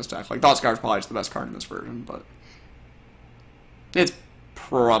absurd in this deck. Like, Thought Scours probably is the best card in this version, but... it's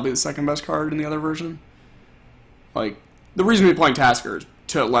probably the second best card in the other version. Like, the reason to be playing Tasker is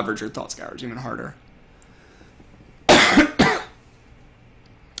to leverage your Thought Scours even harder.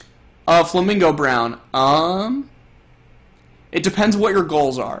 Flamingo Brown. It depends what your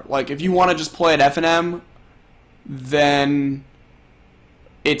goals are. Like, if you want to just play at F&M, then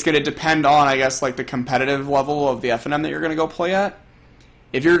it's going to depend on, I guess, like the competitive level of the F&M that you're going to go play at.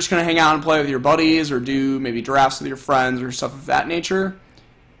 If you're just going to hang out and play with your buddies or do maybe drafts with your friends or stuff of that nature,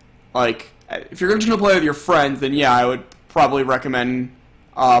 like, if you're just going to play with your friends, then yeah, I would probably recommend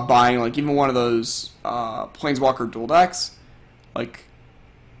buying, like, even one of those Planeswalker dual decks. Like,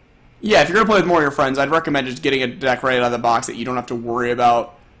 yeah, if you're going to play with more of your friends, I'd recommend just getting a deck right out of the box that you don't have to worry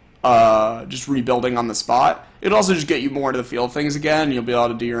about just rebuilding on the spot. It'll also just get you more into the feel of things again, and you'll be able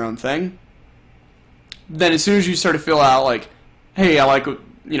to do your own thing. Then as soon as you start to feel out, like, hey, I like what,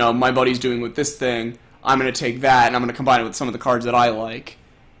 you know, my buddy's doing with this thing, I'm going to take that, and I'm going to combine it with some of the cards that I like.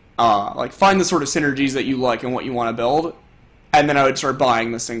 Like, find the sort of synergies that you like and what you want to build, and then I would start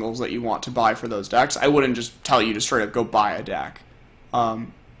buying the singles that you want to buy for those decks. I wouldn't just tell you to straight up go buy a deck.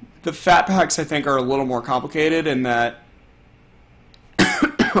 The fat packs, I think, are a little more complicated in that,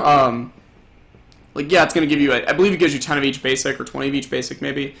 like, yeah, it's going to give you, I believe it gives you 10 of each basic, or 20 of each basic,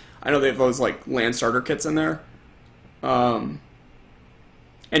 maybe. I know they have those, like, land starter kits in there. And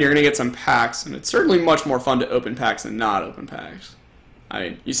you're going to get some packs, and it's certainly much more fun to open packs than not open packs. I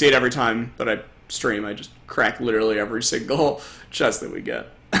mean, you see it every time that I stream. I just crack literally every single chest that we get.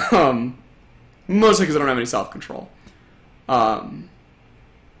 Mostly because I don't have any self-control. But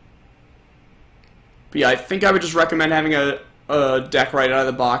yeah, I think I would just recommend having a deck right out of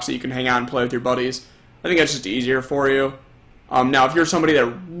the box that you can hang out and play with your buddies. I think that's just easier for you. Now, if you're somebody that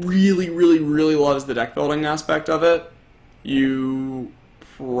really, really, really loves the deck building aspect of it, you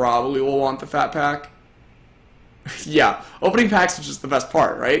probably will want the fat pack. Yeah, opening packs is just the best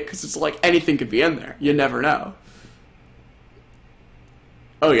part, right? Because it's like anything could be in there. You never know.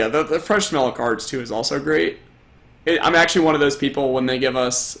 Oh yeah, the fresh smell of cards too is also great. I'm actually one of those people when they give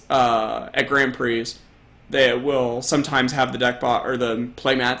us at Grand Prix, they will sometimes have the deck bot or the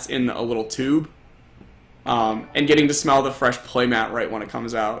playmats in a little tube, and getting to smell the fresh playmat right when it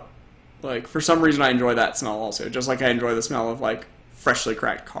comes out. Like, for some reason I enjoy that smell also, just like I enjoy the smell of, like, freshly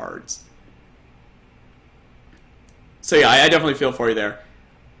cracked cards. So yeah, I definitely feel for you there.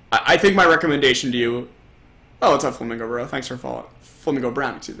 I think my recommendation to you... Oh, what's up, Flamingo Bro? Thanks for following. Flamingo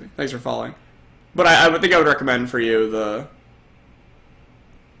Brown, excuse me. Thanks for following. But I would think I would recommend for you the...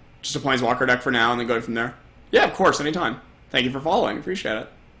 just a Planeswalker deck for now, and then go from there. Yeah, of course, anytime. Thank you for following. Appreciate it.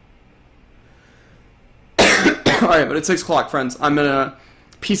 Alright, but it's 6 o'clock, friends. I'm gonna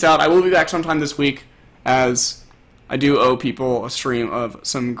peace out. I will be back sometime this week, as I do owe people a stream of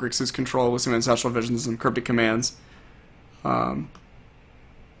some Grixis Control with some Ancestral Visions and Cryptic Commands. God,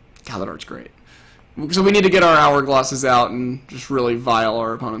 that art's great. So we need to get our hourglasses out and just really vial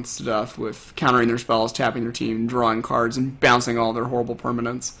our opponents to death with countering their spells, tapping their team, drawing cards, and bouncing all their horrible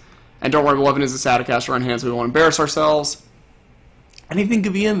permanents. And don't worry, 11 is a Staticaster on hand, so we won't embarrass ourselves. Anything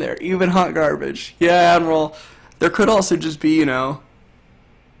could be in there, even hot garbage. Yeah, Admiral. There could also just be, you know,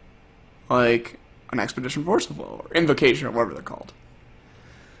 like an Expedition Force of Will, or Invocation, or whatever they're called.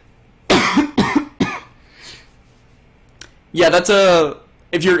 Yeah, that's a...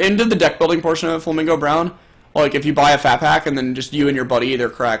 If you're into the deck building portion of Flamingo Brown, like if you buy a fat pack and then just you and your buddy either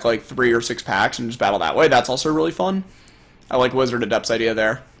crack like 3 or 6 packs and just battle that way, that's also really fun. I like Wizard Adept's idea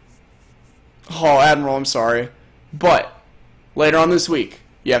there. Oh, Admiral, I'm sorry. But later on this week,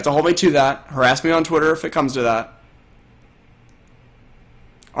 You have to hold me to that. Harass me on Twitter if it comes to that.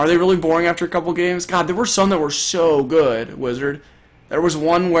 Are they really boring after a couple games? God, there were some that were so good, Wizard. There was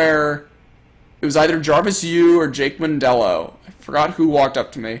one where it was either Jarvis Yu or Jake Mandello. I forgot who walked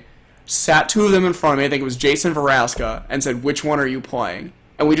up to me. Sat two of them in front of me, I think it was Jason Veraska, and said, which one are you playing?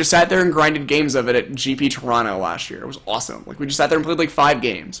 And we just sat there and grinded games of it at GP Toronto last year. It was awesome. Like, we just sat there and played like 5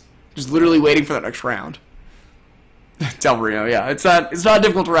 games. Just literally waiting for that next round. Del Reno, yeah. It's not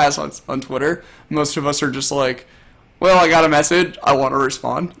difficult to harass on Twitter. Most of us are just like, well, I got a message, I want to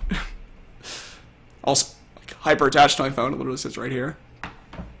respond. Also, like, hyper attached to my phone, it literally sits right here.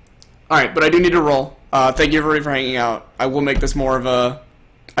 Alright, but I do need to roll. Thank you everybody for hanging out. I will make this more of a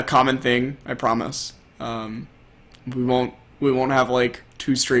common thing, I promise. We won't have like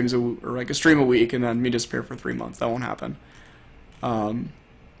 2 streams or like a stream a week and then me disappear for 3 months. That won't happen. But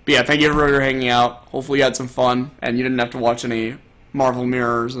yeah, thank you everybody for hanging out. Hopefully you had some fun and you didn't have to watch any Marvel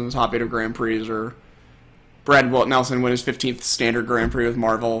mirrors in the top 8 of Grand Prix or Brad Wilt Nelson win his 15th standard Grand Prix with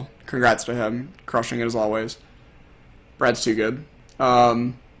Marvel. Congrats to him. Crushing it as always. Brad's too good.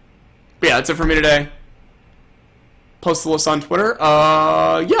 But yeah, that's it for me today. Post the list on Twitter.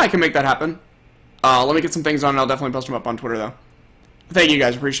 Yeah, I can make that happen. Let me get some things on and I'll definitely post them up on Twitter though. Thank you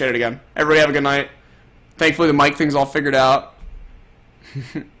guys. Appreciate it again. Everybody have a good night. Thankfully the mic thing's all figured out.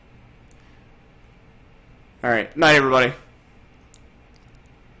 Alright. Night everybody.